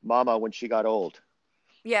Mama when she got old.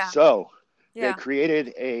 Yeah. So they Yeah. created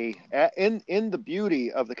in the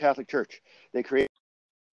beauty of the Catholic Church, they created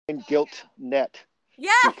a guilt net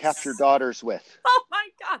to capture Yes. daughters with. Oh my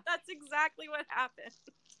God. That's exactly what happened.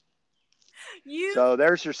 You. So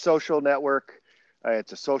there's your social network.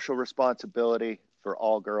 It's a social responsibility for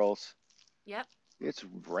all girls. Yep. It's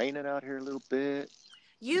raining out here a little bit. Just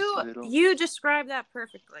a You little. you described that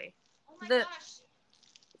perfectly. The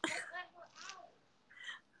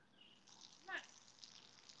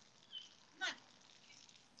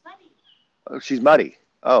Oh, she's muddy.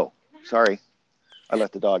 Oh, sorry. I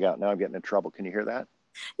let the dog out. Now I'm getting in trouble. Can you hear that?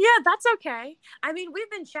 Yeah, that's okay. I mean, we've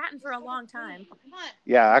been chatting for a long time.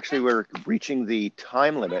 Yeah, actually, we're reaching the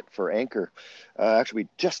time limit for Anchor. Actually, we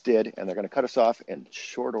just did, and they're going to cut us off in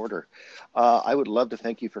short order. I would love to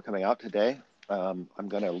thank you for coming out today. I'm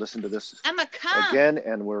going to listen to this again,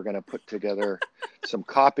 and we're going to put together some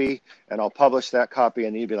copy, and I'll publish that copy,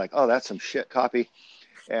 and you'd be like, "Oh, that's some shit copy,"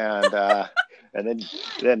 and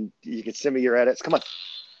then you can send me your edits. Come on,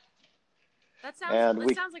 That sounds and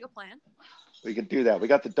that sounds like a plan. we could do that. We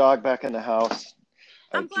got the dog back in the house.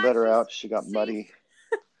 I I'm glad let her she's out. She got safe. muddy.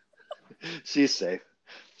 She's safe.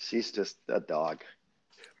 She's just a dog.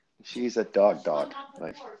 She's a dog.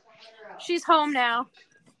 Like, She's home now.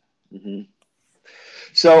 hmm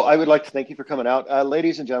So I would like to thank you for coming out.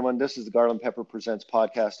 Ladies and gentlemen, this is the Garland Pepper Presents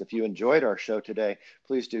podcast. If you enjoyed our show today,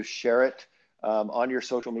 please do share it on your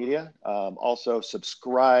social media. Also,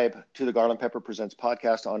 subscribe to the Garland Pepper Presents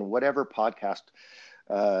podcast on whatever podcast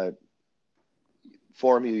uh,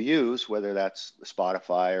 form you use, whether that's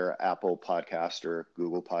Spotify or Apple Podcast or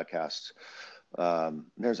Google Podcasts.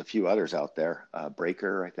 There's a few others out there,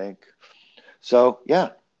 Breaker, I think. So, yeah.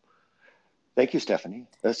 Thank you, Stephanie.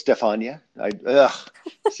 Stefania.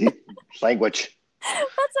 See, language.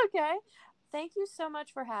 That's okay. Thank you so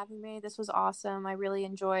much for having me. This was awesome. I really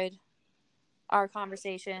enjoyed our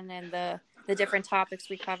conversation and the different topics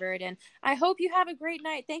we covered. And I hope you have a great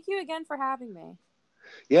night. Thank you again for having me.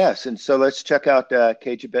 Yes, and so let's check out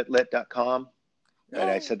kgibitlit.com. And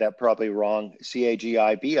I Yay. said that probably wrong.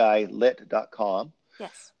 CAGIBI lit.com.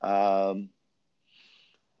 Yes.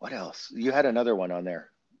 What else? You had another one on there.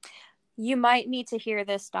 You might need to hear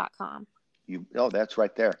this.com. That's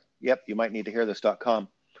right there. Yep, you might need to hear this.com.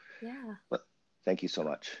 Yeah. Well, thank you so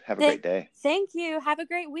much. Have a great day. Thank you. Have a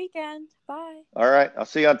great weekend. Bye. All right. I'll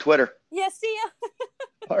see you on Twitter. Yeah, see ya.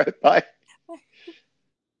 All right. Bye. Bye.